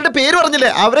കുറെ പേരുടെ പേര്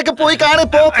പറഞ്ഞില്ലേ, അവരൊക്കെ പോയി കാണു.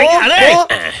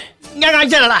 ഞാൻ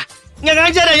കാണിച്ചു തരാടാ, ഞാൻ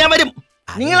കാണിച്ചു തരാം. ഞാൻ വരും.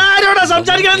 നിങ്ങൾ ആരോടാ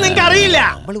സംസാരിക്കണം നിങ്ങൾക്ക് അറിയില്ല.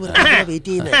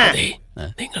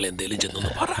 നിങ്ങൾ എന്തേലും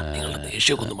ചെന്നൊന്ന് പറ. നിങ്ങളുടെ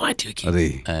ദേഷ്യമൊക്കെ ഒന്ന് മാറ്റി വെക്കും. അതെ,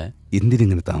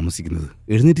 എന്തിനിങ്ങനെ താമസിക്കുന്നത്?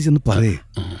 എഴുന്നേറ്റ് ചെന്ന് പറയേ.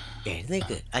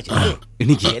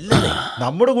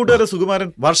 നമ്മുടെ കൂട്ടുകാരൻ സുകുമാരൻ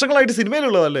വർഷങ്ങളായിട്ട്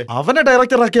സിനിമയിലുള്ളതല്ലേ, അവനെ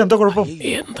ഡയറക്ടറാക്കി എന്താ കുഴപ്പം?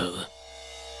 എന്തത്?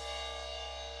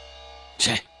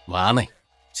 വാണേ,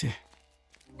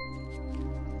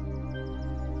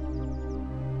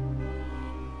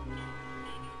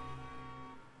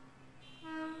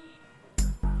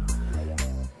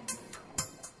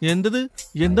 എന്തത്?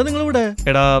 എന്താ നിങ്ങളിവിടെ?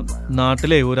 എടാ,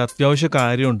 നാട്ടിലെ ഒരു അത്യാവശ്യ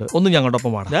കാര്യമുണ്ട്, ഒന്ന്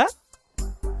ഞങ്ങളോടൊപ്പം വാടാ.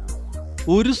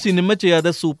 ഒരു സിനിമ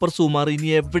ചെയ്യാതെ സൂപ്പർ സുമാർ ഇനി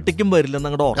എവിടേക്കും വരില്ല.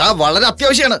 വളരെ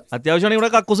അത്യാവശ്യമാണ്. അത്യാവശ്യമാണ്. ഇവിടെ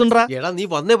കക്കൂസുണ്ടാ. എടാ, നീ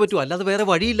വന്നേ പറ്റൂ, അല്ലാതെ വേറെ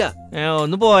വഴിയില്ല.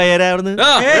 ഒന്ന് പോയേരാ അവിടുന്ന്.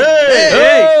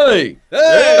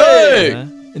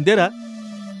 എന്തേരാ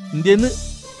ഇന്ത്യന്ന്?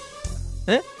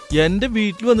 എന്റെ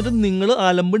വീട്ടിൽ വന്നിട്ട് നിങ്ങള്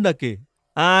അലമ്പുണ്ടാക്കേ.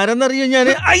 ആരെന്നറിയോ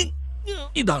ഞാന്?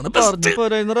 ഇതാണ് പറഞ്ഞു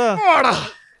പോരാ.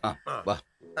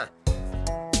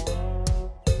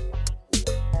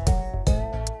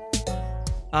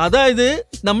 അതായത്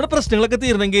നമ്മുടെ പ്രശ്നങ്ങളൊക്കെ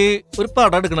തീരണമെങ്കിൽ ഒരു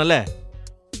പടം എടുക്കണം അല്ലേ?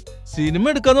 സിനിമ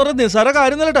എടുക്കാന്ന് പറഞ്ഞ നിസ്സാര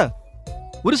കാര്യമൊന്നുമല്ലട്ടാ.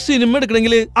 ഒരു സിനിമ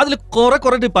എടുക്കണമെങ്കിൽ അതിൽ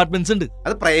കുറെ ഡിപ്പാർട്ട്മെന്റ്സ് ഉണ്ട്.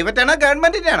 അത് പ്രൈവറ്റ് ആണോ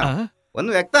ഗവൺമെന്റിന്റെ ആണോ? ഒന്ന്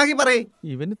വ്യക്തമാക്കി പറയേ.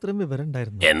 ഇവൻ ഇത്രയും വിവരം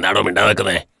ഉണ്ടായിരുന്നു. എന്താണോ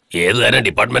മിണ്ടാതെ? ഏത് തരം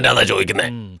ഡിപ്പാർട്ട്മെന്റാ ചോദിക്കുന്നേ?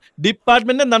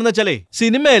 ഡിപ്പാർട്ട്മെന്റ് എന്താണെന്ന് വെച്ചാലേ,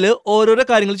 സിനിമയില് ഓരോരോ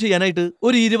കാര്യങ്ങൾ ചെയ്യാനായിട്ട്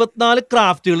ഒരു 24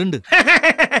 ക്രാഫ്റ്റുകൾ ഉണ്ട്.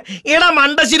 എടാ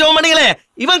മണ്ട ശിരോമണികളെ,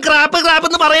 ഇവൻ ക്രാപ്പ്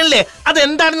എന്ന് പറയണില്ലേ,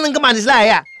 അതെന്താണെന്ന് നിങ്ങക്ക് മനസ്സിലായ?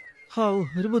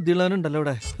 ഒരു ബുദ്ധിയുള്ളവനുണ്ടല്ലോ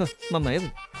ഇവിടെ. നന്നായത്.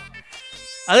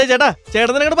 അതെ ചേട്ടാ,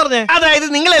 ചേട്ടൻ നിങ്ങടെ പറഞ്ഞേ. അതായത്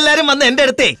നിങ്ങൾ എല്ലാരും വന്ന് എന്റെ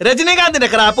അടുത്തേ രജനീകാന്തിന്റെ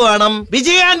ക്രാപ്പ് വേണം,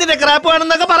 വിജയകാന്തിന്റെ ക്രാപ്പ് വേണം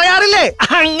എന്നൊക്കെ പറയാറില്ലേ?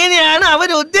 അങ്ങനെയാണ് അവർ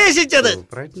ഉദ്ദേശിച്ചത്.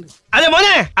 അതെ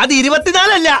മോനെ, അത്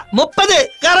 24 അല്ല 30.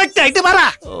 കറക്റ്റ് ആയിട്ട് പറ.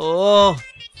 ഓ,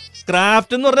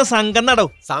 ക്രാഫ്റ്റ് എന്ന് പറഞ്ഞ സംഘം നടോ.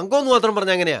 സംഘം എന്ന് മാത്രം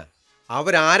പറഞ്ഞ എങ്ങനെയാ?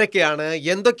 അവരാരൊക്കെയാണ്,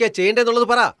 എന്തൊക്കെയാ ചെയ്യേണ്ടതെന്നുള്ളത്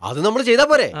പറ. അത് നമ്മൾ ചെയ്താ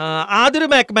പോരെ? ആദ്യം ഒരു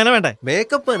മേക്കപ്പ് വേണ്ടേ?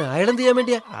 മേക്കപ്പ് അയാളും ചെയ്യാൻ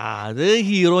വേണ്ടിയാ? അത്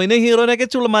ഹീറോയിനൊക്കെ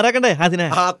ചുള്ളമാരാക്കണ്ടേ? അതിനെ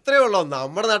അത്രേ ഉള്ളോ?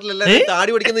 നമ്മുടെ നാട്ടിലെല്ലാരും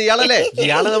താടി പിടിക്കുന്ന ഇയാളല്ലേ?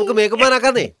 ഇയാളെ നമുക്ക് മേക്കപ്പ്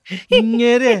മാനാക്കാന്നേ.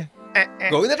 ഇങ്ങനെ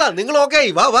ഗോവിന്ദേട്ടാ, നിങ്ങൾ ഓക്കെ?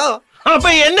 വാ വാ. അപ്പൊ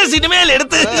എന്നെ സിനിമയിൽ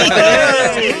എടുത്ത്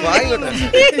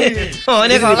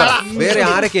വേറെ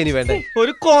ആരൊക്കെ ഇനി വേണ്ടേ?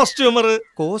 ഒരു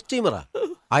കോസ്റ്റ്യൂമറാ.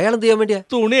 അയാൾ എന്ത് ചെയ്യാൻ വേണ്ടിയാ?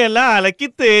 തുണിയെല്ലാം അലക്കി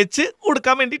തേച്ച്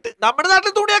കൊടുക്കാൻ വേണ്ടിട്ട്. നമ്മുടെ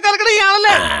നാട്ടിൽ തുണിയൊക്കെ അലക്കണ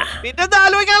ഇയാളല്ലേ? പിന്നെ എന്താ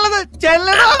ആലോചിക്കാനുള്ളത്?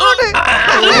 ചെല്ലണം അങ്ങോട്ട്.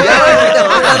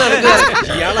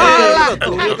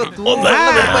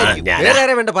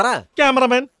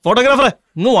 ക്യാമറമാൻ, ഫോട്ടോഗ്രാഫറെ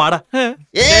ഇങ്ങ് വാടാ.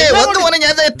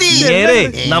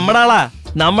 നമ്മുടെ ആളാ.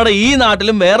 നമ്മുടെ ഈ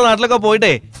നാട്ടിലും വേറെ നാട്ടിലൊക്കെ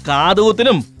പോയിട്ടേ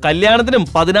കാതുകുത്തിനും കല്യാണത്തിനും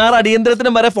 16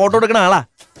 അടിയന്തരത്തിനും വരെ ഫോട്ടോ എടുക്കണ ആളാ.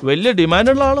 വലിയ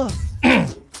ഡിമാൻഡുള്ള ആളാ.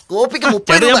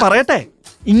 ഞാൻ പറയട്ടെ,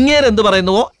 ഇങ്ങനെ എന്ത്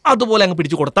പറയുന്നുവോ അതുപോലെ അങ്ങ്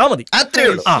പിടിച്ചു കൊടുത്താ മതി.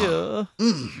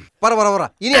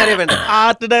 ഇനി ആരെയാ വേണ്ട?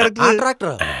 Art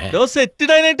director. സെറ്റ്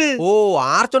ഇടാനായിട്ട്. ഓ,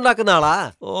 ആർച്ച് ഉണ്ടാക്കുന്ന ആളാ.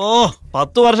 ഓ,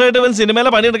 10 വർഷമായിട്ട് ഇവൻ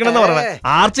സിനിമയിലെ പണിയെടുക്കണമെന്ന് പറഞ്ഞ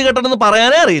ആർച്ച് കെട്ടണമെന്ന്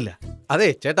പറയാനേ അറിയില്ല. അതെ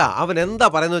ചേട്ടാ, അവൻ എന്താ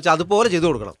പറയുന്ന വെച്ചാൽ അതുപോലെ ചെയ്തു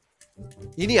കൊടുക്കണം.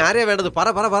 ഇനി ആരെയാ വേണ്ടത്? പറ.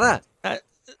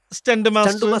 Stunt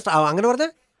master. അങ്ങനെ പറഞ്ഞ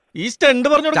ഈ സ്റ്റണ്ട്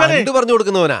പറഞ്ഞു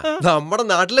കൊടുക്കുന്നവനാ. നമ്മുടെ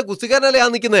നാട്ടിലെ കുസ്തിക്കാരനല്ലേ ആ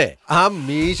നിക്കുന്നേ. ആ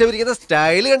മീശ വിരിക്കുന്ന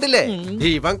സ്റ്റൈല് കണ്ടില്ലേ?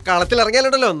 ഇവൻ കളത്തിൽ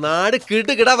ഇറങ്ങിയാലുണ്ടല്ലോ നാട്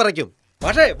കിടാ പറയ്ക്കും.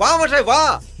 പക്ഷേ വാ.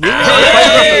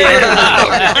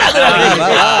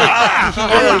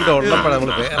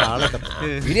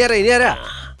 ഇനി ആരാ?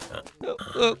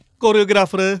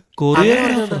 Choreographer,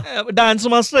 dance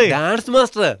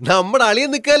master. നമ്മുടെ അളിയൻ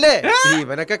നിക്കല്ലേ?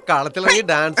 ഇവനൊക്കെ കളത്തിലിറങ്ങി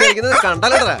ഡാൻസ് കളിക്കുന്നത്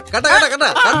കണ്ടാലോ?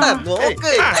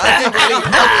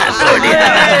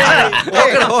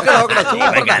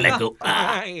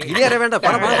 ഇനി ആരാ വേണ്ട?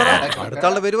 അടുത്ത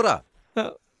ആളുടെ പേര് പറ.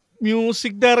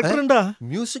 മ്യൂസിക് ഡയറക്ടർ ഉണ്ടാ?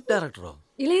 മ്യൂസിക് ഡയറക്ടറോ?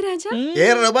 ഇളയരാജ,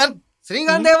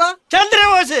 ശ്രീകാന്ത്, ദേവ,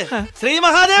 ചന്ദ്രബോസ്, ശ്രീ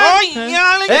മഹാദേവ.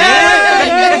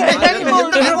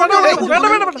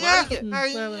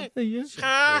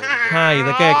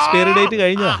 ഇതൊക്കെ എക്സ്പയറി ഡേറ്റ്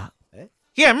കഴിഞ്ഞതാ.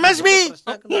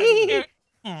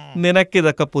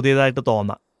 നിനക്കിതൊക്കെ പുതിയതായിട്ട്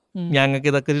തോന്നാം. ഞങ്ങൾക്ക്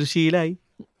ഇതൊക്കെ ഒരു ശീലായി.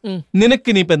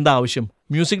 നിനക്കിനിയിപ്പോ എന്താ ആവശ്യം?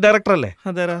 മ്യൂസിക് ഡയറക്ടർ അല്ലേ?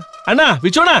 അതേരാ അണ്ണാ,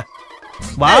 വിച്ചോണാ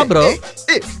വാ ബ്രോ.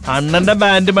 അണ്ണന്റെ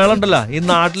ബാൻഡ് മേളം ഉണ്ടല്ലോ ഈ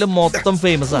നാട്ടില് മൊത്തം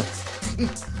ഫേമസ് ആ.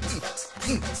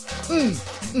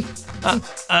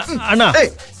 അണ്ണാ,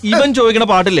 ഇവൻ ചോദിക്കണ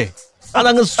പാട്ടില്ലേ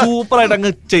അതങ്ങ് സൂപ്പർ ആയിട്ട്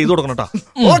അങ്ങ് ചെയ്തു കൊടുക്കണം കേട്ടോ.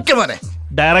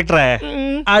 ഡയറക്ടറെ,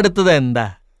 അടുത്തത് എന്താ?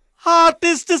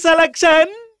 Artist selection.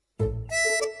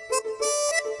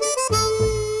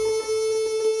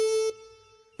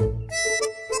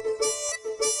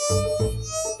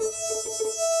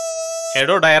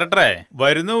 എടോ ഡയറക്ടറെ,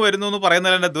 വരുന്നു എന്ന്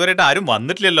പറയുന്നതല്ല ഇതുവരെയായിട്ട് ആരും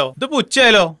വന്നിട്ടില്ലല്ലോ. ഇതിപ്പോ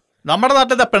ഉച്ചയായാലോ? നമ്മുടെ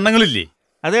നാട്ടിലത്തെ പെണ്ണുങ്ങളില്ലേ?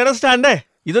 അതേടാ സ്റ്റാൻഡേ,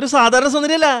 ഇതൊരു സാധാരണ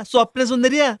സുന്ദരിയല്ല, സ്വപ്ന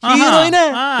സുന്ദരിയാ. ഹീറോയിന്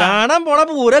കാണാൻ പോണ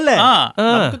പൂരല്ലേ?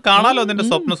 കാണാലോ നിന്റെ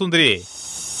സ്വപ്ന സുന്ദരിയെ.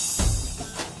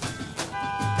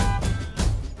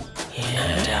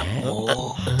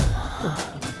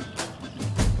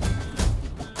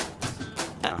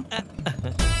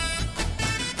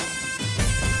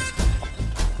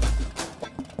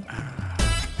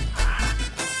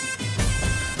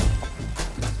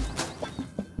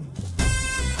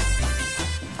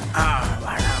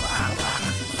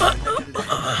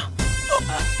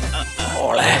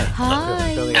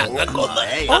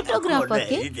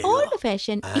 ഫോട്ടോഗ്രാഫർക്ക് ഓൾഡ്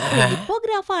ഫാഷൻ, ഇപ്പോൾ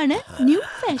ലിപ്പോഗ്രാഫാണ് ന്യൂ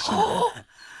ഫാഷൻ.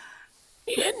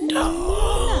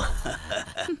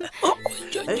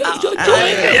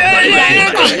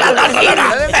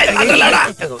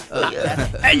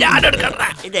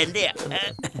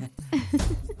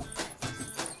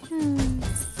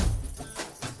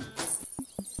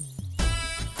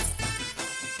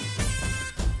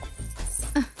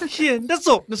 എന്റെ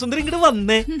സ്വപ്ന സുന്ദരി ഇങ്ങോട്ട്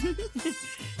വന്നേ.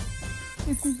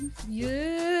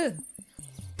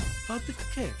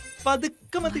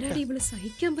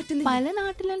 സഹിക്കാൻ പറ്റുന്നില്ല. പല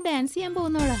നാട്ടിലും ഡാൻസ് ചെയ്യാൻ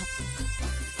പോകുന്നോളാ.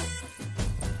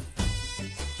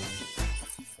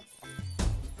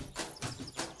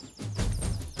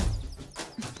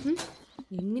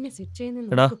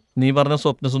 എടാ, നീ പറഞ്ഞ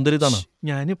സ്വപ്ന സുന്ദരി താണോ?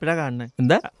 ഞാനിപ്പഴാ കാണണേ.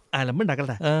 എന്താ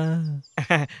അലമ്പുണ്ടാക്കണ്ട.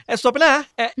 സ്വപ്ന,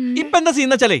 ഇപ്പൊ എന്താ സീൻ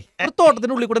വെച്ചാലേ ഒരു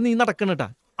തോട്ടത്തിന്റെ ഉള്ളിൽ കൂടെ നീ നടക്കണട്ടാ.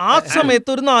 ആ സമയത്ത്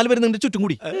ഒരു 4 പേര് നിന്റെ ചുറ്റും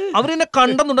കൂടി അവരെന്നെ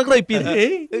കണ്ടെന്നുണ്ടെങ്കിൽ റേപ്പ് ചെയ്ത്.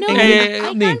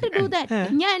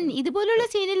 ഞാൻ ഇതുപോലുള്ള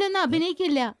സീനിലൊന്നും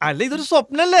അഭിനയിക്കില്ല. അല്ല, ഇതൊരു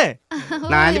സ്വപ്നല്ലേ?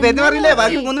 4 പേര് പറയില്ലേ,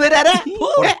 ബാക്കി 3 പേരാരാ?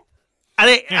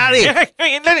 അതെ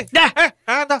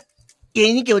അതെ,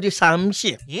 എനിക്കൊരു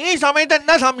സംശയം. ഈ സമയത്ത്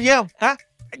എന്താ സംശയം?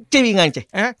 ചെവി കാണിച്ചേ.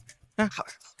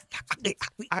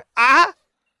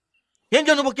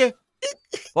 എന്തൊന്നു പൊക്കെ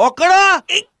ഓക്കടാ.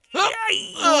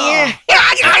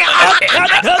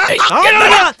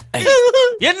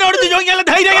 എന്നോട് ചോദിക്കാനുള്ള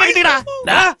ധൈര്യം കിട്ടിടാ.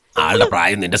 ആളുടെ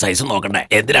പ്രായം നിന്റെ സൈസ് നോക്കണ്ടേ?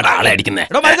 എന്തിനാണ് ആളെ അടിക്കുന്നേ?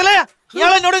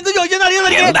 ഇയാൾ എന്നോട് എന്ത്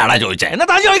ചോദിച്ചെന്ന് എന്താടാ ചോദിച്ചേ? എന്നാ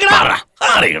താൻ ചോദിക്കടാ.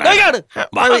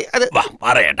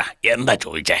 പറയട്ടാ, എന്താ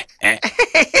ചോദിച്ചേ?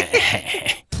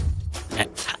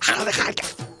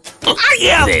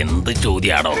 എന്ത്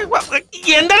ചോദ്യാണോ?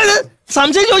 എന്താണിത്?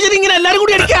 സംശയം ചോദിച്ചിട്ട് ഇങ്ങനെ എല്ലാരും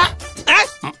കൂടി അടിക്കാ.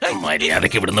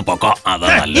 മര്യാദക്ക് ഇവിടുന്ന് പൊക്കോ. അതാ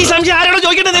ഈ സംശയം ആരോട്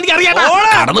ചോദിക്കണ്ടെന്ന് എനിക്ക് അറിയാം.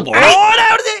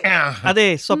 അതെ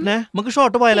സ്വപ്ന, നമുക്ക്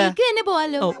ഷോട്ട് പോയാലേ?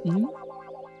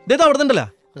 അവിടെ ഉണ്ടല്ലോ,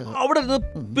 അവിടെ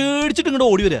പേടിച്ചിട്ട് ഇങ്ങോട്ട്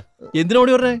ഓടി വരിക. എന്തിനാ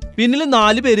ഓടി വരണേ? പിന്നില്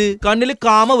 4 പേര്, കണ്ണില്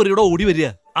കാമവരിയുടെ ഓടി വരിക.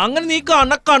 അങ്ങനെ നീ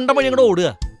കണ്ട വഴി അങ്ങോട്ട് ഓടുക.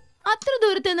 അത്ര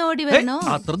ദൂരത്ത് ഓടി വരണോ?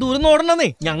 അത്ര ദൂരം ഓടണേ,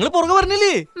 ഞങ്ങള് പുറകെ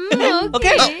പറഞ്ഞില്ലേ?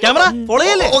 ഓക്കെ, ക്യാമറ ഫോളോ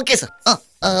ചെയ്യല്ലേ? Okay sir.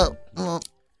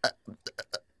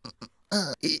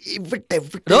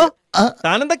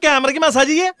 താനെന്താ ക്യാമറയ്ക്ക്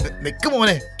മസാജ് ചെയ്യേ? നിക്ക്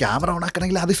മോനെ, ക്യാമറ ഓൺ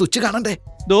ആക്കണമെങ്കിൽ ആദ്യം സ്വിച്ച് കാണണ്ടേ?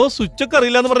 സ്വിച്ച് ഒക്കെ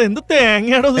അറിയില്ല എന്ന് പറഞ്ഞ എന്ത്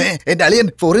തേങ്ങയാണോ? എന്റെ അളിയൻ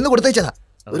ഫോറിന്ന് കൊടുത്തയച്ചതാ.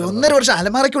 ഒരു 1.5 വർഷം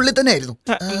അലമാരയ്ക്കുള്ളിൽ തന്നെ ആയിരുന്നു.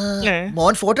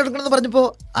 മോൻ ഫോട്ടോ എടുക്കണമെന്ന് പറഞ്ഞപ്പോ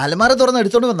അലമാര തുറന്ന്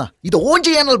എടുത്തോണ്ട് വന്നാ. ഇത് ഓൺ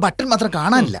ചെയ്യാനുള്ള ബട്ടൺ മാത്രം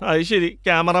കാണാനില്ല. അത് ശരി,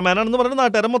 ക്യാമറമാനാണെന്ന് പറഞ്ഞ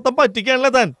നാട്ടുകാരെ മൊത്തം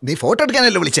പറ്റിക്കാനല്ലേ താൻ? നീ ഫോട്ടോ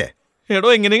എടുക്കാനല്ലേ വിളിച്ചേ? എടോ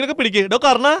എങ്ങനെയെങ്കിലും പിടിക്കേ. എടോ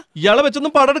കാരണ ഇയാളെ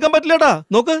വെച്ചൊന്നും പടം എടുക്കാൻ പറ്റില്ലടാ.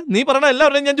 നോക്ക്, നീ പറയണ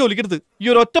എല്ലാവരുടെയും ഞാൻ ജോലിക്കെടുത്ത്. ഈ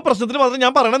ഒരു ഒറ്റ പ്രശ്നത്തിന് മാത്രം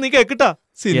ഞാൻ പറയണ നീ കേക്കിട്ടാ.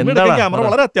 സിനിമ എടുക്കാൻ ക്യാമറ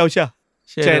വളരെ അത്യാവശ്യ.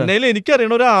 ചെന്നൈയിൽ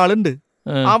എനിക്കറിയണ ഒരാളുണ്ട്,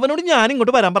 അവനോട് ഞാൻ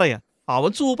ഇങ്ങോട്ട് വരാൻ പറയാ.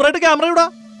 അവൻ സൂപ്പറായിട്ട് ക്യാമറ ഇടാ,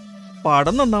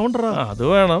 പടം നന്നാവണ്ടാ. അത്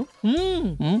വേണം.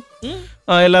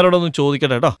 എല്ലാരോടും ഒന്ന്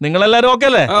ചോദിക്കട്ടെ കേട്ടോ. നിങ്ങളെല്ലാരും ഓക്കെ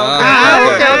അല്ലേ?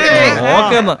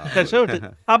 ഓക്കെ എന്നാ രക്ഷപ്പെട്ട്.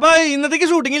 അപ്പൊ ഇന്നത്തേക്ക്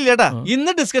ഷൂട്ടിംഗ് ഇല്ല കേട്ടാ.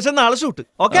 ഇന്ന് ഡിസ്കഷൻ, നാളെ ഷൂട്ട്.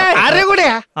 ഓക്കെ?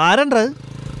 ആരണ്ട?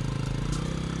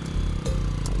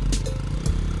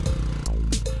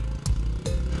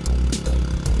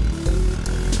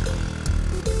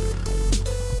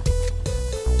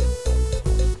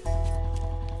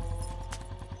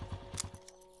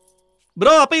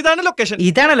 ബ്രോ, അപ്പൊ ഇതാണ് ലൊക്കേഷൻ.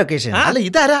 ഇതാണ് ലൊക്കേഷൻ. അല്ല,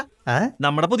 ഇതാരാ?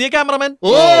 നമ്മുടെ പുതിയ ക്യാമറമാൻ.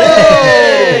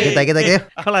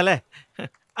 അല്ലേ?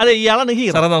 അതെ, ഇയാളാണ്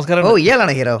ഹീറോ. നമസ്കാരം. ഓ,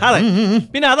 ഇയാളാണ് ഹീറോ. അതെ,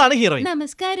 പിന്നെ അതാണ് ഹീറോയിൻ.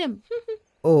 നമസ്കാരം.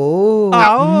 ഓ,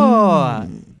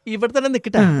 ഇവിടെ തന്നെ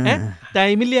നിക്കട്ടെ,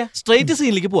 ടൈമില്ല. സ്ട്രൈറ്റ്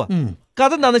സീനിലേക്ക് പോവാ.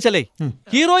 കഥ എന്താന്ന് വെച്ചാലേ,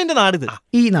 ഹീറോയിന്റെ നാടിത്.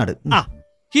 ഈ നാട്.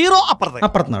 ഹീറോ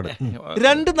അപ്പുറത്തെ നാട്.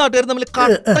 2 നാട്ടുകാർ തമ്മിൽ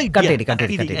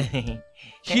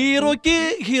ഹീറോയ്ക്ക്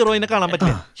ഹീറോയിനെ കാണാൻ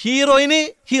പറ്റില്ല, ഹീറോയിന്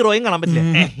ഹീറോയിൻ കാണാൻ പറ്റില്ല.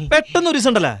 പെട്ടെന്ന് ഒരു ദിവസം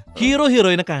ഉണ്ടല്ലോ,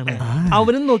 ഹീറോയിനെ കാണാൻ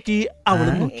അവനും നോക്കി,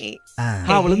 അവളും നോക്കി,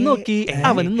 അവളും നോക്കി,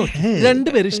 അവനും നോക്കി. 2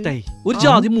 പേരും ഇഷ്ടായി. ഒരു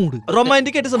ജാതി മൂഡ്,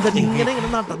 റൊമാൻറ്റിക് ആയിട്ട് സംസാരിച്ചു. ഇങ്ങനെ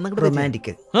നടന്നു.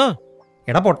 റൊമാൻറ്റിക്.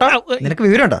 എടാ പൊട്ടാ, നിനക്ക്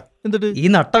വിവരമുണ്ടോ? എന്നിട്ട് ഈ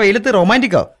നട്ട വെയിലത്ത്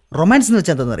റൊമാൻറ്റിക്കോ? റൊമാൻസ് എന്ന്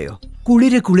വെച്ചാൽ എന്താണെന്നറിയോ?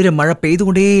 കുളിരെ മഴ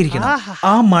പെയ്തുകൊണ്ടേയിരിക്കണം.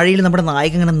 ആ മഴയിൽ നമ്മുടെ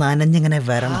നായകൻ ഇങ്ങനെ നനഞ്ഞിങ്ങനെ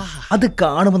വരണം. അത്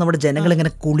കാണുമ്പോ നമ്മുടെ ജനങ്ങൾ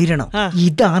ഇങ്ങനെ കുളിരണം.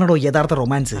 ഇതാണോ യഥാർത്ഥ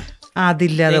റൊമാൻസ്?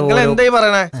 അതില്ലാതെ എന്തായി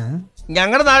പറയണേ?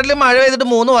 ഞങ്ങളുടെ നാട്ടില് മഴ പെയ്തിട്ട്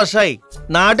 3 വർഷമായി.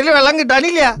 നാട്ടില് വെള്ളം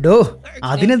കിട്ടാനില്ല. ഡോ,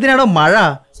 അതിനെന്തിനാണോ മഴ?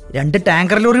 2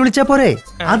 ടാങ്കർ ലോറി വിളിച്ചാ പോരെ?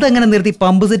 അതങ്ങനെ നിർത്തി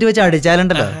പമ്പ് സെറ്റ് വെച്ച്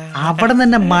അടിച്ചാലുണ്ടല്ലോ, അവിടെ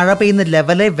തന്നെ മഴ പെയ്യുന്ന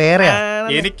ലെവലേ വേറെയാ.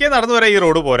 എനിക്ക് നടന്നു വരാൻ ഈ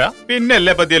റോഡ് പോരാ, പിന്നെ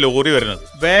അല്ലേ പതിയെ ലോറി വരുന്നത്.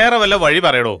 വേറെ വല്ല വഴി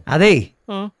പറയടോ. അതെ,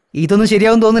 ഇതൊന്നും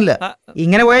ശരിയാവും തോന്നില്ല.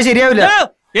 ഇങ്ങനെ പോയാൽ ശരിയാവില്ല.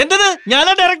 എന്തത്?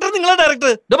 ഞാനാ ഡയറക്ടർ, നിങ്ങളാ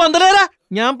ഡയറക്ടർ. ബന്ധരാ,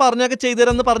 ഞാൻ പറഞ്ഞൊക്കെ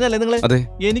ചെയ്തുതരാന്ന് പറഞ്ഞല്ലേ നിങ്ങള്?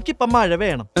 എനിക്കിപ്പം മഴ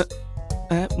വേണം.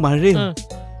 മഴയും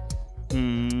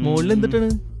മുകളിൽ എന്തിട്ടാണ്?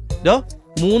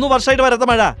 3 വർഷമായിട്ട് വരാത്ത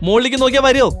മഴ. മുകളിലേക്ക് നോക്കിയാ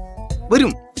വരുമോ?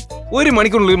 വരും. 1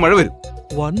 മണിക്കൂറിനുള്ളിൽ മഴ വരും.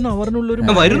 1 അവറിനുള്ളിൽ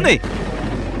വരുന്നേ.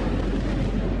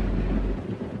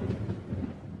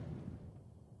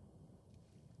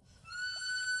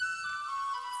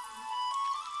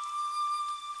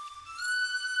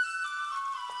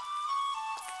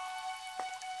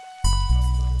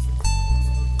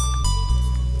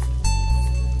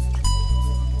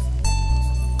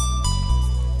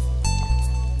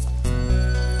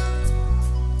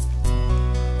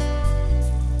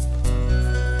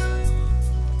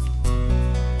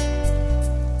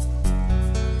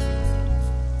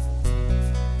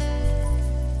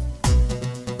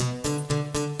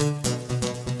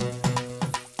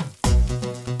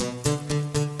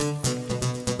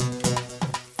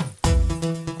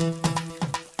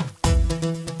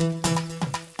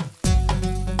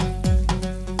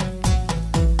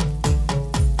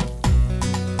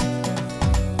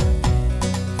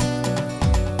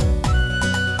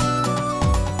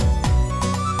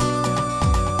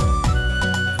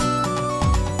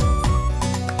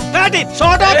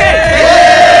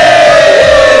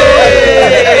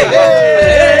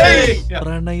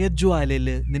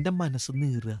 പ്രണയജ്വാലയില് നിന്റെ മനസ്സ്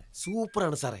നീറുക.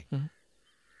 സൂപ്പറാണ് സാറേ.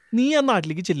 നീ ആ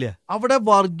നാട്ടിലേക്ക് ചെല്ലുക, അവിടെ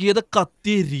വർഗീയത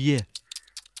കത്തിയെരിയ.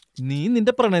 നീ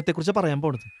നിന്റെ പ്രണയത്തെ കുറിച്ച് പറയാൻ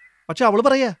പോണത്. പക്ഷെ അവള്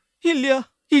പറയാ, ഇല്ല,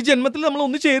 ഈ ജന്മത്തിൽ നമ്മൾ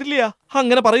ഒന്നും ചേരില്ല.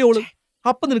 അങ്ങനെ പറയോള്.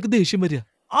 അപ്പൊ നിനക്ക് ദേഷ്യം വരിക.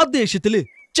 ആ ദേഷ്യത്തില്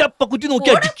ചപ്പക്കുറ്റി നോക്കി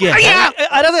അടിക്കുക.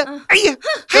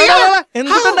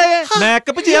 എന്തുണ്ടായേ?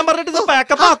 മേക്കപ്പ് ചെയ്യാൻ പറഞ്ഞിട്ട്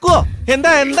പാക്കപ്പ് ആക്കുവോ?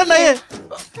 എന്താണ്ടായേ?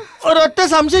 ഒരൊറ്റ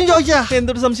സംശയം ചോദിച്ചാ.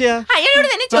 എന്തൊരു സംശയ?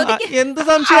 എന്ത്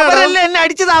സംശയം? എന്നെ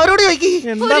അടിച്ചത് അവരോട് ചോദിക്കി.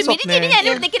 എന്താ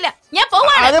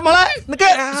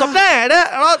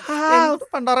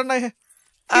പണ്ടാറണ്ടായേ?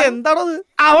 എന്താണോ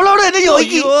അവളോട് എന്നെ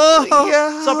ചോദിക്കോ?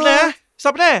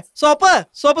 സ്വപ്നേ,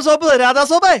 സോപ്പ് രാധാ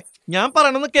സോപ്പേ, ഞാൻ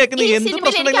പറയണെന്ന് കേൾക്കുന്ന എന്ത്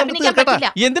പ്രശ്നം തീർക്കട്ടെ.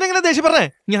 എന്തിനെങ്ങനെ ദേഷ്യം പറഞ്ഞേ?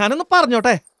 ഞാനൊന്ന്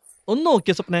പറഞ്ഞോട്ടെ. ഒന്ന്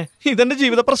നോക്കിയ സ്വപ്നെ, ഇതെന്റെ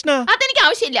ജീവിത പ്രശ്ന. അതെനിക്ക്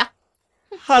ആവശ്യമില്ല.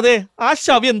 അതെ, ആ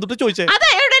ശവി എന്തുട്ട് ചോദിച്ചേ?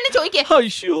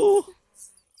 അയ്യോ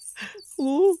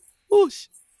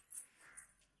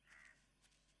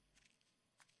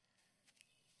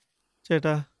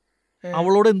ചേട്ടാ,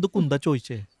 അവളോട് എന്ത് കുന്താ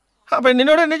ചോദിച്ചേ? ആ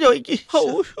പെണ്ണിനോട് എന്നെ ചോദിക്കും.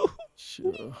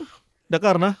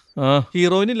 കാരണം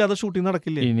ഹീറോയിൻ ഇല്ലാതെ ഷൂട്ടിംഗ്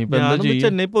നടക്കില്ലേ?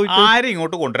 ചെന്നൈ പോയിട്ട് ആരും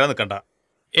ഇങ്ങോട്ട് കൊണ്ടുവരാൻ നിൽക്കണ്ട.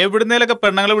 എവിടുന്നേലൊക്കെ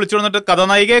പെണ്ണുങ്ങളെ വിളിച്ചു വന്നിട്ട്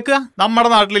കഥാനായികേക്കുക. നമ്മുടെ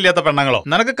നാട്ടിലില്ലാത്ത പെണ്ണുങ്ങളോ?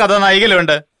 നിനക്ക് കഥാനായികല്ലേ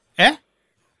വേണ്ട?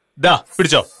 ദാ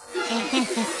പിടിച്ചോ.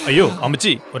 അയ്യോ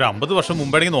അമ്മച്ചി, ഒരു 50 വർഷം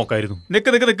മുമ്പാണെങ്കിൽ നോക്കായിരുന്നു.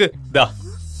 നിക്ക് ദാ.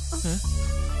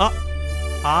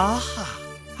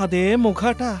 അതേ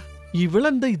മുഖാട്ടാ.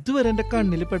 ഇവളെന്താ ഇതുവരെ എന്റെ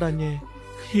കണ്ണിൽ പെടാഞ്ഞേ?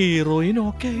 ഹീറോയിൻ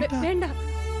ഓക്കെ വേണ്ട,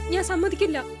 ഞാൻ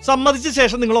സമ്മതിക്കില്ല. സമ്മതിച്ച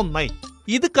ശേഷം നിങ്ങൾ ഒന്നായി.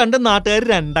 ഇത് കണ്ട് നാട്ടുകാർ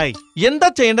രണ്ടായി. എന്താ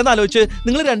ചെയ്യേണ്ടതെന്ന് ആലോചിച്ച്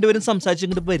നിങ്ങൾ രണ്ടുപേരും സംസാരിച്ച്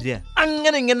ഇങ്ങോട്ട് വരിക.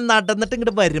 അങ്ങനെ ഇങ്ങനെ നടന്നിട്ട്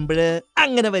ഇങ്ങോട്ട് വരുമ്പോഴ്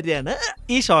അങ്ങനെ വരികയാണ്.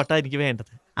 ഈ ഷോട്ടാ എനിക്ക്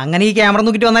വേണ്ടത്. അങ്ങനെ ഈ ക്യാമറ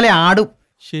നോക്കിട്ട് വന്നാലേ ആടും.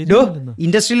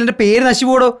 ഇൻഡസ്ട്രിയിൽ എന്റെ പേര്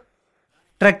നശിപ്പോടോ.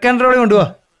 ട്രക്ക് ആൻഡ് റോളി കൊണ്ടുപോവാ.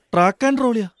 Track and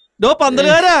റോളിയാ? ഡോ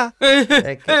പന്തലുകാരാ,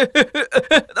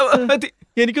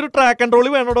 എനിക്കൊരു track and റോളി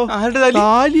വേണോടോ.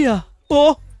 Oh,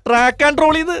 track and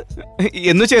റോളിന്ന്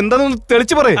എന്ന് വെച്ചാൽ എന്താന്ന്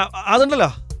തെളിച്ച് പറയും. അതുണ്ടല്ലോ,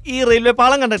 ഈ റെയിൽവേ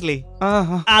പാളം കണ്ടിട്ടില്ലേ?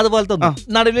 അതുപോലത്തെ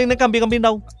നടുവിൽ ഇങ്ങനെ കമ്പി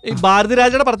ഉണ്ടാവും. ഈ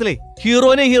ഭാരതിരാജയുടെ പടത്തിലെ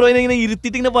ഹീറോയിനെ ഇങ്ങനെ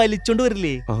ഇരുത്തിട്ട് ഇങ്ങനെ വലിച്ചോണ്ട്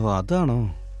വരില്ലേ? അതാണോ?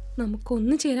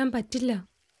 നമുക്കൊന്നും ചേരാൻ പറ്റില്ല.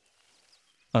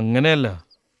 അങ്ങനെയല്ല,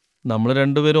 നമ്മൾ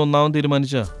രണ്ടുപേരും ഒന്നാമത്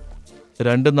തീരുമാനിച്ച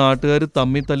രണ്ട് നാട്ടുകാർ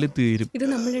തമ്മിൽ തല്ലി തീരും. ഇത്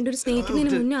നമ്മൾ രണ്ടൊരു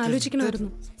സ്നേഹിക്കുന്നതിന് മുന്നേ ആലോചിക്കണമായിരുന്നു.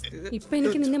 ഇപ്പൊ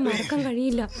എനിക്ക് നിന്നെ മറക്കാൻ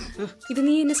കഴിയില്ല. ഇത്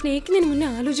നീ എന്നെ സ്നേഹിക്കുന്നതിന് മുന്നേ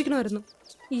ആലോചിക്കണമായിരുന്നു.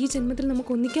 ഈ ജന്മത്തിൽ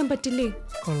നമുക്ക് ഒന്നിക്കാൻ പറ്റില്ലേ?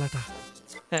 കൊള്ളട്ടാ,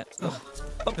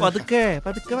 പതുക്കെ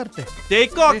വരട്ടെ.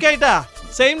 ടേക്ക് ഓക്കെ ആയിട്ടാ.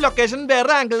 സെയിം ലൊക്കേഷൻ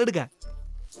വേറെ ആംഗിൾ എടുക്കാം.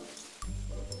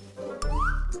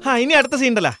 ഇനി അടുത്ത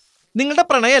സീൻണ്ടല്ല. നിങ്ങളുടെ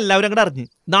പ്രണയം എല്ലാവരും അങ്ങോട്ട് അറിഞ്ഞ്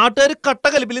നാട്ടുകാർ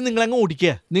കട്ടകലിപ്പിൽ നിങ്ങളങ്ങ്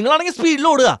ഓടിക്കുക. നിങ്ങളാണെങ്കിൽ സ്പീഡിൽ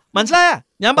ഓടുക. മനസ്സിലായ?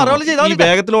 ഞാൻ പറഞ്ഞ ചെയ്താൽ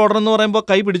വേഗത്തിൽ ഓടണം എന്ന് പറയുമ്പോ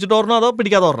കൈ പിടിച്ചിട്ട് ഓടണോ അതോ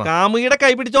പിടിക്കാതെ ഓടണം? കാമുകിയുടെ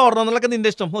കൈ പിടിച്ച് ഓടണം എന്നുള്ളൊക്കെ നിന്റെ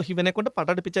ഇഷ്ടം. ഇവനെ കൊണ്ട്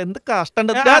പടടിപ്പിച്ച എന്ത്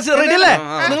കഷ്ടണ്ട്. റെഡി അല്ലേ?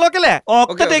 നിങ്ങളൊക്കെ അല്ലേ?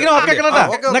 ഓക്കെ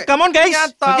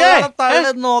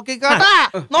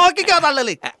നോക്കിക്കോ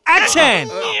തള്ളല്. ആക്ഷൻ.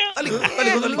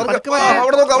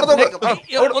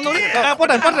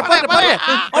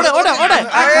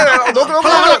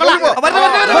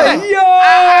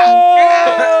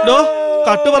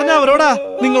 കട്ട് പറഞ്ഞ അവരോടാ,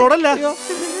 നിങ്ങളോടല്ല.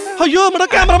 അയ്യോ, നമ്മുടെ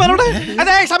ക്യാമറമാനോട്.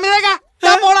 അതെ,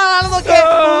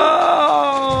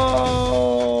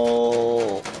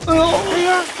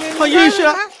 അയ്യോ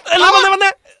എല്ലാം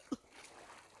വന്നേ.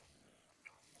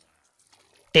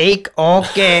 Take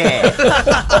okay.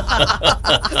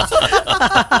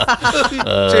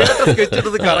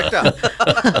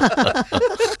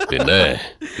 പിന്നെ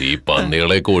ഈ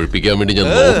പന്നികളെയൊക്കെ ഒഴിപ്പിക്കാൻ വേണ്ടി ഞാൻ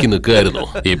നോക്കി നിൽക്കായിരുന്നു.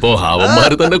 ഇപ്പൊ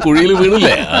അവന്മാര് തന്നെ കുഴിയിൽ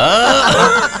വീണില്ലേ?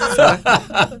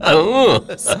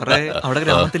 സാറേ, അവിടെ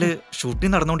ഗ്രാമത്തില്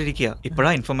ഷൂട്ടിംഗ് നടന്നുകൊണ്ടിരിക്കുക.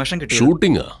 ഇപ്പോഴാ ഇൻഫർമേഷൻ കിട്ടി.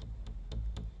 ഷൂട്ടിംഗാ?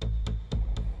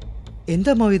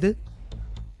 എന്താ ഇത്?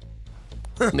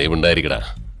 നീ ഉണ്ടായിരിക്കടാ.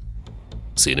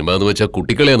 സിനിമ എന്ന് വെച്ചാ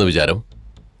കുട്ടികളെയാന്ന് വിചാരം?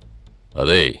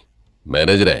 അതെ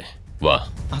മാനേജരെ, വാ.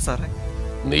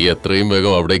 നീ എത്രയും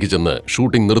വേഗം അവിടേക്ക് ചെന്ന്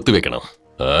ഷൂട്ടിംഗ് നിർത്തിവെക്കണം.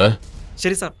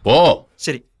 ശരി സാർ. ഓ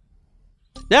ശരി.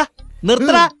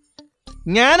 നിർത്തടാ.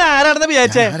 ഞാൻ ആരാണെന്ന്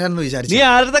വിചാരിച്ചേ? നീ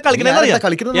ആരുടെ കളിക്കണെന്നറിയാം?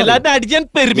 എല്ലാരും അടിച്ചാൻ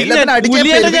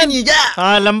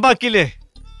അലമ്പാക്കില്ലേ?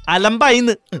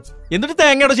 അലമ്പായിന്ന്. എന്നിട്ട്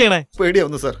തേങ്ങയോടെ ചെയ്യണേ?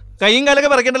 പേടിയാവുന്നു സാർ. കൈയും കാലൊക്കെ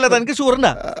പറക്കണ്ടല്ലോ. തനിക്ക്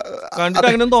ഷൂറുണ്ടാ? കണ്ടിട്ട്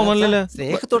അങ്ങനെ തോന്നല്ലോ.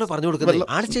 സ്നേഹത്തോടെ പറഞ്ഞു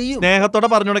കൊടുക്കുന്നത് സ്നേഹത്തോടെ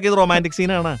പറഞ്ഞു കൊടുക്കിയത് റൊമാൻറ്റിക്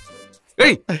സീനാണ്.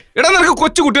 എടാ, നിനക്ക്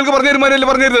കൊച്ചു കുട്ടികൾക്ക്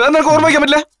പറഞ്ഞിരുന്നത് ഓർമ്മിക്കാൻ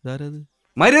പറ്റില്ല?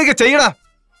 മര്യാദ ചെയ്യടാ.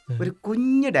 ഒരു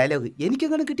കുഞ്ഞു ഡയലോഗ്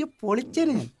എനിക്കങ്ങനെ കിട്ടിയ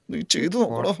പൊളിച്ചനെ.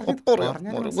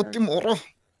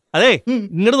 അതെ,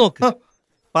 ഇങ്ങോട്ട് നോക്ക്.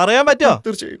 പറയാൻ പറ്റോ?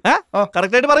 തീർച്ചയായും.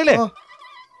 കറക്റ്റ് ആയിട്ട് പറയില്ലേ?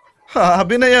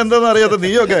 അഭിനയം എന്താന്ന് അറിയാത്ത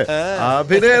നീയൊക്കെ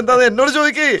അഭിനയം എന്താന്ന് എന്നോട്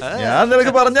ചോദിക്കേ. ഞാൻ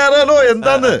നിനക്ക് പറഞ്ഞാലോ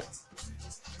എന്താന്ന്.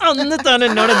 അന്ന് താൻ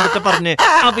എന്നോട് എന്തൊക്കെ പറഞ്ഞേ?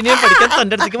 അഭിനയം പഠിക്കാൻ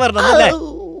തന്റെ അടുത്തേക്ക് വരണമെന്നല്ലേ?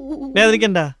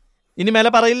 വേദനിക്കണ്ട. ഇനി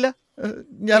മേലെ പറയില്ല.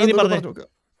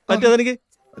 പറ്റിയതെനിക്ക്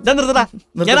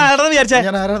ഞാൻ ആരാണെന്ന് വിചാരിച്ചേ?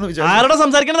 ആരോടെ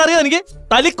സംസാരിക്കണമെന്ന് അറിയോ? എനിക്ക്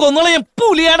തലി കൊന്നോളെ ഞാൻ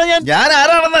പുലിയാണ്. ഞാൻ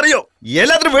ആരാണെന്ന് അറിയോ?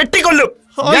 എല്ലാത്തിനും വെട്ടിക്കൊല്ലും.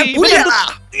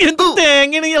 എന്ത്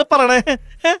തേങ്ങയാണ് ഇയാൾ പറയണേ?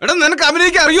 എടാ, നിനക്ക്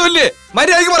അഭിനയിക്കാൻ അറിയോല്ലേ?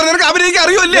 മര്യാദയ്ക്ക് പറഞ്ഞ നിനക്ക് അഭിനയിക്കാൻ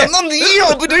അറിയോല്ലേ?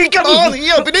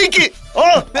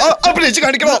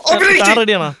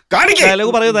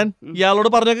 ഡയലോഗ് പറയൂ താൻ. ഇയാളോട്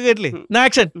പറഞ്ഞൊക്കെ കേട്ടില്ലേ?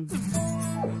 ആക്ഷൻ.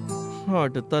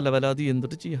 അടുത്ത ലെവലാതി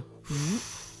എന്തിട്ട് ചെയ്യാ?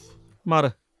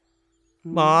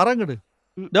 മാറങ്ങട്.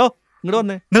 ഇങ്ങോട്ട്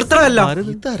വന്നേ. നിർത്തണമല്ല.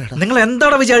 നിങ്ങൾ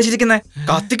എന്താണ് വിചാരിച്ചിരിക്കുന്നത്?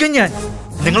 കത്തിക്കും ഞാൻ.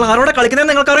 നിങ്ങൾ ആരോടെ കളിക്കുന്നത്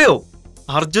നിങ്ങൾക്കറിയോ?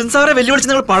 അർജുൻ സാറെ വെല്ലുവിളിച്ച്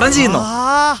നിങ്ങൾ പടം ചെയ്യുന്നു.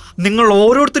 നിങ്ങൾ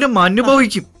ഓരോരുത്തരും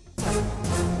അനുഭവിക്കും.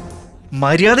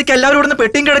 മര്യാദക്ക് എല്ലാവരും ഇവിടുന്ന്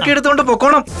പെട്ടിയും കിടക്കി എടുത്തുകൊണ്ട്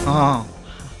പൊക്കോണം.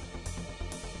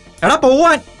 എടാ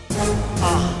പോവാൻ.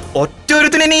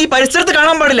 ഒറ്റൊരുത്തിന് ഇനി ഈ പരിസരത്ത്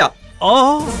കാണാൻ പാടില്ല.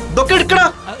 ഇതൊക്കെ എടുക്കടാ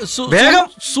വേഗം.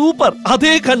 സൂപ്പർ,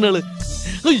 അതേ കണ്ണുകള്.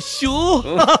 അയ്യോ,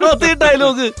 അതേ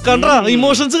ഡയലോഗ് കണ്ടാ,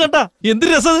 ഇമോഷൻസ് കണ്ടാ, എന്ത്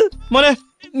രസത് മോനെ.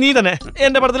 നീ തന്നെ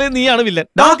എന്റെ പടത്തില് നീയാണ് വില്ലൻ.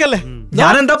 ഡാക്കല്ലേ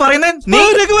ഞാൻ എന്താ പറയുന്നേ?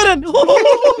 ഞാനെന്താ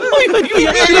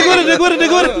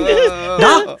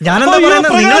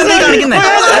പറയുന്നത്? നിങ്ങൾ എന്താ കാണിക്കുന്നേ?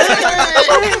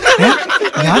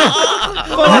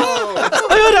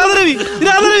 അയ്യോ രാധരവി,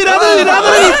 രാധരവി, രാധരവി,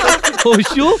 രാധരവി.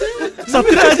 ഓശോ,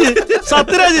 സത്യരാജ്,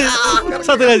 സത്യരാജ്,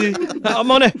 സത്യരാജ്.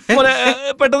 മോനെ മോനെ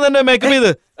പെട്ടെന്ന് തന്നെ മേക്കപ്പ്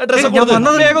ചെയ്ത് ഡ്രസ്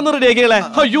വേഗം ഒന്ന് റെഡി ആക്കിയല്ലേ.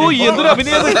 അയ്യോ എന്തൊരു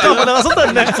അഭിനയം, കമലഹാസൻ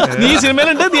തന്നെ. നീ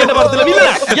സിനിമയിലുണ്ട്, നീ എന്റെ പടത്തില്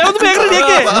വേഗം റെഡി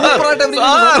ആക്കിയേ.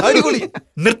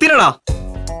 നിർത്തിനടാ.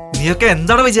 നീയൊക്കെ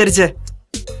എന്താണ് വിചാരിച്ചേ?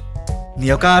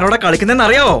 നീയൊക്കെ ആരോടെ കളിക്കുന്നെന്ന്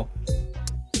അറിയാവോ?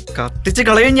 കത്തിച്ച്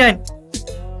കളയും ഞാൻ.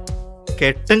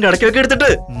 കെട്ടും കിടക്കൊക്കെ എടുത്തിട്ട്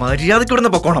മര്യാദക്ക്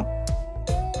ഇവിടുന്ന് പൊക്കോണം.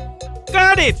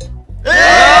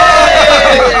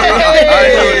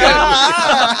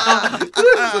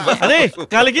 അതെ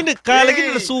കളിക്കുന്നുണ്ട്,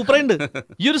 കളിക്കുന്നുണ്ട്, സൂപ്പറുണ്ട്.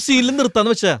 ഈ ഒരു സീനിൽ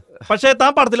നിർത്താന്ന് വെച്ചാ, പക്ഷെ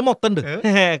താൻ പടത്തിൽ മൊത്തം ഉണ്ട്.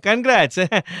 കൺഗ്രാറ്റ്സ്.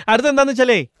 അടുത്ത എന്താന്ന്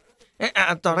വെച്ചാലേ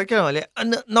തുടക്കണോ അല്ലേ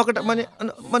നോക്കട്ടെ മോനെ.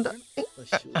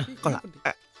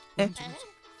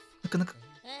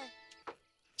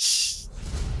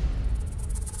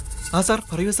 ആ സാർ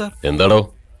പറയൂ സാർ. എന്താണോ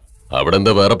അവിടെ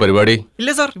എന്താ വേറെ പരിപാടി? ഇല്ല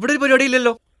സാർ, ഇവിടെ ഒരു പരിപാടി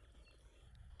ഇല്ലല്ലോ.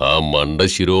 ആ മണ്ട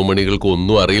ശിരോമണികൾക്ക്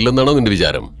ഒന്നും അറിയില്ലെന്നാണോ നിന്റെ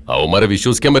വിചാരം? അവന്മാരെ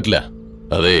വിശ്വസിക്കാൻ പറ്റില്ല.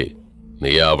 അതെ,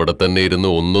 നീ അവിടെ തന്നെ ഇരുന്ന്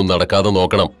ഒന്നും നടക്കാതെ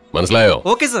നോക്കണം, മനസ്സിലായോ?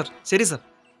 ഓക്കെ സാർ, ശരി സാർ.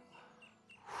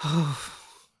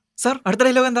 സാർ അടുത്ത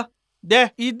ഡയലോഗ് എന്താ?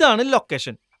 ഇതാണ്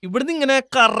ലൊക്കേഷൻ. ഇവിടുന്ന് ഇങ്ങനെ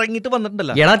കറങ്ങിട്ട്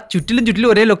വന്നിട്ടുണ്ടല്ലോ. എടാ ചുറ്റിലും ചുറ്റിലും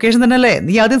ഒരേ ലൊക്കേഷൻ തന്നെയല്ലേ?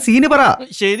 നീ ആദ്യം സീന് പറ.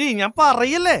 ശരി, ഞാൻ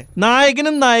പറയല്ലേ.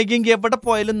 നായകനും നായികയും എവിടെ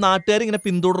പോയാലും നാട്ടുകാർ ഇങ്ങനെ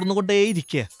പിന്തുടർന്നുകൊണ്ടേ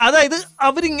ഇരിക്കുക. അതായത്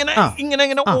അവരിങ്ങനെ ഇങ്ങനെ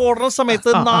ഇങ്ങനെ ഓടുന്ന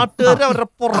സമയത്ത് നാട്ടുകാർ അവരുടെ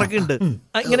പുറകുണ്ട്.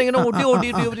 ഇങ്ങനെ ഇങ്ങനെ ഓടി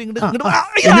ഓടിയിട്ട്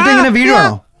ഇങ്ങനെ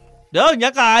വീഴുവാണോ?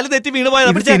 ഞാൻ കാല് തെറ്റി വീണ്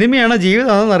പോയത്. സിനിമയാണോ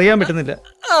ജീവിതമാണെന്ന് അറിയാൻ പറ്റുന്നില്ല.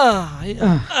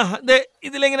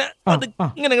 ഇതിലെങ്ങനെ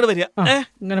ഇങ്ങനെ ഇങ്ങോട്ട് വരിക,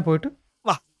 ഇങ്ങനെ പോയിട്ട്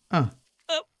വാ,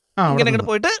 ഇങ്ങനെ ഇങ്ങോട്ട്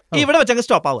പോയിട്ട് ഇവിടെ വെച്ചങ്ങ്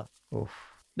സ്റ്റോപ്പ് ആവുക.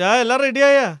 എല്ലാം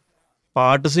റെഡിയായ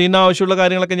പാട്ട് സീൻ ആവശ്യമുള്ള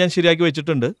കാര്യങ്ങളൊക്കെ ഞാൻ ശരിയാക്കി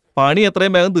വെച്ചിട്ടുണ്ട്. പണി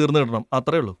എത്രയും വേഗം തീർന്നു കിട്ടണം,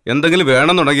 അത്രേ ഉള്ളൂ. എന്തെങ്കിലും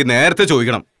വേണമെന്നുണ്ടെങ്കിൽ നേരത്തെ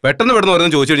ചോദിക്കണം. പെട്ടെന്ന് പെട്ടെന്ന്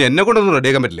ഓരോന്ന് ചോദിച്ചു കഴിഞ്ഞാൽ എന്നെ കൊണ്ടൊന്നും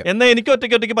റെഡിയാക്കാൻ പറ്റില്ല. എന്നാ എനിക്ക്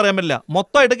ഒറ്റയ്ക്ക് പറയാൻ പറ്റില്ല,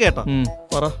 മൊത്തമായിട്ട് കേട്ടോ.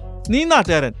 പറ. നീ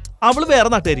നാട്ടുകാരൻ, അവള് വേറെ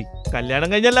നാട്ടുകാരി. കല്യാണം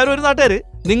കഴിഞ്ഞ എല്ലാവരും ഒരു നാട്ടുകാര്.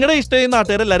 നിങ്ങളുടെ ഇഷ്ടം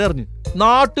നാട്ടുകാരെല്ലാരും അറിഞ്ഞു.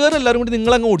 നാട്ടുകാരെല്ലാരും കൂടി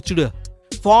നിങ്ങളങ്ങ് ഓടിച്ചിടുക.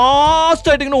 ഫാസ്റ്റ്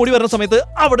ആയിട്ട് ഇങ്ങനെ ഓടി വരുന്ന സമയത്ത്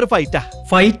അവിടെ ഒരു ഫൈറ്റാ.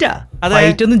 ഫൈറ്റാ?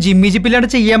 ഫൈറ്റൊന്നും ജിമ്മി ജിപ്പില്ലാണ്ട്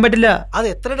ചെയ്യാൻ പറ്റില്ല. അത്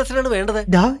എത്ര ഡസനാണ് വേണ്ടത്?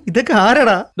 ഇതൊക്കെ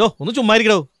ആരടാ? ഒന്ന്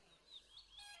ചുമ്മാരിക്കടോ.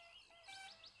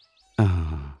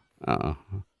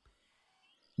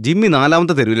 ജിമ്മി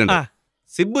 4ാമത്തെ തെരുവിലുണ്ട്.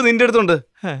 സിബ് നിന്റെ അടുത്തുണ്ട്.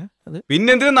 പിന്നെ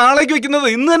എന്തിനാ നാളേക്ക് വെക്കുന്നത്?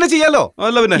 ഇന്ന് തന്നെ ചെയ്യാലോ.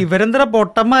 അല്ല പിന്നെ ഇവരെന്താ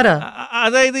പൊട്ടന്മാരാ?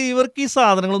 അതായത് ഇവർക്ക് ഈ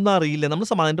സാധനങ്ങളൊന്നും അറിയില്ല. നമ്മൾ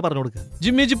സമാധാനം പറഞ്ഞു കൊടുക്കുക.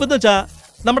 ജിമ്മി ജിപ്പ് എന്ന് വെച്ചാ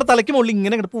നമ്മുടെ തലയ്ക്ക് മുകളിൽ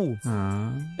ഇങ്ങനെ അങ്ങോട്ട് പോവും.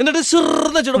 എന്നിട്ട്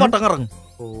ചെറുന്ന് വെച്ചിട്ട് വട്ടം കറങ്ങും.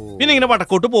 പിന്നെ ഇങ്ങനെ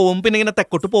വടക്കോട്ട് പോവും, പിന്നെ ഇങ്ങനെ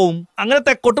തെക്കോട്ട് പോവും. അങ്ങനെ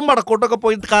തെക്കോട്ടും വടക്കോട്ടും ഒക്കെ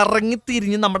പോയിട്ട് കറങ്ങി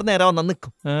തിരിഞ്ഞ് നമ്മുടെ നേരെ വന്നാൽ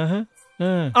നിൽക്കും.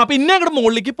 പിന്നെ അങ്ങോട്ട്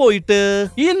മുകളിലേക്ക് പോയിട്ട്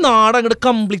ഈ നാട് അങ്ങോട്ട്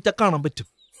കംപ്ലീറ്റ് കാണാൻ പറ്റും.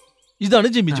 ഇതാണ്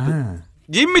Jimmy zip.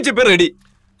 Jimmy zip ready.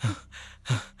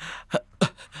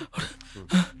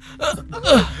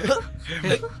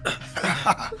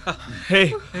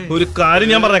 ഒരു കാര്യം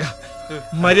ഞാൻ പറഞ്ഞേക്കാം,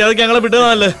 മര്യാദക്ക് ഞങ്ങളെ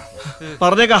വിട്ടതല്ലേ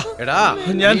പറഞ്ഞേക്കാ. എടാ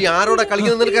ഞാൻ ആരോടെ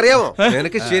കളിക്കുന്നത് നിനക്കറിയാമോ?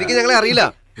 നിനക്ക് ശരിക്കും ഞങ്ങളെ അറിയില്ല.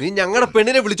 നീ ഞങ്ങളുടെ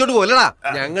പെണ്ണിനെ വിളിച്ചോണ്ട് പോലടാ.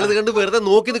 ഞങ്ങൾ ഇത് കണ്ട് വെറുതെ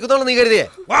നോക്കി നിൽക്കുന്നോളാം നീ കരുതിയേ.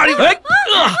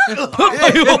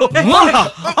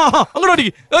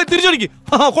 അങ്ങോട്ട് തിരിച്ചടിക്ക്.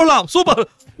 കൊള്ളാം, സൂപ്പർ.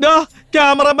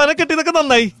 ക്യാമറമാനെ കെട്ടിയതൊക്കെ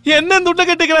നന്നായി. എന്നെ എന്തുകൊണ്ട്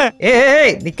കെട്ടിക്കണേ?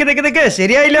 നിക്ക്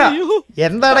ശരിയായില്ല.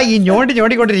 എന്താടാ ഈ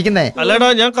ഞോണ്ടിക്കൊണ്ടിരിക്കുന്നേ? അല്ലടാ,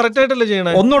 ഞാൻ കറക്റ്റ് ആയിട്ടല്ലേ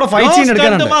ചെയ്യണേ. ഒന്നുകൂടെ ഫൈറ്റ് സീൻ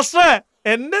എടുക്കാനുണ്ട്.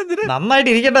 നന്നായിട്ട്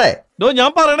ഇരിക്കട്ടെ. ഞാൻ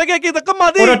പറയണ കേക്ക്, ഇതൊക്കെ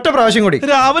മതി. ഒരൊറ്റ പ്രാവശ്യം കൂടി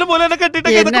രാവിലെ പോലെ തന്നെ കെട്ടിട്ട്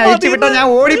ഞാൻ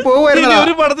ഓടി പോവായിരുന്നു.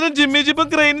 ഒരു പടത്തിനും ജിമ്മി ജിപ്പും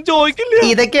ക്രെയിനും ചോദിക്കില്ല.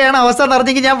 ഇതൊക്കെയാണ് അവസ്ഥ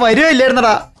നടന്നെങ്കിൽ ഞാൻ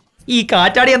വരുമില്ലായിരുന്നടാ. ഈ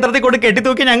കാറ്റാടി യന്ത്രത്തിൽ കൊണ്ട്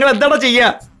കെട്ടിത്തൂക്കി ഞങ്ങൾ എന്താടാ ചെയ്യാ?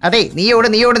 അതെ, നീയോട്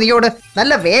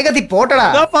നല്ല വേഗത്തിൽ പോട്ടടാ.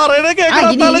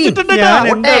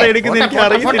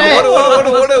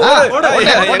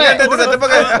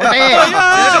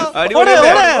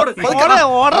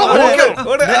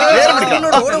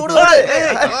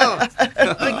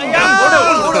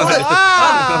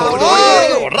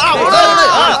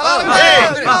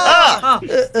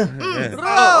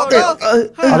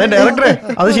 അതെ ഡയറക്ടറെ,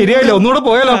 അത് ശരിയായില്ല, ഒന്നുകൂടെ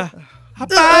പോയാലോ?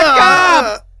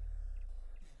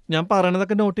 ഞാൻ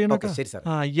പറയണതൊക്കെ നോട്ട് ചെയ്യണം.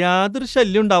 യാതൊരു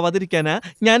ശല്യം ഉണ്ടാവാതിരിക്കാനാ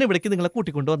ഞാൻ ഇവിടേക്ക് നിങ്ങളെ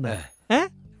കൂട്ടിക്കൊണ്ട് വന്നേ.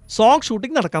 സോങ്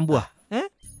ഷൂട്ടിംഗ് നടക്കാൻ പോവാ.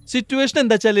 സിറ്റുവേഷൻ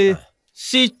എന്താ വെച്ചാല്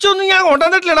ശിച്ചൊന്നും ഞാൻ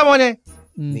കൊണ്ടുവന്നിട്ടില്ലടാ മോനെ.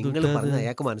 നിങ്ങൾ പറഞ്ഞ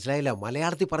അയാൾക്ക് മനസ്സിലായില്ല,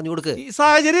 മലയാളത്തിൽ പറഞ്ഞു കൊടുക്ക്.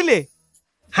 സാഹചര്യല്ലേ,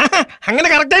 അങ്ങനെ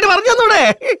കറക്റ്റ് ആയിട്ട് പറഞ്ഞു തന്നൂടെ?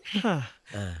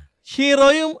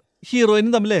 ഹീറോയും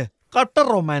ഹീറോയിനും തമ്മില് കട്ട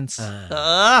റൊമാൻസ്.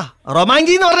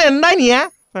 റൊമാൻസി എന്ന് പറഞ്ഞ എന്താ നീയാ?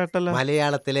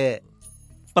 മലയാളത്തില്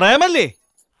പ്രേമല്ലേ?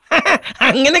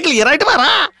 അങ്ങനെ ക്ലിയർ ആയിട്ട് പറ.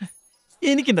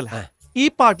 എനിക്കുണ്ടല്ലോ ഈ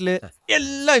പാട്ടില്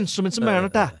എല്ലാ ഇൻസ്ട്രുമെന്റ്സും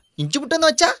വേണട്ടാ. ഇഞ്ചിമുട്ടെന്ന്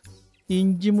വെച്ചാ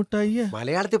ഇഞ്ചിമുട്ടായി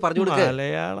മലയാളത്തിൽ പറഞ്ഞു കൊടുക്ക.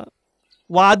 മലയാളം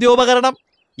വാദ്യോപകരണം.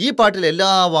 ഈ പാട്ടിൽ എല്ലാ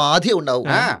വാദ്യവും ഉണ്ടാവും.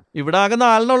 ഇവിടെ ആകെ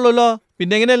 4 ഉള്ളല്ലോ,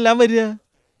 പിന്നെ എങ്ങനെ എല്ലാം വരിക?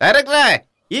 ഡയറക്ടറെ,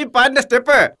 ഈ പാട്ടിന്റെ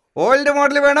സ്റ്റെപ്പ് ഓൾഡ്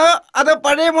മോഡൽ വേണോ അതോ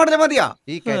പഴയ മോഡൽ മതിയോ?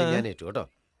 ഈ കാര്യം ഞാൻ ഏറ്റു കേട്ടോ.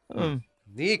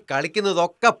 നീ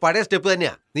കളിക്കുന്നതൊക്കെ പഴയ സ്റ്റെപ്പ്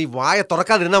തന്നെയാ. നീ വായ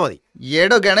തുറക്കാതിരുന്നാ മതി.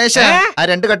 ഏടോ ഗണേശ, ആ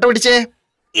 2 കട്ട പിടിച്ചേ.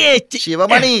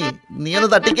 ശിവമണി, നീ ഒന്ന്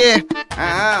തട്ടിക്കേ.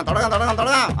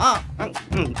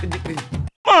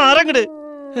 മാറങ്ങട്.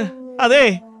 അതെ,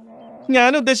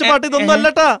 ഞാൻ ഉദ്ദേശിച്ച പാട്ട് ഇതൊന്നും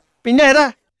അല്ലട്ടാ. പിന്നെ ഏതാ?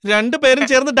 2 പേരും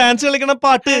ചേർന്ന് ഡാൻസ് കളിക്കണ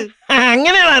പാട്ട്.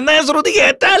 അങ്ങനെയാണ്. എന്നാ ശ്രുതി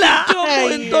കേട്ടാല.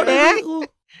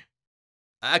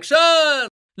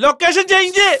 Location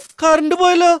change. കറണ്ട്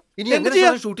പോയല്ലോ.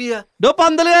 ഷൂട്ട് ചെയ്യാ?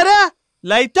 പന്തലുകാരാ,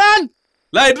 ലൈറ്റ് ആൻ.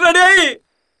 ലൈറ്റ് റെഡിയായി.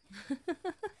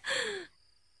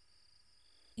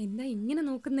 എന്താ ഇങ്ങനെ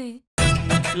നോക്കുന്നേ?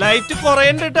 ലൈറ്റ്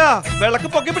കുറയണ്ടാ. വിളക്ക്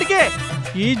പൊക്കി പിടിക്കേ.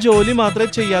 ഈ ജോലി മാത്രമേ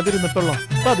ചെയ്യാതിരുന്നിട്ടുള്ളൂ.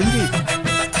 അപ്പൊ അതും ചെയ്യും.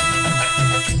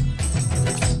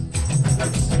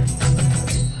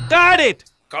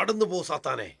 കടന്നു പോ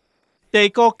സാത്താനെ.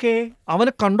 Take okay.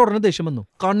 അവനെ കണ്ടുടനെ ദേഷ്യം വന്നു.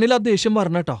 കണ്ണിൽ ആ ദേഷ്യം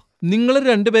വരണട്ടോ. നിങ്ങൾ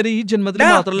 2 പേരും ഈ ജന്മത്തിൽ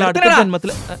മാത്രമല്ല അടുത്ത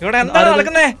ജന്മത്തില്.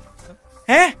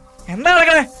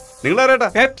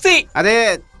 അതെ,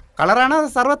 കളറാണോ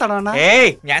സർവത്താണോ? ഏയ്,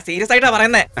 ഞാൻ സീരിയസ് ആയിട്ടാ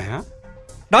പറയുന്നേ.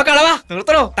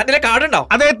 നിർത്തണോ? തന്റെ കാടുണ്ടോ?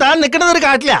 അതെ, താൻ നിൽക്കുന്നത് ഒരു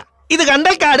കാട്ടില. ഇത്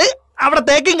കണ്ടൽ കാട്, അവിടെ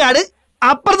തേക്കും കാട്,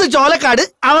 അപ്പുറത്ത് ചോലക്കാട്,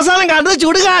 അവസാനം കാണുന്നത്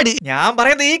ചുടുകാട്. ഞാൻ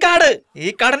പറയുന്നത് ഈ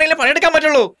കാടിനെങ്കിലും പണിയെടുക്കാൻ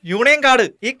പറ്റുള്ളൂ. യൂണിയൻ കാട്.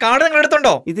 ഈ കാട് നിങ്ങൾ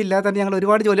എടുത്തുണ്ടോ? ഇതില്ലാതെ തന്നെ ഞങ്ങൾ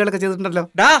ഒരുപാട് ജോലികളൊക്കെ ചെയ്തിട്ടുണ്ടല്ലോ.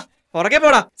 ഡാ, പുറകെ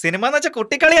പോടാ. സിനിമ എന്ന് വെച്ചാൽ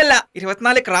കുട്ടിക്കളിയല്ല.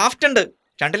 24 ക്രാഫ്റ്റ് ഉണ്ട്,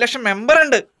 2 ലക്ഷം മെമ്പർ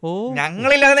ഉണ്ട്.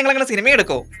 ഞങ്ങളില്ലാതെ നിങ്ങൾ അങ്ങനെ സിനിമ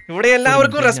എടുക്കോ? ഇവിടെ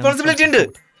എല്ലാവർക്കും റെസ്പോൺസിബിലിറ്റി ഉണ്ട്.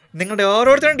 നിങ്ങളുടെ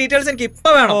ഓരോരുത്തരും ഡീറ്റെയിൽസ് എനിക്ക് ഇപ്പൊ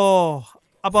വേണം.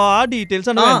 അപ്പൊ ആ ഡീറ്റെയിൽസ്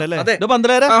ആണ് വേണ്ടല്ലേ?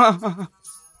 പന്തലേര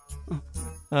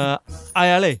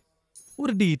അയാളെ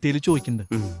ഒരു ഡീറ്റെയിൽ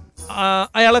ചോദിക്കുന്നുണ്ട്.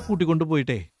 അയാളെ കൂട്ടിക്കൊണ്ട്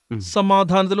പോയിട്ടേ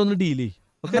സമാധാനത്തിലൊന്ന് ഡീൽ ചെയ്യും.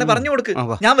 അങ്ങനെ പറഞ്ഞു കൊടുക്ക്.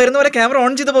 ഞാൻ വരുന്നവരെ ക്യാമറ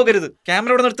ഓൺ ചെയ്ത് പോകരുത്. ക്യാമറ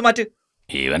ഇവിടെ നിർത്തി മാറ്റ്.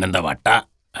 ഇവനെന്താ വട്ട?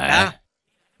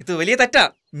 ഇത് വലിയ തെറ്റാ.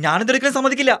 ഞാനിതൊരിക്കലും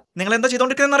സമ്മതിക്കില്ല. നിങ്ങൾ എന്താ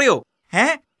ചെയ്തോണ്ടിരിക്കുന്നറിയോ?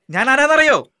 ഞാൻ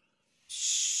ആരാന്നറിയോ?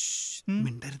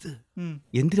 മിണ്ടരുത്.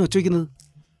 എന്തിനാ ഒച്ചവെക്കുന്നത്?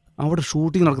 അവിടെ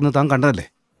ഷൂട്ടിംഗ് നടക്കുന്നത് താൻ കണ്ടതല്ലേ?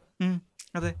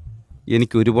 അതെ.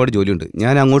 എനിക്ക് ഒരുപാട് ജോലിയുണ്ട്.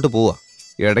 ഞാൻ അങ്ങോട്ട് പോവാ.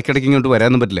 ഇടയ്ക്കിടയ്ക്ക് ഇങ്ങോട്ട്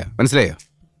വരാനൊന്നും പറ്റില്ല. മനസ്സിലായോ?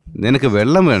 നിനക്ക്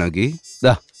വെള്ളം വേണമെങ്കിൽ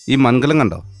ദാ ഈ മൺകലം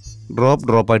കണ്ടോ?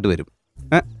 ഡ്രോപ്പായിട്ട് വരും.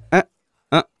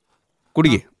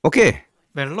 കുടിക്കേ. ഓക്കെ?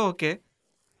 വെള്ളം ഓക്കെ,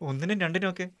 1നും 2നും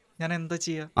ഒക്കെ. ഞാൻ എന്താ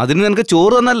ചെയ്യാ? അതിന് നിനക്ക്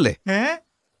ചോറ് തന്നല്ലേ?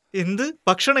 എന്ത്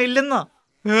ഭക്ഷണം ഇല്ലെന്നാ?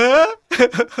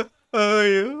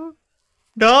 അയ്യോ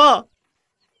ഡാ,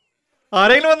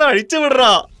 ആരെങ്കിലും വന്ന് അഴിച്ചു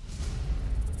വിടറാ.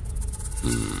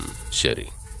 ശരി,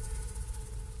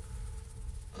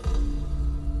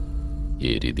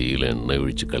 എരുതിയിൽ എണ്ണ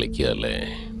ഒഴിച്ച് കളിക്കല്ലേ?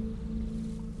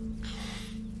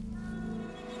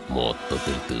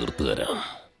 മൊത്തത്തിൽ തീർത്തു തരാം.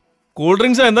 കൂൾ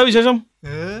ഡ്രിങ്ക്സ് എന്താ വിശേഷം?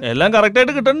 എല്ലാം കറക്റ്റ്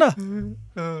ആയിട്ട് കിട്ടണ്ട.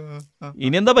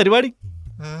 ഇനി എന്താ പരിപാടി?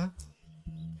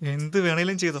 എന്ത്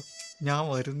വേണേലും ചെയ്തോ, ഞാൻ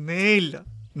വരുന്നേ ഇല്ല.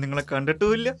 നിങ്ങളെ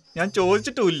കണ്ടിട്ടുമില്ല, ഞാൻ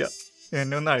ചോദിച്ചിട്ടുമില്ല.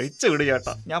 എന്നെ ഒന്ന് അഴിച്ചു വിട്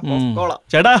ചേട്ടാ, ഞാൻ പൊക്കോളാം.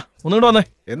 ചേട്ടാ ഒന്നുകൂടെ വന്നേ.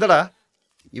 എന്താടാ,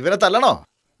 ഇവരെ തല്ലണോ?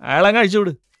 അയാളങ്ങ് അഴിച്ചു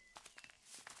വിട്.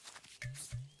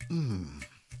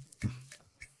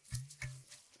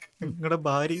 നിങ്ങളുടെ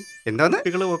ഭാര്യ എന്താന്ന്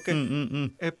കുട്ടികളും ഒക്കെ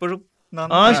എപ്പോഴും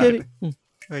ശരി.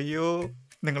 അയ്യോ,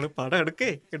 നിങ്ങൾ പടം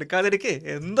എടുക്കാതിരിക്കേ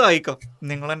എന്തോ ആയിക്കോ.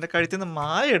 നിങ്ങൾ എന്റെ കഴുത്തിൽ നിന്ന്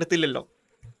മായ എടുത്തില്ലല്ലോ.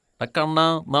 കണ്ണാ,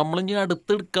 നമ്മളിനി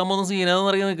അടുത്തെടുക്കാൻ പോകുന്ന സീനാന്ന്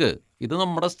അറിയാം നിനക്ക്. ഇത്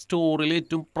നമ്മുടെ സ്റ്റോറിയിലെ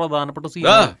ഏറ്റവും പ്രധാനപ്പെട്ട സീൻ.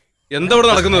 എന്താ ഇവിടെ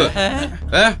നടക്കുന്നത്?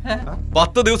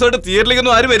 10 ദിവസമായിട്ട്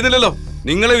തിയേറ്ററിലേക്കൊന്നും ആരും വരുന്നില്ലല്ലോ.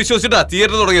 നിങ്ങളെ വിശ്വസിച്ചിട്ടാ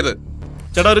തിയേറ്റർ തുടങ്ങിയത്.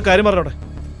 ചേട്ടാ ഒരു കാര്യം പറഞ്ഞോട്ടെ.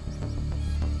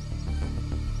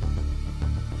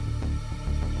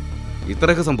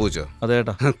 ഇത്രയൊക്കെ സംഭവിച്ചോ? അതെ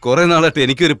ചേട്ടാ. കുറെ നാളായിട്ട്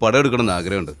എനിക്കൊരു പടം എടുക്കണമെന്ന്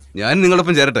ആഗ്രഹമുണ്ട്. ഞാൻ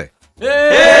നിങ്ങളൊപ്പം ചേരട്ടെ?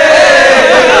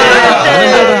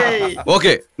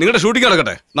 ഓക്കെ, നിങ്ങളുടെ ഷൂട്ടിംഗ്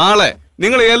നടക്കട്ടെ. നാളെ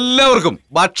നിങ്ങൾ എല്ലാവർക്കും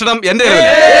ഭക്ഷണം എന്റെ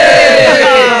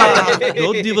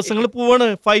ദിവസങ്ങൾ പോവാണ്.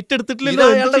 ഫൈറ്റ് എടുത്തിട്ടില്ലല്ലോ.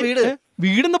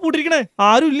 വീടെന്നാ പൂട്ടിരിക്കണേ.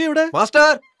 ആരും ഇല്ലേ ഇവിടെ? Master,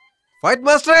 fight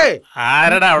മാസ്റ്ററേ.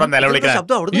 ആരടാ അവിടെ നിലവിളിക്കാൻ?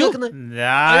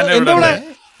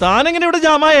 താനെങ്ങനെ ഇവിടെ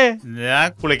ജാമായേ? ഞാൻ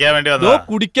കുളിക്കാൻ വേണ്ടി വന്നോ.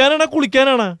 കുടിക്കാനാണ്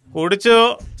കുളിക്കാനാണ്? കുടിച്ചു,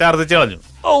 ഛർദിച്ചു കളഞ്ഞു.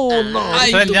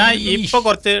 ഞാൻ ഇപ്പൊ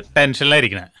കുറച്ച്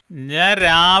ടെൻഷനിലായിരിക്കണേ. ഞാൻ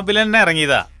രാവിലെ തന്നെ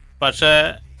ഇറങ്ങിയതാ, പക്ഷെ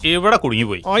ഇവിടെ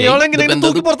കുടുങ്ങിപ്പോയി. അയാളെങ്ങനെ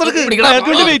തൂക്കി പുറത്തെടുക്ക്. അയാൾക്ക്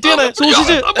വേണ്ടി വെയിറ്റ് ചെയ്യണേ.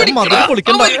 സൂക്ഷിച്ച് മധുരം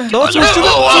കുളിക്കണ്ട.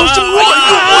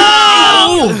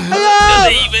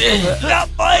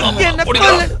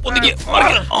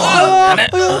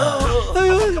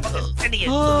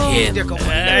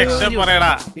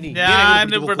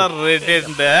 ഞാനിവിടെ റെഡി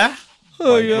ഉണ്ട്.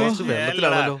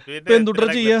 എന്തുട്ര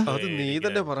ചെയ്യാ? അത് നീ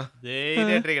തന്നെ പറ.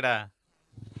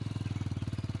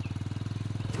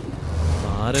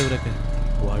 ആരവരൊക്കെ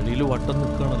വഴിയിൽ വട്ടം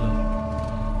നിൽക്കുകയാണല്ലോ.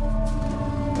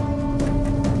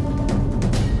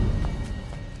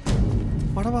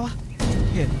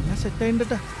 എന്നെ സെറ്റ്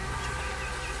ആയിട്ടാ.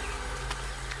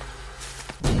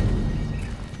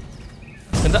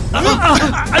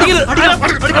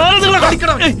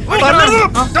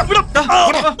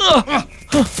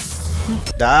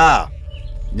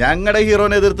 ഞങ്ങളുടെ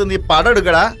ഹീറോനെ എതിർത്ത് നീ പടം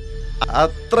എടുക്കടാ.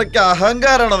 അത്രയ്ക്ക്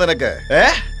അഹങ്കാരാണോ നിനക്ക്?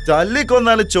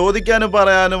 തല്ലിക്കൊന്നാലും ചോദിക്കാനും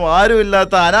പറയാനും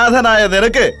ആരുമില്ലാത്ത അനാഥനായ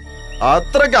നിനക്ക്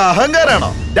അത്രയ്ക്ക് അഹങ്കാരാണോ?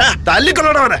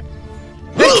 തല്ലിക്കൊള്ളണവനെ.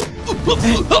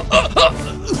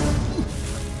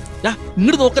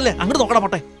 ഇങ്ങോട്ട് നോക്കല്ലേ, അങ്ങോട്ട് നോക്കടാ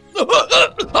പോട്ടെ.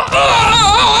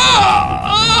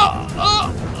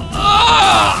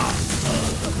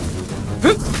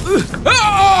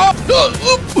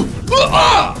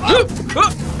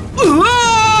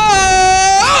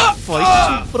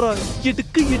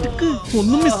 എടുക്ക് എടുക്ക്,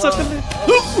 ഒന്നും മിസ്സാക്കല്ലേ.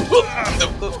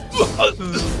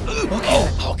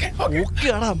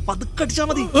 ഓക്കെയാടാ, പതുക്കടിച്ചാ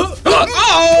മതി.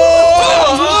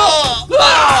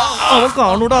 അവൻ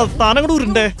കാണൂടാ, താനങ്ങോട്ട്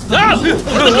ഉരുണ്ടേ.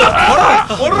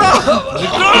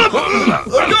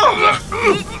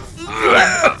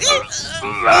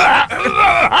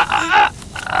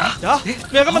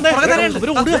 വേഗം വന്നേ, അവര്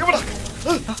ഓടുക.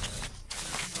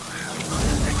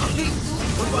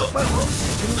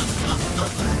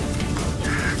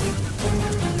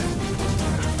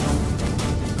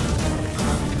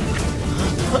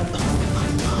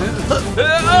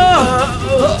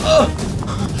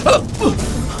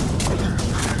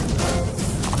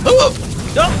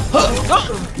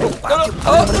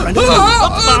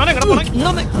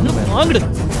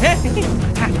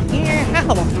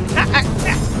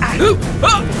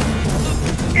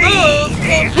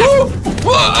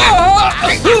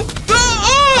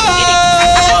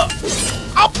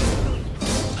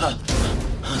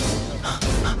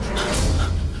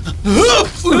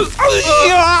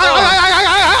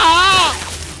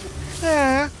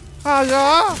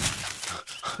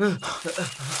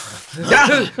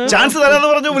 ചാൻസ് തരാന്ന്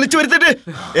പറഞ്ഞു വിളിച്ചു വരുത്തിട്ട്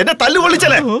എന്നെ തല്ലു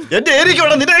കൊള്ളിച്ചല്ലേ. എന്റെ ഏരിയക്ക്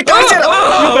വേണം നിന്നെ കാണിച്ചു തരാം.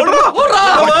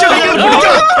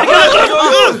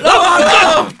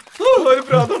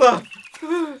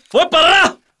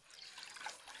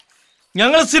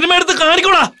 ഞങ്ങൾ സിനിമ എടുത്ത്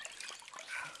കാണിക്കൂടാ.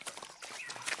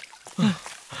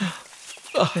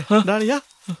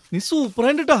 നീ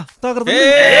സൂപ്പറായിട്ടാ തകർത്ത്.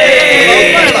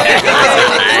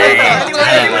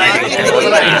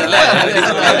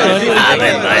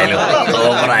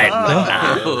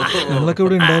 ഞങ്ങളൊക്കെ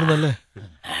ഇവിടെ ഉണ്ടായിരുന്നല്ലേ.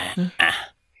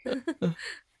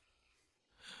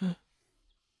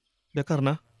 കർണ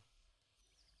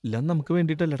ഇല്ല, നമുക്ക്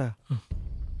വേണ്ടിട്ടല്ലടാ.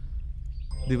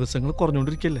 ദിവസങ്ങൾ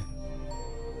കുറഞ്ഞോണ്ടിരിക്കല്ലേ,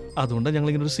 അതുകൊണ്ടാണ് ഞങ്ങൾ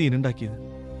ഇങ്ങനെ ഒരു സീൻ ഉണ്ടാക്കിയത്.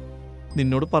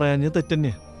 നിന്നോട് പറയാഞ്ഞ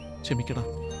തെറ്റന്നെയാ, ക്ഷമിക്കടാ.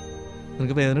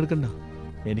 നിനക്ക് വേദന എടുക്കണ്ട,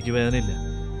 എനിക്ക് വേദനയില്ല.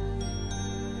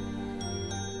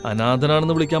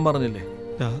 അനാഥനാണെന്ന് വിളിക്കാൻ പറഞ്ഞില്ലേ.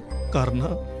 കർണ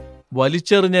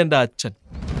വലിച്ചെറിഞ്ഞ എൻ്റെ അച്ഛൻ,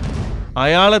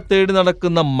 അയാളെ തേടി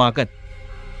നടക്കുന്ന മകൻ,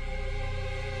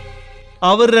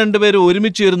 അവർ രണ്ടുപേരും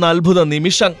ഒരുമിച്ച് വരുന്ന അത്ഭുത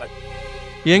നിമിഷങ്ങൾ.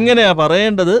 എങ്ങനെയാ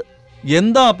പറയേണ്ടത്,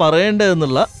 എന്താ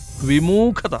പറയേണ്ടതെന്നുള്ള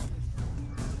വിമുഖത.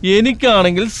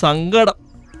 എനിക്കാണെങ്കിൽ സങ്കടം.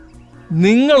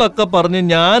 നിങ്ങളൊക്കെ പറഞ്ഞ്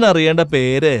ഞാൻ അറിയേണ്ട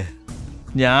പേര്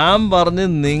ഞാൻ പറഞ്ഞ്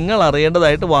നിങ്ങൾ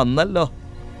അറിയേണ്ടതായിട്ട് വന്നല്ലോ.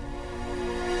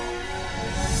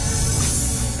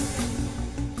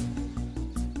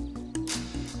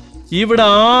 ഇവിടെ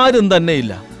ആരും തന്നെ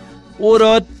ഇല്ല.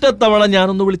 ഒരൊറ്റ തവണ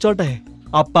ഞാനൊന്ന് വിളിച്ചോട്ടെ.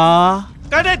 അപ്പാ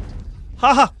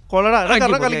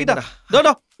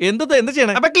എന്ത്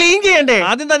ചെയ്യണേ? ക്ലീൻ ചെയ്യണ്ടേ?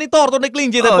 ആദ്യം തന്നെ തോർത്തോണ്ട് ക്ലീൻ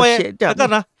ചെയ്ത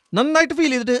നന്നായിട്ട്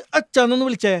ഫീൽ ചെയ്തിട്ട് അച്ഛനൊന്ന്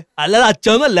വിളിച്ചേ. അല്ലാതെ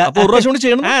അച്ഛനല്ല, ഒരു പ്രാവശ്യം കൂടി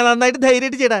ചെയ്യണം. നന്നായിട്ട്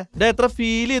ധൈര്യമായിട്ട് ചെയ്യടാ. എത്ര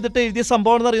ഫീൽ ചെയ്തിട്ട് എഴുതിയ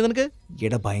സംഭവം അറിയോ നിനക്ക്?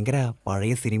 ഈടാ ഭയങ്കര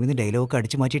പഴയ സിനിമയിൽ ഡയലോഗ്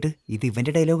അടിച്ചു മാറ്റിയിട്ട് ഇത്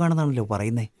ഇവന്റെ ഡയലോഗ് ആണെന്നാണല്ലോ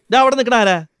പറയുന്നേ. അവിടെ നിൽക്കണ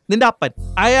ആരാ? നിന്റെ അപ്പൻ.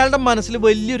 അയാളുടെ മനസ്സിൽ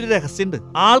വലിയൊരു രഹസ്യമുണ്ട്.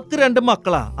 ആൾക്ക് 2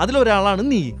 മക്കളാ, അതിലൊരാളാണ്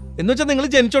നീ. എന്ന് വെച്ചാൽ നിങ്ങൾ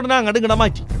ജനിച്ചോടനെ അങ്ങോട്ട് ഇങ്ങോട്ട്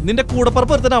മാറ്റി. നിന്റെ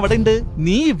കൂടപ്പുറപ്പ് ഒരുത്തൻ അവിടെ ഉണ്ട്,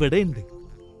 നീ ഇവിടെ ഉണ്ട്.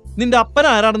 നിന്റെ അപ്പൻ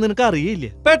ആരാണെന്ന് നിനക്ക് അറിയില്ല.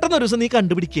 പെട്ടെന്ന് ഒരു ദിവസം നീ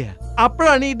കണ്ടുപിടിക്കുക.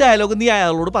 അപ്പോഴാണ് ഈ ഡയലോഗ് നീ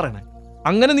അയാളോട് പറയണേ.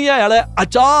 അങ്ങനെ നീ അയാളെ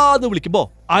അച്ഛാന്ന് വിളിക്കുമ്പോ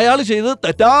അയാൾ ചെയ്ത്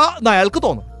തെറ്റാന്ന് അയാൾക്ക്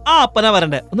തോന്നും. ആ അപ്പനാ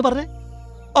വരണ്ടേ ഒന്ന് പറഞ്ഞേ.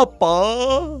 അപ്പാ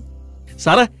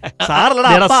സാറേ, സാറ്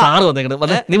വന്നേക്കണേ.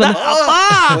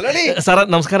 സാറേ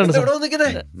നമസ്കാരം.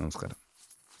 നമസ്കാരം.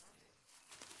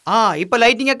 ആ ഇപ്പൊ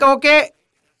ലൈറ്റിംഗ് ഒക്കെ ഓക്കെ.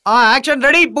 ആ ആക്ഷൻ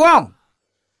റെഡി, പോവാം.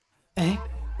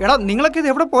 എടാ നിങ്ങളൊക്കെ ഇത്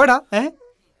എവിടെ പോയടാ?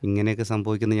 ഇങ്ങനെയൊക്കെ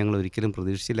സംഭവിക്കുന്ന ഞങ്ങൾ ഒരിക്കലും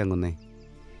പ്രതീക്ഷിച്ചില്ല അങ്ങൊന്നേ.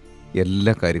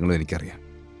 എല്ലാ കാര്യങ്ങളും എനിക്കറിയാം.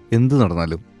 എന്ത്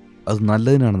നടന്നാലും അത്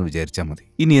നല്ലതിനാണെന്ന് വിചാരിച്ചാൽ മതി.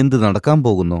 ഇനി എന്ത് നടക്കാൻ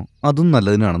പോകുന്നോ അതും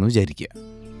നല്ലതിനാണെന്ന് വിചാരിക്കുക.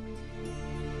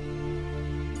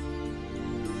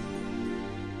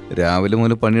 രാവിലെ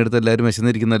മുതൽ പണിയെടുത്ത് എല്ലാവരും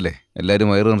വിശന്നിരിക്കുന്നല്ലേ? എല്ലാവരും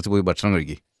വയറ് നിറച്ച് പോയി ഭക്ഷണം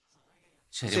കഴിക്കും.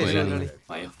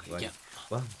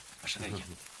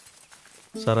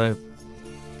 സാറേ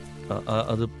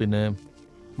അത് പിന്നെ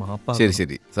ശരി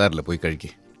ശരി സാറില്ല, പോയി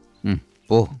കഴിക്ക്.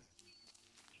 പോ.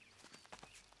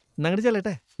 അങ്ങോട്ട്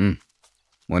ചെല്ലട്ടെ.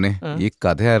 മോനെ, ഈ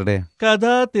കഥ ആരുടെ? കഥ,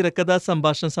 തിരക്കഥ,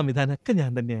 സംഭാഷണ, സംവിധാനം ഒക്കെ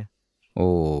ഞാൻ തന്നെയാ. ഓ,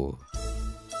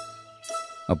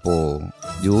 അപ്പോ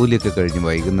ജോലിയൊക്കെ കഴിഞ്ഞ്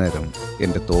വൈകുന്നേരം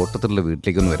എന്റെ തോട്ടത്തിലുള്ള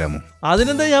വീട്ടിലേക്കൊന്ന് വരാമോ?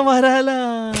 അതിനെന്താ, ഞാൻ വരാല.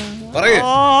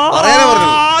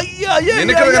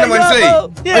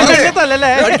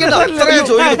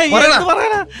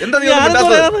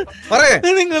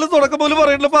 നിങ്ങൾ തുടക്കം പോലും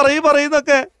പറയണില്ല.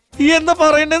 പറയുന്നൊക്കെ എന്താ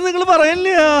പറയണ്ടെന്ന് നിങ്ങൾ പറയണില്ല.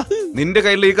 നിന്റെ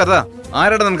കയ്യിൽ ഈ കഥ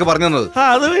ആരാണ് നിനക്ക് പറഞ്ഞു തന്നത്?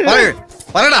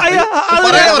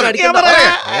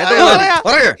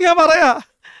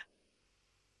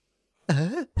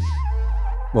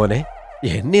 മോനെ,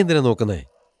 എന്നെ എന്തിനാ നോക്കുന്നേ?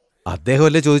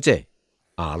 അദ്ദേഹമല്ലേ ചോദിച്ചേ,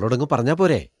 ആളോടങ്ങ് പറഞ്ഞാ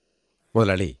പോരെ?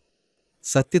 മുതലാളി,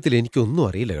 സത്യത്തിൽ എനിക്കൊന്നും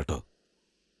അറിയില്ല കേട്ടോ.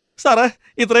 സാറേ,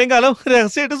 ഇത്രയും കാലം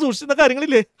രഹസ്യമായിട്ട് സൂക്ഷിക്കുന്ന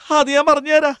കാര്യങ്ങളില്ലേ, അത് ഞാൻ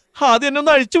പറഞ്ഞു തരാം. ആദ്യം എന്നെ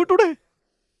ഒന്ന് അഴിച്ചു വിട്ടൂടെ?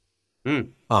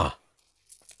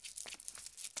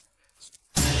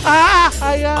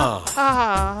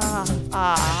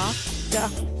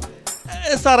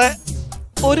 സാറേ,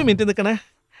 ഒരു മിനിറ്റ് നിൽക്കണേ.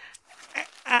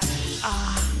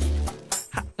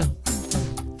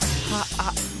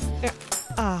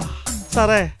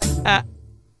 സാറേ,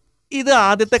 ഇത്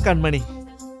ആദ്യത്തെ കൺമണി.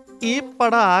 ഈ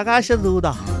പടം ആകാശദൂത.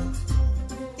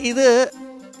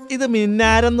 ഇത്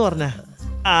മിന്നാരെന്ന് പറഞ്ഞ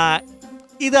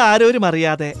ഇത് ആരോരും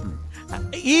അറിയാതെ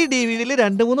ഈ DVD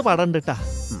 2-3 പടം ഉണ്ട് കേട്ടാ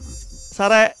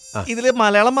സാറേ. ഇതില്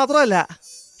മലയാളം മാത്രമല്ല,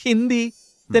 ഹിന്ദി,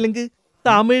 തെലുങ്ക്,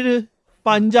 തമിഴ്,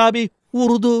 പഞ്ചാബി,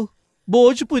 ഉറുദു,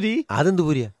 ഭോജ്പുരി.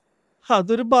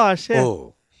 അതൊരു ഭാഷ.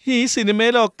 ഈ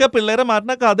സിനിമയിലൊക്കെ പിള്ളേരെ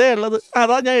മാറ്റുന്ന കഥയുള്ളത്.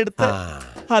 അതാ ഞാൻ എടുത്തത്.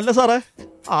 അല്ല സാറേ,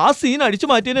 ആ സീൻ അടിച്ചു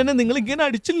മാറ്റിയതിനെ നിങ്ങൾ ഇങ്ങനെ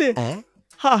അടിച്ചില്ലേ?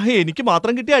 എനിക്ക്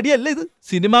മാത്രം കിട്ടിയ അടിയല്ല ഇത്,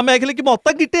 സിനിമാ മേഖലയ്ക്ക്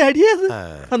മൊത്തം കിട്ടിയ അടിയത്.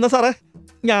 എന്നാ സാറേ,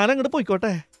 ഞാനങ്ങോട്ട്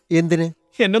പോയിക്കോട്ടെ. എന്തിന്?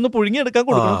 എന്നെ ഒന്ന് പുഴുങ്ങിയെടുക്കാൻ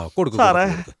കൊടുക്കണം സാറേ.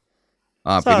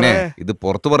 പിന്നെ ഇത്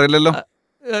പുറത്തു പറയില്ലല്ലോ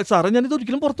സാറേ. ഞാനിത്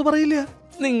ഒരിക്കലും പുറത്തു പറയില്ല.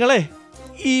 നിങ്ങളെ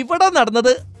ഇവിടെ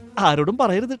നടന്നത് ആരോടും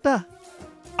പറയരുതിട്ടാ.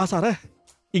 സാറേ,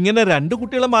 ഇങ്ങനെ 2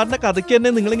 കുട്ടികളെ മാറുന്ന കഥയ്ക്ക് തന്നെ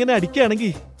നിങ്ങളിങ്ങനെ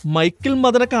അടിക്കുകയാണെങ്കിൽ മൈക്കിൾ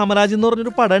മദന കാമരാജ് എന്ന്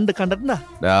പറഞ്ഞൊരു പടം ഉണ്ട്, കണ്ടിട്ടുണ്ടാ?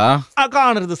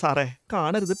 കാണരുത് സാറേ,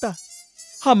 കാണരുതിട്ടാ.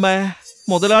 അമ്മേ,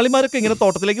 മുതലാളിമാരൊക്കെ ഇങ്ങനെ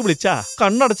തോട്ടത്തിലേക്ക് വിളിച്ചാ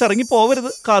കണ്ണടച്ചിറങ്ങി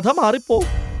പോവരുത്, കഥ മാറിപ്പോവും.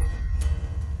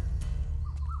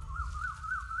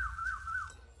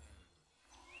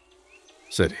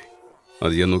 ശരി,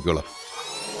 അത് ഞാൻ നോക്കിക്കോളാം.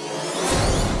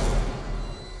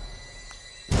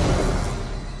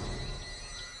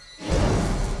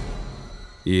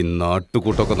 ഈ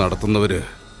നാട്ടുകൂട്ടൊക്കെ നടത്തുന്നവര്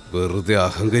വെറുതെ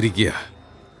അഹങ്കരിക്കുക.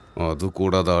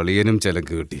 അതുകൂടാതെ അളിയനും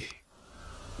ചെലക്ക് കിട്ടി,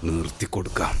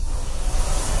 നിർത്തിക്കൊടുക്കാം.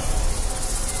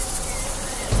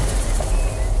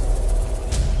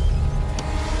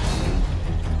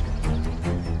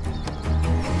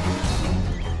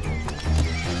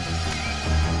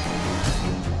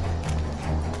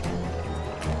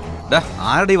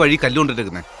 ആരുടെ ഈ വഴി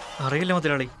കല്ലുകൊണ്ടിരിക്കുന്നേ? അറിയില്ല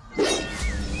മുതലാളി.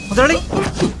 മുതലാളി,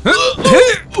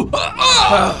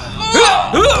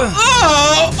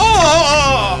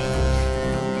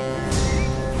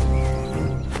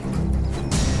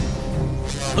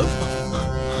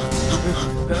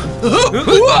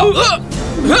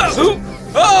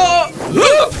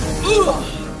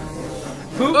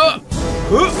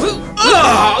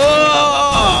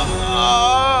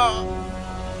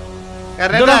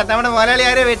 നമ്മുടെ മുതലാളി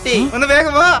ആരെ വെട്ടി? ഒന്ന്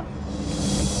വേഗം പോ.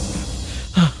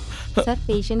 സർ,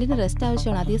 പേഷ്യന്റിന് റെസ്റ്റ്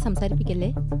ആവശ്യമാണ്, അധികം സംസാരിപ്പിക്കല്ലേ.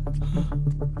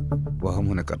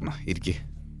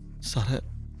 സാറേ,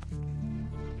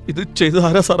 ഇത് ചെയ്ത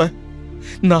ആരാ സാറേ?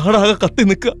 നാടാകെ കത്തി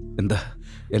നിൽക്കുക. എന്താ,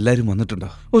 എല്ലാരും വന്നിട്ടുണ്ടോ?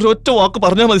 ഒരൊറ്റ വാക്ക്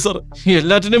പറഞ്ഞാൽ മതി സാർ,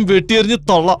 എല്ലാറ്റിനും വെട്ടിയെറിഞ്ഞ്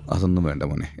തള്ള. അതൊന്നും വേണ്ട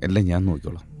മോനെ, എല്ലാം ഞാൻ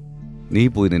നോക്കിക്കോളാം. നീ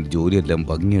പോയി നിന്റെ ജോലിയെല്ലാം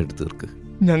ഭംഗിയായിട്ട് തീർക്ക്.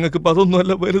 ഞങ്ങൾക്കിപ്പോ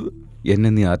അതൊന്നുമല്ല വരുത്.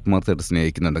 എന്നെ നീ ആത്മാർത്ഥമായിട്ട്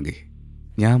സ്നേഹിക്കുന്നുണ്ടെങ്കിൽ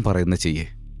ഞാൻ പറയുന്ന ചെയ്യേ,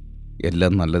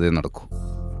 എല്ലാം നല്ലതേ നടക്കൂ.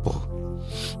 പോ.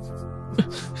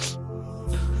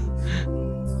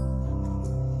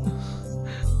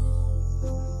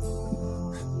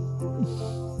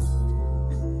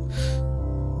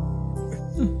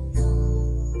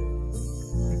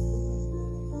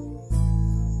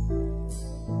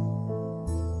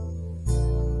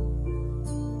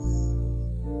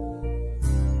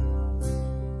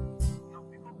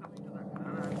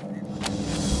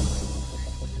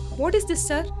 What is this,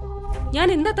 sir? ഞാൻ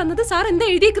എന്താ തന്നത്, സാർ എന്താ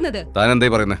എഴുതിയേക്കുന്നത്? താൻ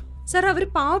എന്തായി പറയുന്നേ? സർ, അവർ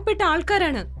പാവപ്പെട്ട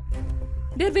ആൾക്കാരാണ്.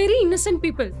 They're very innocent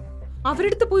people.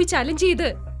 അവരെടുത്ത് പോയി ചാലഞ്ച് ചെയ്ത്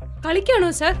കളിക്കാണോ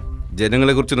സർ?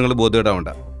 ജനങ്ങളെ കുറിച്ച് നിങ്ങൾ ബോധപ്പെടാവണ്ട.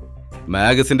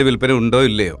 മാഗസിന്റെ വിൽപ്പന ഉണ്ടോ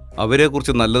ഇല്ലയോ അവരെ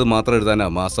കുറിച്ച് നല്ലത് മാത്രം എഴുതാനാ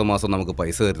മാസം മാസം നമുക്ക്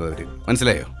പൈസ തരുന്നവര്.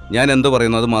 മനസ്സിലായോ? ഞാൻ എന്തോ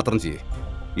പറയുന്നു അത് മാത്രം ചെയ്യേ.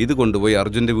 ഇത് കൊണ്ടുപോയി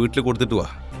അർജുന്റെ വീട്ടിൽ കൊടുത്തിട്ട് വാ.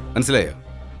 മനസ്സിലായോ?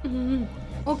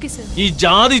 ഈ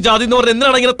ജാതി ജാതി എന്ന് പറഞ്ഞ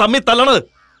എന്തിനാണ് ഇങ്ങനെ തമ്മിൽ തല്ലണത്?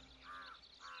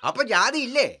 അപ്പൊ ജാതി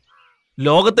ഇല്ലേ?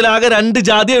 ലോകത്തിലാകെ 2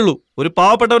 ജാതിയേ ഉള്ളൂ. ഒരു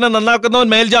പാവപ്പെട്ടവനെ നന്നാക്കുന്നവൻ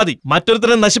മേൽജാതി,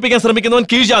 മറ്റൊരുത്തനെ നശിപ്പിക്കാൻ ശ്രമിക്കുന്നവൻ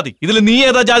കീഴ്ജാതി. ഇതിൽ നീ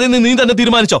ഏതാ ജാതി എന്ന് നീ തന്നെ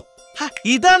തീരുമാനിച്ചോ?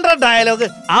 ഇതാണ്ടാ ഡയലോഗ്.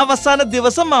 അവസാന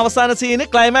ദിവസം അവസാന സീന്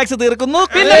ക്ലൈമാക്സ് തീർക്കുന്നു.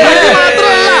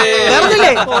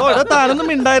 താനൊന്നും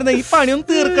ഉണ്ടായിരുന്ന ഈ പണിയൊന്നും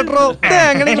തീർക്കട്ടോ.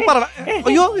 എങ്ങനെയെങ്കിലും പറ.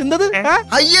 അയ്യോ എന്തത്?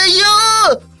 അയ്യോ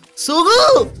സുഖു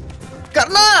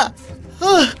കർണ,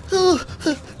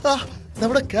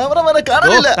 നമ്മുടെ ക്യാമറമാനെ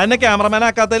കാണാനില്ല. തന്നെ ക്യാമറമാൻ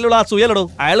ആക്കാത്തതിലുള്ള അസൂയല്ലടോ.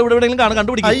 അയാൾ ഇവിടെ എവിടെയെങ്കിലും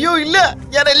കണ്ടുപിടിക്കും. അയ്യോ ഇല്ല,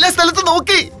 ഞാൻ എല്ലാ സ്ഥലത്തും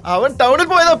നോക്കി. അവൻ ടൗണിൽ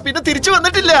പോയതാ, പിന്നെ തിരിച്ചു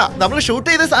വന്നിട്ടില്ല. നമ്മൾ ഷൂട്ട്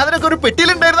ചെയ്ത സാധനമൊക്കെ ഒരു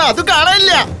പെട്ടിയിലുണ്ടായിരുന്നു, അതും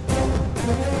കാണാനില്ല.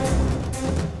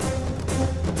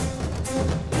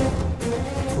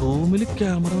 റൂമിൽ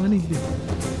ക്യാമറമാൻ ഇല്ല.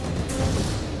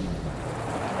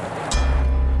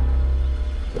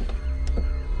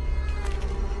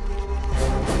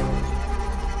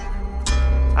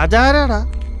 അതാരാടാ?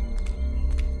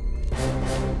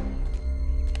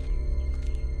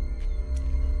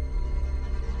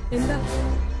 എന്താ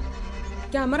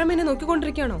ക്യാമറമാനെ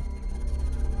നോക്കിക്കൊണ്ടിരിക്കുകയാണോ?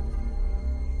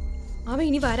 അവൻ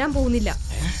ഇനി വരാൻ പോകുന്നില്ല.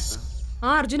 ആ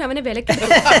അർജുൻ അവനെ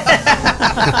വിലക്കെടുത്തു.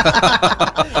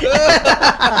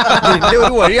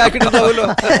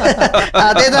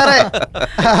 അതെ സാറേ,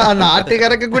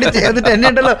 നാട്ടുകാരൊക്കെ കൂടി ചേർന്നിട്ട് എന്നെ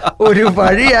ഉണ്ടല്ലോ ഒരു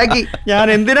വഴിയാക്കി. ഞാൻ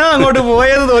എന്തിനാ അങ്ങോട്ട്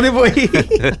പോയെന്ന് തോന്നിപ്പോയി.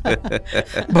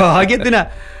 ഭാഗ്യത്തിനാ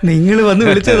നിങ്ങൾ വന്ന്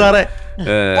വിളിച്ചത് സാറേ.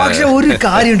 പക്ഷെ ഒരു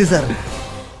കാര്യമുണ്ട് സാർ,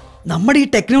 നമ്മുടെ ഈ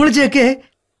ടെക്നോളജിയൊക്കെ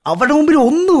അവരുടെ മുമ്പിൽ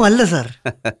ഒന്നുമല്ല സാർ.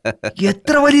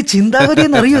 എത്ര വലിയ ചിന്താഗതി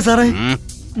എന്നറിയോ സാറേ?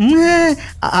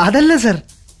 അതല്ല സാർ,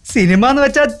 സിനിമ എന്ന്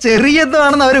വെച്ചാൽ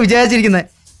ചെറിയതാണെന്ന് അവര് വിചാരിച്ചിരിക്കുന്നത്.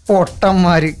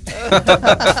 പൊട്ടന്മാര്.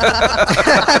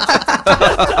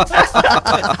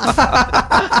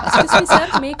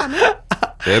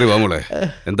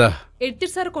 എന്താ എഡിറ്റർ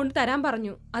സാർ കൊണ്ട് തരാൻ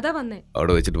പറഞ്ഞു, അതാ വന്നേ.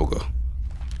 അവിടെ വെച്ചിട്ട് പോക്കോ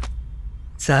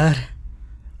സാർ.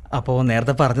 അപ്പോ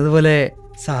നേരത്തെ പറഞ്ഞതുപോലെ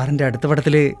സാറിന്റെ അടുത്ത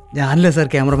പടത്തില് ഞാനല്ലേ സാർ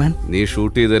ക്യാമറമാൻ? നീ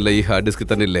ഷൂട്ട് ചെയ്തല്ല ഈ ഹാർഡ് ഡിസ്കിൽ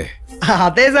തന്നെ ഇല്ലേ?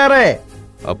 അതെ സാറേ.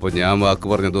 അപ്പൊ ഞാൻ വാക്ക്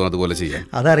പറഞ്ഞതും അതുപോലെ ചെയ്യാം.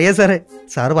 അതറിയാം സാറേ,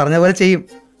 സാറ് പറഞ്ഞ പോലെ ചെയ്യും.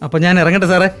 അപ്പൊ ഞാൻ ഇറങ്ങട്ടെ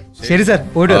സാറേ. ശരി സാർ,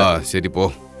 പോയിട്ട്. ശരി പോ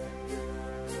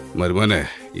മരുമോനെ.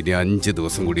 ഇനി 5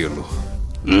 ദിവസം കൂടിയുള്ളൂ.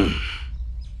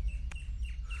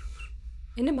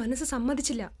 എന്റെ മനസ്സ്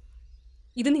സമ്മതിച്ചില്ല.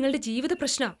 ഇത് നിങ്ങളുടെ ജീവിത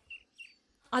പ്രശ്ന.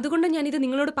 അതുകൊണ്ടാണ് ഞാൻ ഇത്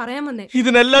നിങ്ങളോട് പറയാൻ വന്നേ.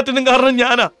 ഇതിനെല്ലാത്തിനും കാരണം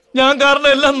ഞാനാ. ഞാൻ കാരണം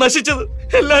എല്ലാം നശിച്ചത്.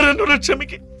 എല്ലാരും എന്നോട്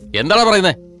ക്ഷമിക്കും. എന്താണ്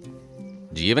പറയുന്നേ?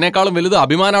 ജീവനേക്കാളും വലുത്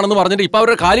അഭിമാനാണെന്ന് പറഞ്ഞിട്ട് ഇപ്പൊ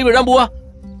അവരുടെ കാലി വീഴാൻ പോവാ.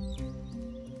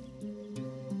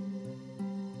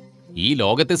 ഈ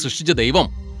ലോകത്തെ സൃഷ്ടിച്ച ദൈവം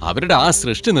അവരുടെ ആ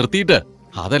സൃഷ്ടി നിർത്തിയിട്ട്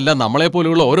അതെല്ലാം നമ്മളെ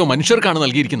പോലെയുള്ള ഓരോ മനുഷ്യർക്കാണ്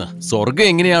നൽകിയിരിക്കുന്നത്. സ്വർഗം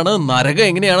എങ്ങനെയാണ്, നരകം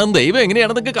എങ്ങനെയാണ്, ദൈവം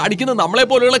എങ്ങനെയാണെന്നൊക്കെ കാണിക്കുന്നത് നമ്മളെ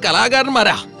പോലെയുള്ള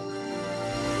കലാകാരന്മാരാ.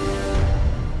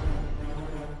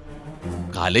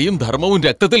 കലയും ധർമ്മവും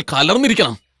രക്തത്തിൽ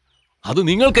കലർന്നിരിക്കണം. അത്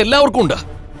നിങ്ങൾക്ക് എല്ലാവർക്കും ഉണ്ട്.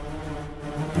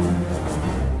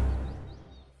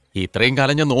 ഇത്രയും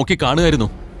കാലം ഞാൻ നോക്കി കാണുമായിരുന്നു.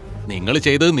 നിങ്ങൾ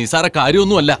ചെയ്തത് നിസാര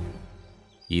കാര്യമൊന്നുമല്ല.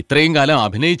 ഇത്രയും കാലം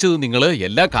അഭിനയിച്ചത് നിങ്ങൾ,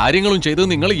 എല്ലാ കാര്യങ്ങളും ചെയ്തത്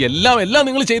നിങ്ങൾ, എല്ലാം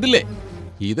നിങ്ങൾ ചെയ്തില്ലേ?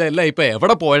 ഇതെല്ലാം ഇപ്പൊ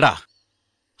എവിടെ പോയടാ?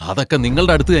 അതൊക്കെ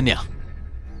നിങ്ങളുടെ അടുത്ത് തന്നെയാ.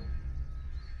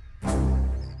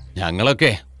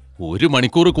 ഞങ്ങളൊക്കെ 1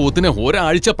 മണിക്കൂർ കൂത്തിന്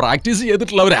ഒരാഴ്ച പ്രാക്ടീസ്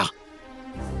ചെയ്തിട്ടുള്ളവരാ.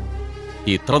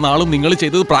 ഇത്ര നാളും നിങ്ങൾ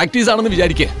ചെയ്തത് പ്രാക്ടീസ് ആണെന്ന്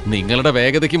വിചാരിക്കേ. നിങ്ങളുടെ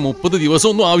വേഗതയ്ക്ക് 30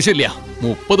 ദിവസമൊന്നും ആവശ്യമില്ല,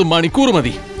 30 മണിക്കൂർ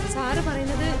മതി. സാറ്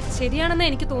പറയുന്നത് ശരിയാണെന്നാ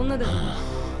എനിക്ക് തോന്നുന്നത്.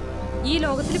 ഈ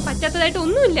ലോകത്തിൽ പറ്റാത്തതായിട്ട്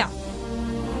ഒന്നുമില്ല.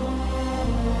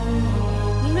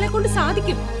 നിങ്ങളെ കൊണ്ട്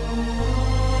സാധിക്കും.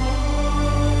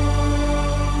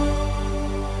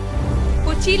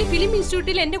 കൊച്ചിയിൽ ഫിലിം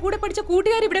ഇൻസ്റ്റിറ്റ്യൂട്ടിൽ എന്റെ കൂടെ പഠിച്ച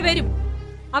കൂട്ടുകാർ ഇവിടെ വരും.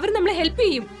 അവർ നമ്മളെ ഹെൽപ്പ്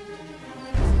ചെയ്യും.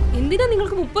 എന്തിനാ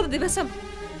നിങ്ങൾക്ക് 30 ദിവസം?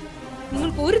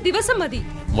 നിങ്ങൾക്ക് 1 ദിവസം മതി.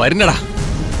 വരുന്നടാ.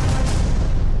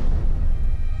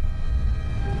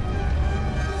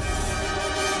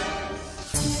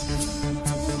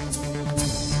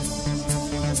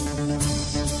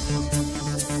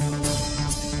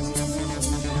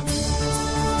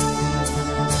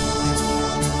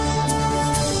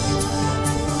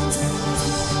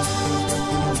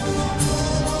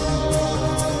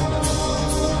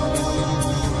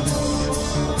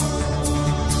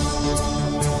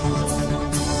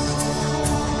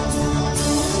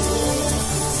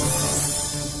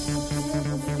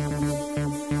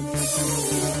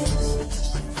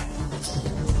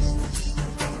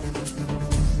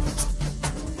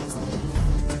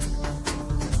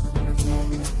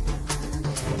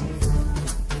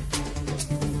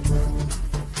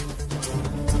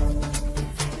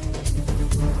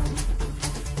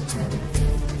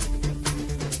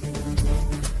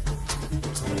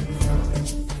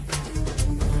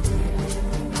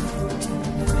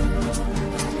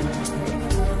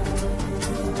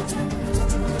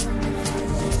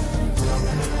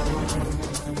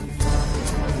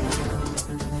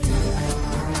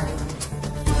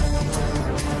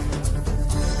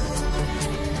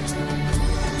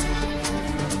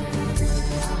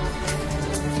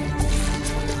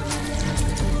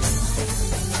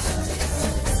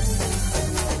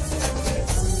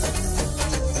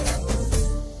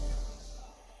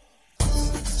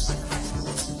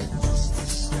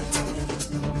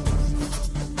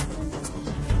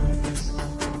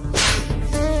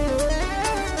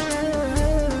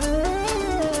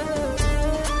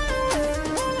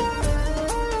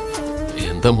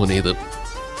 എന്താ മോനെ ഇത്?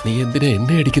 നീ എന്തിനാ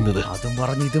എന്നെ അടിക്കുന്നത്? അതും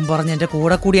പറഞ്ഞ് ഇതും പറഞ്ഞ് എന്റെ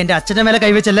കൂടെ കൂടി എന്റെ അച്ഛന്റെ മേലെ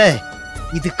കൈവച്ചല്ലേ.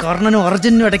 ഇത് കർണനും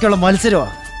അർജുനും ഇടയ്ക്കുള്ള മത്സരമാ.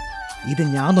 ഇത്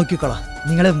ഞാൻ നോക്കിക്കോളാം,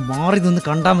 നിങ്ങളെ മാറി നിന്ന്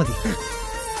കണ്ടാ മതി.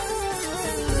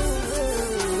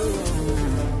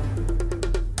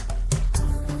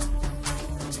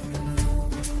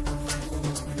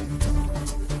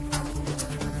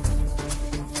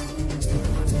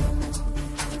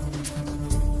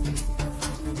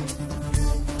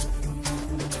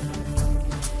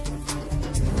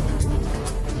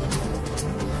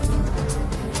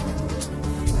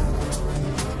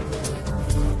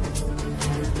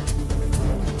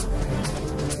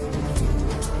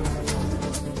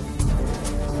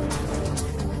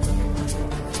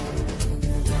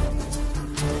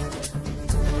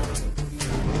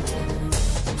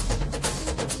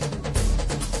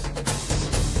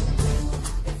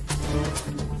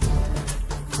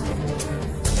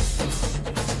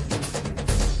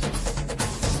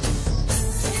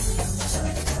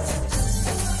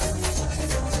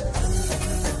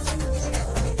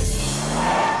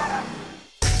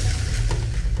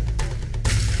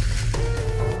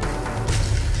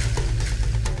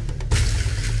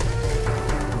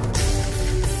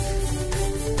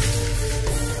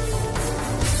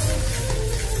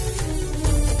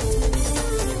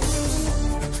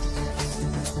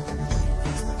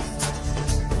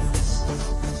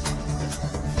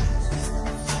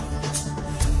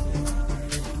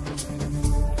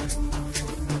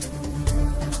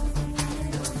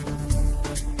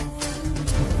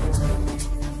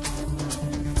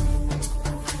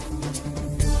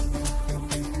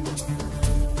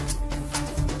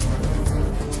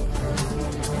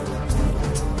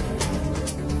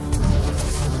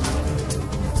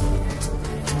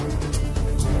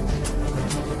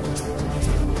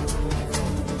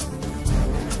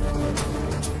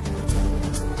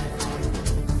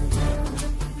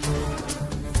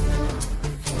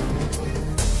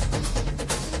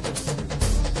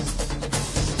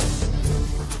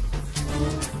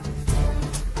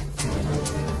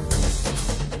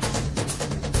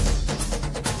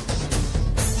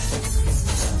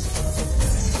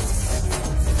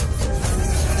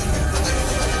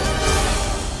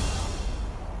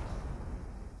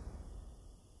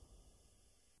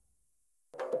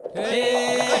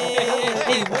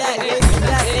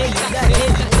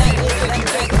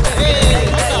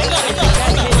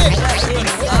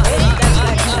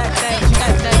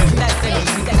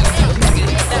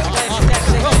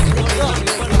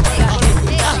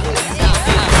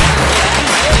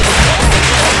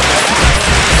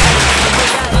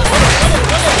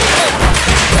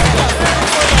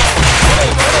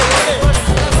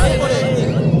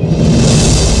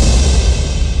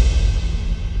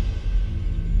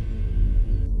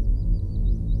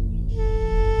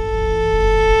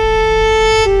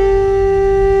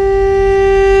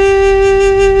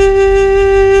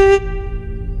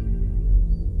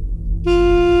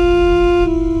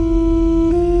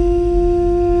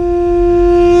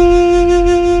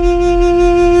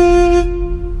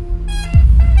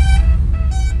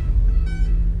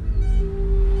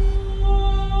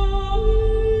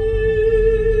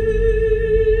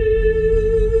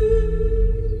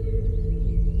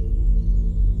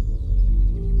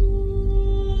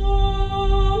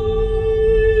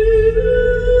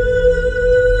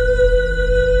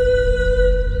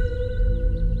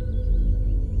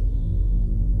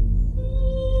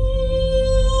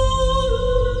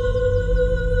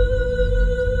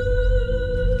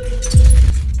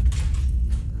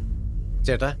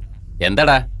 ചേട്ടാ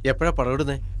എന്താടാ എപ്പോഴാ പടം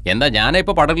ഇടുന്നേ? എന്താ ഞാനാ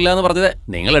ഇപ്പൊ പടമില്ല എന്ന് പറഞ്ഞത്?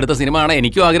 നിങ്ങൾ എടുത്ത സിനിമ ആണ്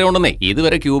എനിക്കും ആഗ്രഹം ഉണ്ടെന്നേ.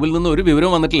 ഇതുവരെ ക്യൂബിൽ നിന്ന് ഒരു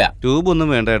വിവരവും വന്നിട്ടില്ല. ട്യൂബ് ഒന്നും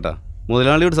വേണ്ട ചേട്ടാ,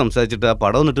 മുതലാളിയോട് സംസാരിച്ചിട്ട് ആ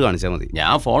പടം ഒന്നിട്ട് കാണിച്ചാൽ മതി.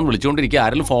 ഞാൻ ഫോൺ വിളിച്ചുകൊണ്ടിരിക്കുക,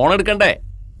 ആരെങ്കിലും ഫോൺ എടുക്കണ്ടേ?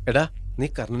 എടാ നീ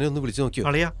കർണനെ ഒന്ന് വിളിച്ചു നോക്കിയോ?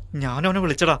 അളിയാ ഞാൻ അവനെ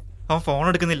വിളിച്ചടാ, അവൻ ഫോൺ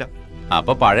എടുക്കുന്നില്ല.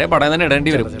 അപ്പൊ പഴയ പടം തന്നെ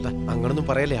ഇടേണ്ടി വരും. ചേട്ടാ അങ്ങനൊന്നും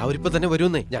പറയല്ലേ, അവരിപ്പോ തന്നെ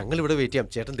വരുന്നേ. ഞങ്ങൾ ഇവിടെ വെയിറ്റ് ചെയ്യാം.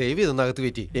 ചേട്ടൻ ദയവ് ഇതൊന്നകത്ത്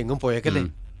വെയിറ്റ് ചെയ്യും, എങ്ങും പോയേക്കല്ലേ.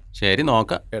 ശരി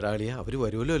നോക്കാം. എടാളിയാ അവര്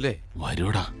വരുമല്ലോ അല്ലേ?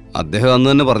 വരൂടാ. അദ്ദേഹം അന്ന്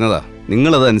തന്നെ പറഞ്ഞതാ,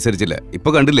 നിങ്ങളത് അനുസരിച്ചില്ല. ഇപ്പൊ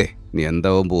കണ്ടില്ലേ നീ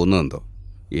എന്താവും പോകുന്നതെന്തോ.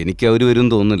 എനിക്ക് അവര് വരും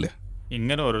തോന്നുന്നില്ല.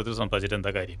 ഇങ്ങനെ ഓരോരുത്തർ സംസാരിച്ചിട്ട്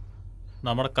എന്താ കാര്യം?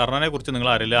 നമ്മുടെ കർണനെ കുറിച്ച് നിങ്ങൾ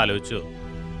ആരെല്ലാം ആലോചിച്ചോ?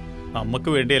 നമുക്ക്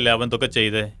വേണ്ടിയല്ലേ അവൻ ഇതൊക്കെ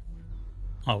ചെയ്തേ?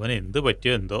 അവന് എന്ത്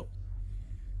പറ്റിയോ എന്തോ.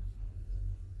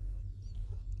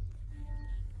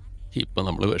 ഇപ്പൊ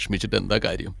നമ്മൾ വിഷമിച്ചിട്ട് എന്താ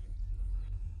കാര്യം?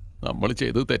 നമ്മൾ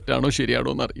ചെയ്തത് തെറ്റാണോ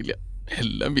ശരിയാണോ എന്നറിയില്ല.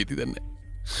 എല്ലാം വിധി തന്നെ.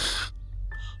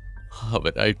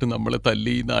 അവരായിട്ട് നമ്മളെ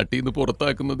തല്ലി നാട്ടിൽ നിന്ന്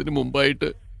പുറത്താക്കുന്നതിന് മുമ്പായിട്ട്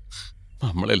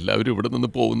നമ്മളെല്ലാവരും ഇവിടെ നിന്ന്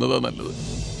പോകുന്നതാ നല്ലത്.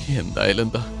 എന്തായാലും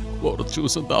എന്താ, കുറച്ചു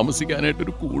ദിവസം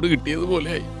താമസിക്കാനായിട്ടൊരു കൂട്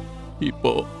കിട്ടിയതുപോലെയായി.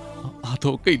 ഇപ്പോ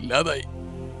അതൊക്കെ ഇല്ലാതായി.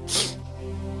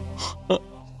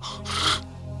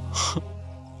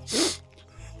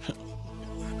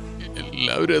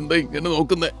 എല്ലാവരും എന്താ ഇങ്ങനെ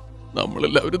നോക്കുന്നേ?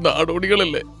 നമ്മളെല്ലാവരും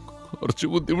നാടോടികളല്ലേ, കുറച്ച്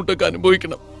ബുദ്ധിമുട്ടൊക്കെ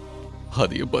അനുഭവിക്കണം.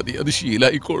 അധികം പതി അത്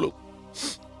ശീലായിക്കോളും.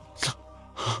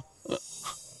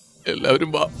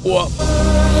 എല്ലാവരും പോവാം.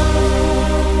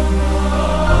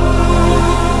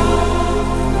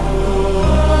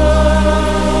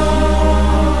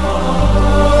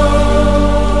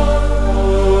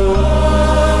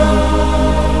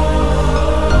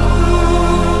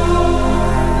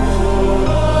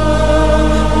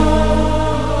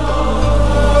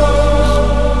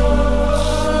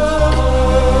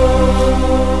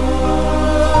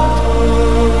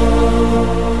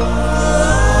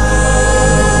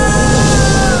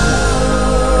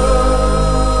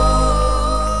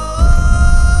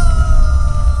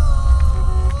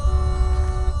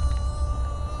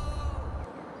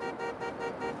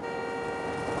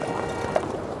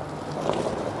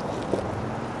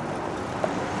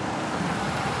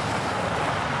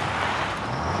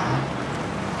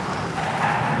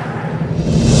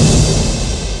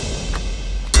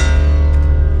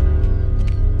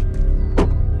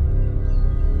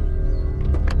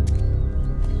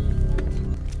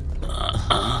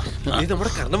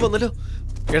 നമ്മുടെ കർണം വന്നല്ലോ.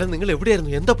 എടാ, നിങ്ങൾ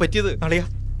എവിടെയായിരുന്നു? എന്താ പറ്റിയത്? അളിയ,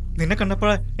 നിന്നെ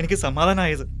കണ്ടപ്പോഴാ എനിക്ക്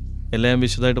സമാധാനമായത്. എല്ലാം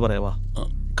വിശദമായിട്ട് പറയാവാ.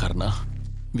 കർണ,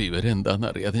 വിവരം എന്താന്ന്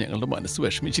അറിയാതെ ഞങ്ങളുടെ മനസ്സ്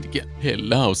വിഷമിച്ചിരിക്കുക.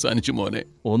 എല്ലാം അവസാനിച്ചു മോനെ.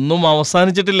 ഒന്നും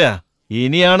അവസാനിച്ചിട്ടില്ല.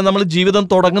 ഇനിയാണ് നമ്മൾ ജീവിതം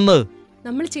തുടങ്ങുന്നത്.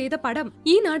 നമ്മൾ ചെയ്ത പടം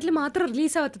ഈ നാട്ടിൽ മാത്രം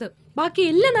റിലീസ് ആവാത്തത്, ബാക്കി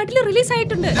എല്ലാ നാട്ടിലും റിലീസ്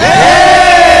ആയിട്ടുണ്ട്.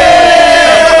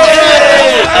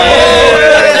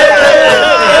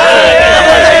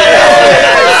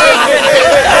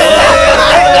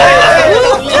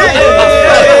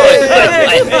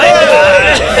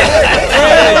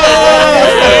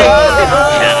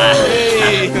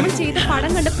 നമ്മൾ ചെയ്ത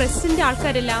പടം കണ്ട പ്രസിന്റെ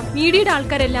ആൾക്കാരെല്ലാം, മീഡിയയുടെ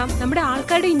ആൾക്കാരെല്ലാം നമ്മുടെ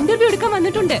ആൾക്കാരുടെ ഇന്റർവ്യൂ എടുക്കാൻ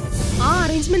വന്നിട്ടുണ്ട്. ആ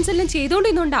അറേഞ്ച്മെന്റ്സ് എല്ലാം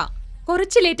ചെയ്തോണ്ടിരുന്നോണ്ടാ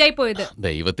കുറച്ച് ലേറ്റ് ആയി പോയത്.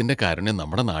 ദൈവത്തിന്റെ കാരുണ്യം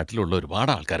നമ്മുടെ നാട്ടിലുള്ള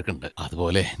ഒരുപാട് ആൾക്കാർക്കുണ്ട്.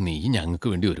 അതുപോലെ നീ ഞങ്ങൾക്ക്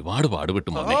വേണ്ടി ഒരുപാട്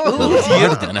പാടുപെട്ടു മോനെ.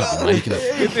 ഞാൻ അഭിമാനിക്കുന്നു.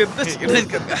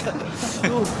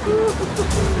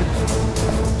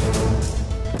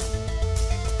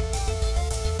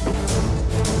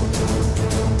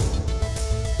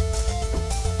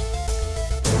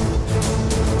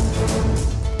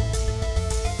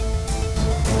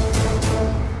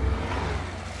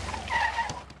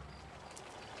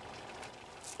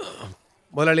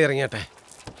 മുതലാളി ഇറങ്ങിയാട്ടെ.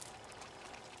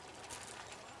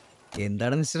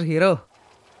 എന്താണ് മിസ്റ്റർ ഹീറോ,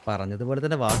 പറഞ്ഞതുപോലെ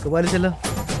തന്നെ വാക്ക് പാലിച്ചല്ലോ.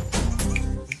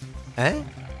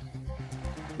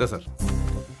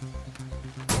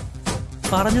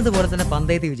 പറഞ്ഞതുപോലെ തന്നെ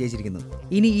പന്തയത്തിൽ വിജയിച്ചിരിക്കുന്നു.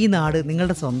 ഇനി ഈ നാട്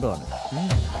നിങ്ങളുടെ സ്വന്തമാണ്.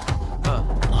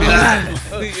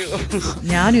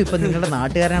 ഞാനും ഇപ്പൊ നിങ്ങളുടെ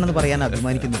നാട്ടുകാരാണെന്ന് പറയാൻ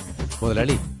അഭിമാനിക്കുന്നു.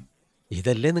 മുതലാളി,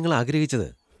 ഇതല്ലേ നിങ്ങൾ ആഗ്രഹിച്ചത്?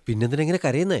 പിന്നെന്തിനെങ്ങനെ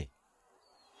കരയുന്നേ?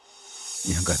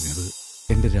 ഞാൻ കരഞ്ഞത്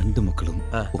എന്റെ രണ്ട് മക്കളും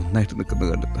ഒന്നായിട്ട് നിൽക്കുന്നത്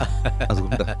കണ്ടിട്ട്.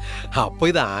 അതുകൊണ്ട് അപ്പൊ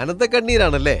ഇത് ആനന്ദ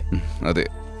കണ്ണീരാണല്ലേ? അതെ,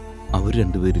 അവർ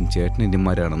രണ്ടുപേരും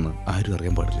ചേട്ടനന്യന്മാരാണെന്ന് ആരും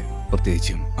അറിയാൻ പാടില്ല.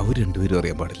 പ്രത്യേകിച്ചും അവർ രണ്ടുപേരും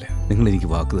അറിയാൻ പാടില്ല. നിങ്ങൾ എനിക്ക്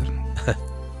വാക്ക് തരണം.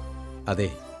 അതെ,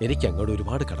 എനിക്ക് അങ്ങോട്ട്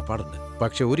ഒരുപാട് കടപ്പാടുണ്ട്.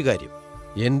 പക്ഷെ ഒരു കാര്യം,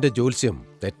 എന്റെ ജോത്സ്യം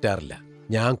തെറ്റാറില്ല.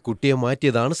 ഞാൻ കുട്ടിയെ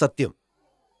മാറ്റിയതാണ് സത്യം.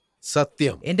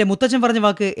 സത്യം. എന്റെ മുത്തച്ഛൻ പറഞ്ഞ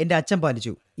വാക്ക് എന്റെ അച്ഛൻ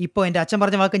പാലിച്ചു. ഇപ്പൊ എന്റെ അച്ഛൻ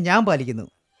പറഞ്ഞ വാക്ക് ഞാൻ പാലിക്കുന്നു.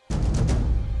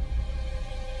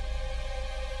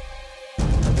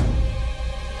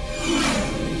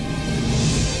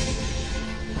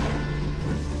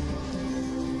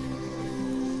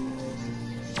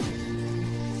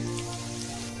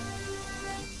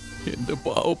 എന്റെ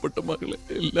പാവപ്പെട്ട മകളെ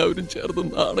എല്ലാവരും ചേർന്ന്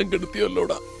നാണം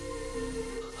കെടുത്തിയല്ലോടാ.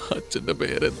 അച്ഛന്റെ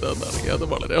പേരെന്താന്ന് അറിയാതെ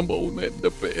വളരാൻ പോകുന്ന എന്റെ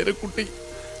പേരക്കുട്ടി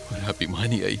ഒരു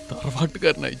അഭിമാനിയായി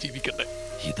തറവാട്ടുകാരനായി ജീവിക്കട്ടെ.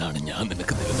 ഇതാണ് ഞാൻ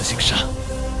നിനക്ക് തരുന്ന ശിക്ഷ.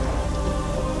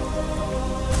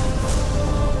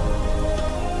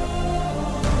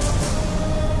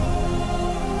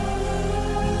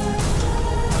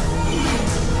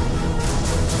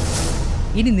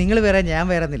 ഇനി നിങ്ങൾ വേറെ, ഞാൻ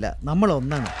വേറെ എന്നില്ല. നമ്മൾ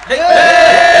ഒന്നാണ്.